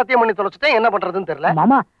வரமாட்டேன்னு சத்தியம் பண்ணி தொலைச்சிட்டேன். என்ன பண்றதுன்னு தெரியல.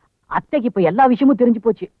 மாமா, அத்தைக்கு இப்ப எல்லா விஷயமும் தெரிஞ்சு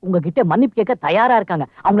போச்சு. உங்ககிட்ட மன்னிப்பு கேட்க தயாரா இருக்காங்க.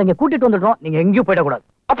 அவங்க இங்க கூட்டிட்டு வந்துடுறோம். நீங்க எங்கேயும் போயிடக்கூடாது.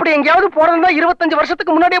 அப்படி எங்கேயாவது போறதா 25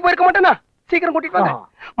 வருஷத்துக்கு முன்னாடியே போயிருக்க மாட்டேனா? சீக்கிரம் கூட்டிட்டு வாங்க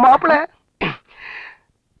மாப்பிள்ள.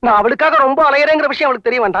 நான் அவளுக்காக ரொம்ப அலையறேங்கிற விஷயம் அவளுக்கு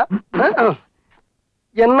தெரிய வேண்டாம்.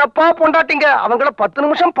 என்னப்பா பொண்டாட்டிங்க, அவங்கள 10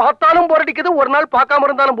 நிமிஷம் பார்த்தாலும் போர் அடிக்குது, ஒரு நாள் பார்க்காம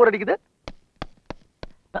இருந்தாலும் போர் அடிக்குது.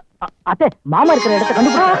 அத்தை, மாமா இருக்கிற இடத்தை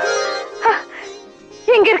கண்டுபிடிச்சா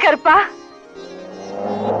எங்க இருக்காருப்பா?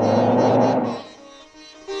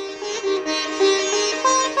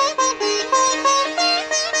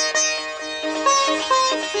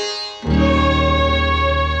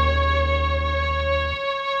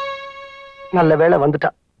 நல்ல வேளை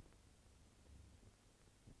வந்துட்டா.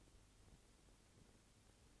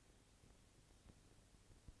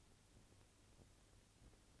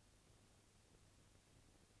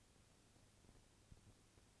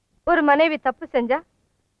 ஒரு மனைவி தப்பு செஞ்சா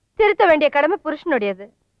திருத்த வேண்டிய கடமை புருஷனுடையது.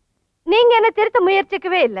 நீங்க என்ன திருத்த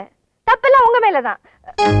முயற்சிக்கவே இல்லை. தப்பெல்லாம் உங்க மேலதான்.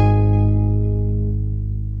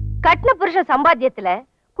 கட்டின புருஷன் சம்பாத்தியத்துல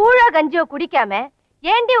கூழா கஞ்சியோ குடிக்காம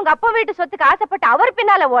ஏண்டி உங்க அப்பா வீட்டு சொத்துக்கு ஆசைப்பட்டு அவர்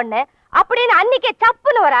பின்னால ஓடுன அப்படின்னு அன்னைக்கே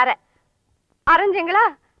சப்புன்னு ஒரு அறை அரைஞ்சிங்களா?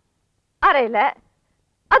 அறையில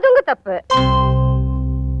அது உங்க தப்பு.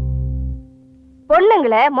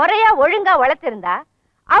 பொண்ணுங்களை முறையா ஒழுங்கா வளர்த்திருந்தா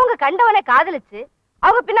அவங்க கண்டவனை காதலிச்சு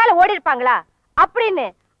அவங்க பின்னால ஓடி இருப்பாங்களா அப்படின்னு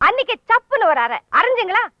அன்னைக்கு சப்புன்னு ஒரு அறை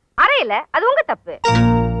அரைஞ்சிங்களா? அறையில அது உங்க தப்பு.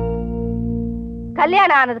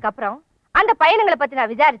 கல்யாணம் ஆனதுக்கு அப்புறம் அந்த பையனுங்களை பத்தி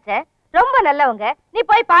நான் விசாரிச்சேன். ரொம்ப நல்லவங்க, நீ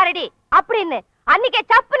போய் பாருடி அப்படின்னு அன்னைக்கே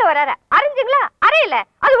சப்புன்னு ஒரு அறை அரைஞ்சிங்களா? அறையில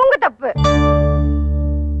அது உங்க தப்பு.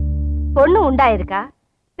 பொண்ணு உண்டாயிருக்கா,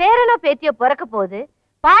 பேரனோ பேத்தியோ பிறக்க போகுது,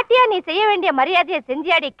 பாட்டியா நீ செய்ய வேண்டிய மரியாதையை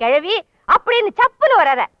செஞ்சியாடி கிழவி அப்படின்னு சப்புன்னு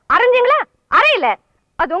ஒரு அறை அரைஞ்சிங்களா? அறையில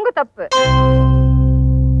அது உங்க தப்பு.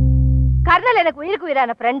 கர்னல் எனக்கு உயிருக்கு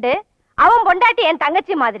உயிரான ஃப்ரெண்டு, அவன் பொண்டாட்டி என்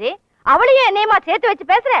தங்கச்சி மாதிரி, அவளையும் என்னையுமா சேர்த்து வச்சு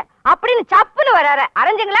பேசுற அப்படின்னு சப்புன்னு வராற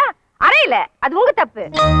அரைஞ்சிங்களா? அறையில அது உங்க தப்பு.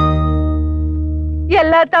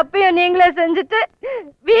 எல்லா தப்பையும் நீங்களே செஞ்சுட்டு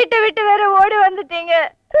வீட்டை விட்டு வேற ஓடி வந்துட்டீங்க.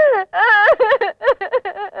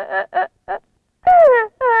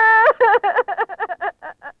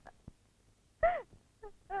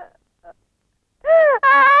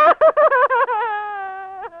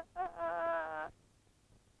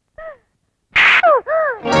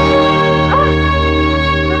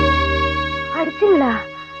 அடிச்சீங்களா?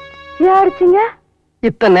 ஏன் அடிச்சீங்க?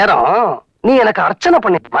 இத்தனை நேரம் நீ எனக்கு அர்ச்சனை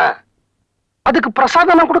பண்ணிட்டுமா, அதுக்கு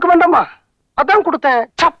பிரசாதம் நான் கொடுக்க வேண்டாமா? அதான் கொடுத்தேன்,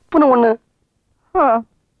 சப்புன்னு ஒண்ணு.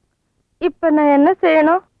 இப்ப நான் என்ன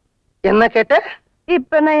செய்யணும்? என்ன கேட்ட?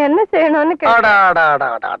 இப்ப நான் என்ன செய்யணும்னு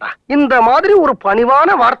கேட்டேன். இந்த மாதிரி ஒரு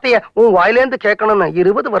பணிவான வார்த்தைய உன் வாயிலேந்து கேட்கணும்னு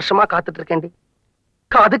 20 வருஷமா காத்துட்டு இருக்கேன்டி.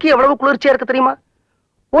 அதுக்கு எவ்வளவு குளிர்ச்சியா இருக்கு தெரியுமா?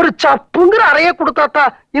 ஒரு சப்புங்கிற அறைய கொடுத்தாத்தா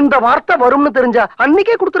இந்த வார்த்தை வரும்னு தெரிஞ்சா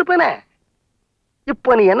அன்னைக்கே கொடுத்துருப்பேனே.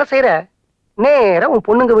 இப்ப நீ என்ன செய்யற? நேரா உன்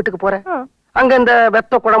பொண்ணுங்க வீட்டுக்கு போற. அங்க இந்த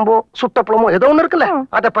வெத்த குழம்போ சுட்டப்பழமோ ஏதோ ஒண்ணு இருக்குல்ல,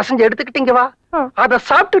 அத பசஞ்சு எடுத்துக்கிட்டீங்க வா. அத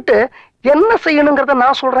சாப்பிட்டுட்டு என்ன செய்யணுங்கிறத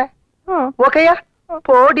நான் சொல்றேன். ஓகேயா?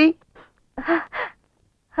 போடி.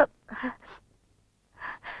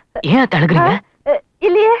 ஏன் தடுக்கிறீங்க?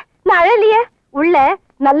 இல்லையே, நான் அழலையே. உள்ள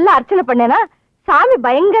நல்லா அர்ச்சனை பண்ணேனா சாமி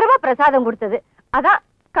பயங்கரமா பிரசாதம் கொடுத்தது, அதான்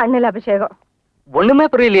கண்ணுல அபிஷேகம். ஒண்ணுமே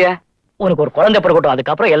புரியலையே. உனக்கு ஒரு குழந்தை பிறக்கட்டும்,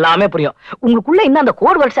 அதுக்கப்புறம் எல்லாமே புரியும். உங்களுக்குள்ள இன்னும் அந்த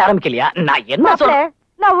கோட் வேர்ட்ஸ் ஆரம்பிக்கலையா? நான் என்ன சொல்றேன்?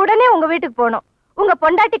 நான் உடனே உங்க வீட்டுக்கு போனோம். உங்க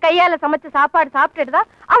பொண்டாட்டி கையால சமைச்ச சாப்பாடு சாப்பிட்டுட்டு தான்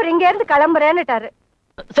அவர் இங்க இருந்து கிளம்புறேன்னுட்டாரு.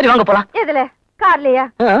 சரி வாங்க போலாம். எதுல? கார்லயா?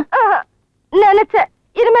 நினைச்ச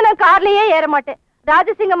இனிமே நான் கார்லயே ஏற மாட்டேன்.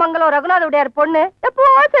 ராஜசிங்கமங்கலம் ரகுநாத உடையார் பொண்ணு எப்போ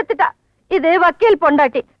செத்துட்டா. இது வக்கீல்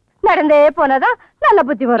பொண்டாட்டி. நடந்தே போனதான் நல்ல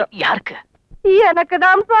புத்தி வரும். யாருக்கு? எனக்கு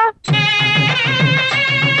தான்ப்பா.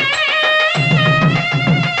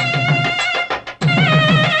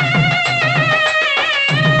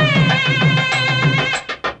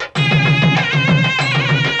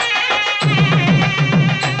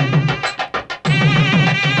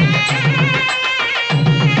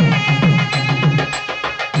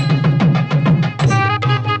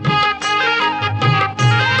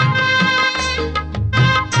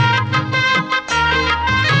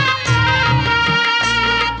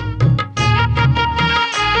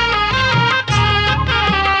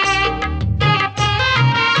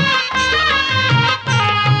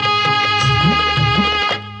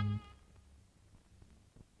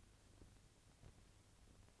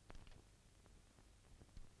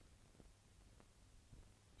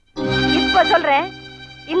 சொல்றேன்,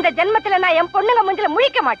 இந்த ஜென்மத்துல நான் என் பொண்ணுங்க முஞ்சில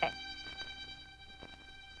முழிக்க மாட்டேன்.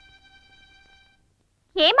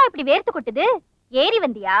 ஏமா இப்படி வேர்த்து கொட்டுது? ஏறி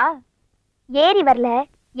வந்தியா? ஏறி வரல,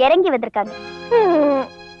 இறங்கி வந்திருக்காங்க.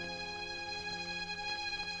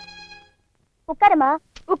 உட்காருமா.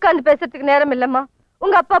 உட்கார்ந்து பேசுறதுக்கு நேரம் இல்லம்மா.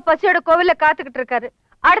 உங்க அப்பா பசியோட கோவில்ல காத்துக்கிட்டு இருக்காரு.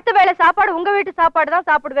 அடுத்த வேளை சாப்பாடு உங்க வீட்டு சாப்பாடு தான்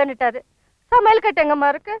சாப்பிடுவேன்னுட்டாரு. சமையல் கட்டு எங்கம்மா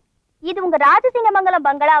இருக்கு? இது உங்க ராஜசிங்கமங்கலம்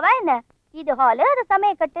பங்களாவா என்ன? இது ஹாலு, அது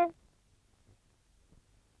சமையல் கட்டு.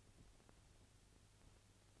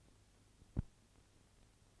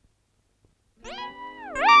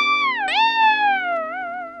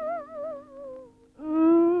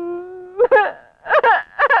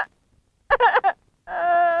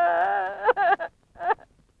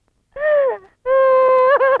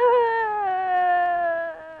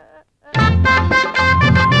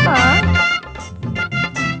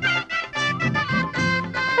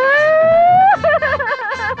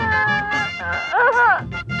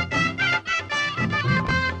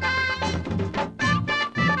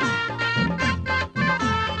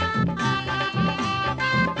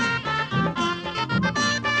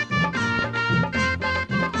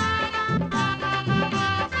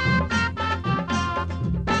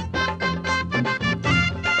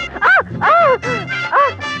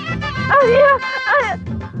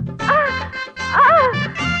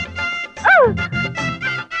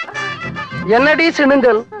 என்னடி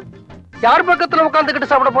சினுங்கள்? யார் பக்கத்துல உட்கார்ந்துகிட்டு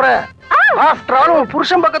சாப்பிட போற? ஆஃப்டர் ஆல் உன்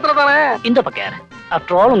புருஷன் பக்கத்துல தானே. இந்த பக்கம்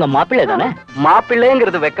ஆஃப்டர் ஆல் உங்க மாப்பிள்ளை தானே.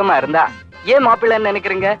 மாப்பிள்ளைங்கிறது வெக்கமா இருந்தா ஏன் மாப்பிள்ளைன்னு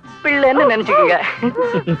நினைக்கிறீங்க? பிள்ளைன்னு நினைச்சுக்கீங்க.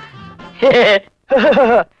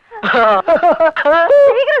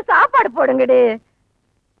 சீக்கிரம் சாப்பாடு போடுங்கடி.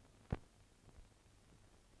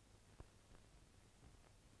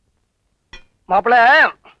 மாப்பிள்ள,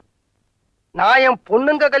 நான் என்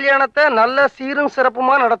பொண்ணுங்க கல்யாணத்தை நல்ல சீரும்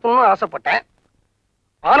சிறப்புமா நடத்தணும்னு ஆசைப்பட்டேன்.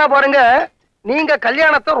 ஆனா பாருங்க, நீங்க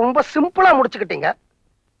கல்யாணத்தை ரொம்ப சிம்பிளா முடிச்சுக்கிட்டீங்க.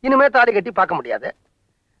 இனிமே தாலி கட்டி பார்க்க முடியாது.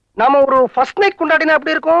 நாம ஒரு ஃபர்ஸ்ட் நைட் கொண்டாடினா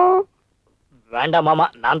எப்படி இருக்கும்? வேண்டாம் மாமா,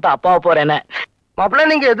 நான் தான் அப்பாவை போறேன். மாப்பிள்ள,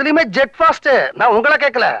 நீங்க எதுலயுமே ஜெட் ஃபாஸ்ட். நான் உங்களை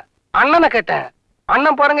கேட்கல, அண்ணனை கேட்டேன்.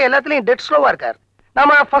 அண்ணன் பாருங்க எல்லாத்துலயும் டெட் ஸ்லோவா இருக்கார்.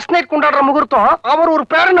 நாம ஃபர்ஸ்ட் நைட் கொண்டாடுற முகூர்த்தம் அவர் ஒரு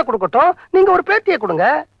பேரனை கொடுக்கட்டும், நீங்க ஒரு பேத்தியை கொடுங்க.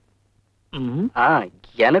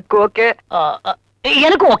 எனக்கு ஓகே.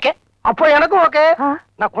 எனக்கும் ஓகே. அப்போ எனக்கும் ஓகே.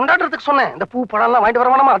 நான் கொண்டாடுறதுக்கு சொன்னேன். இந்த பூ பழம் எல்லாம் வாங்கிட்டு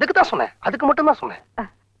வர வேணாமா? அதுக்கு தான் சொன்னேன். அதுக்கு மட்டும் தான் சொன்னேன்.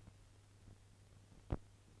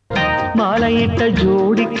 மாலையிட்ட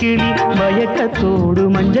ஜோடி கிளி மயக்கத்தோடு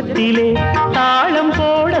மஞ்சத்திலே தாளம்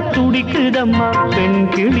போட துடிக்குதம்மா பெண்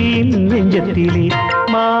கிளியின் நெஞ்சத்திலே.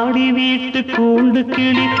 மாடி வீட்டு கூண்டு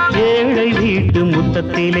கிளி ஏழை வீட்டு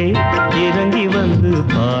முத்தத்திலே இறங்கி வந்து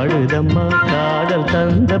பாடுதம்மா காதல்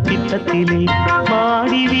தந்த பித்தத்திலே.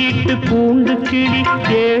 மாடி வீட்டு கூண்டு கிளி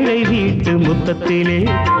ஏழை வீட்டு முத்தத்திலே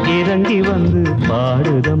இறங்கி வந்து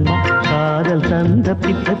பாடுதம்மா காதல் தந்த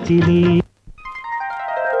பித்தத்திலே.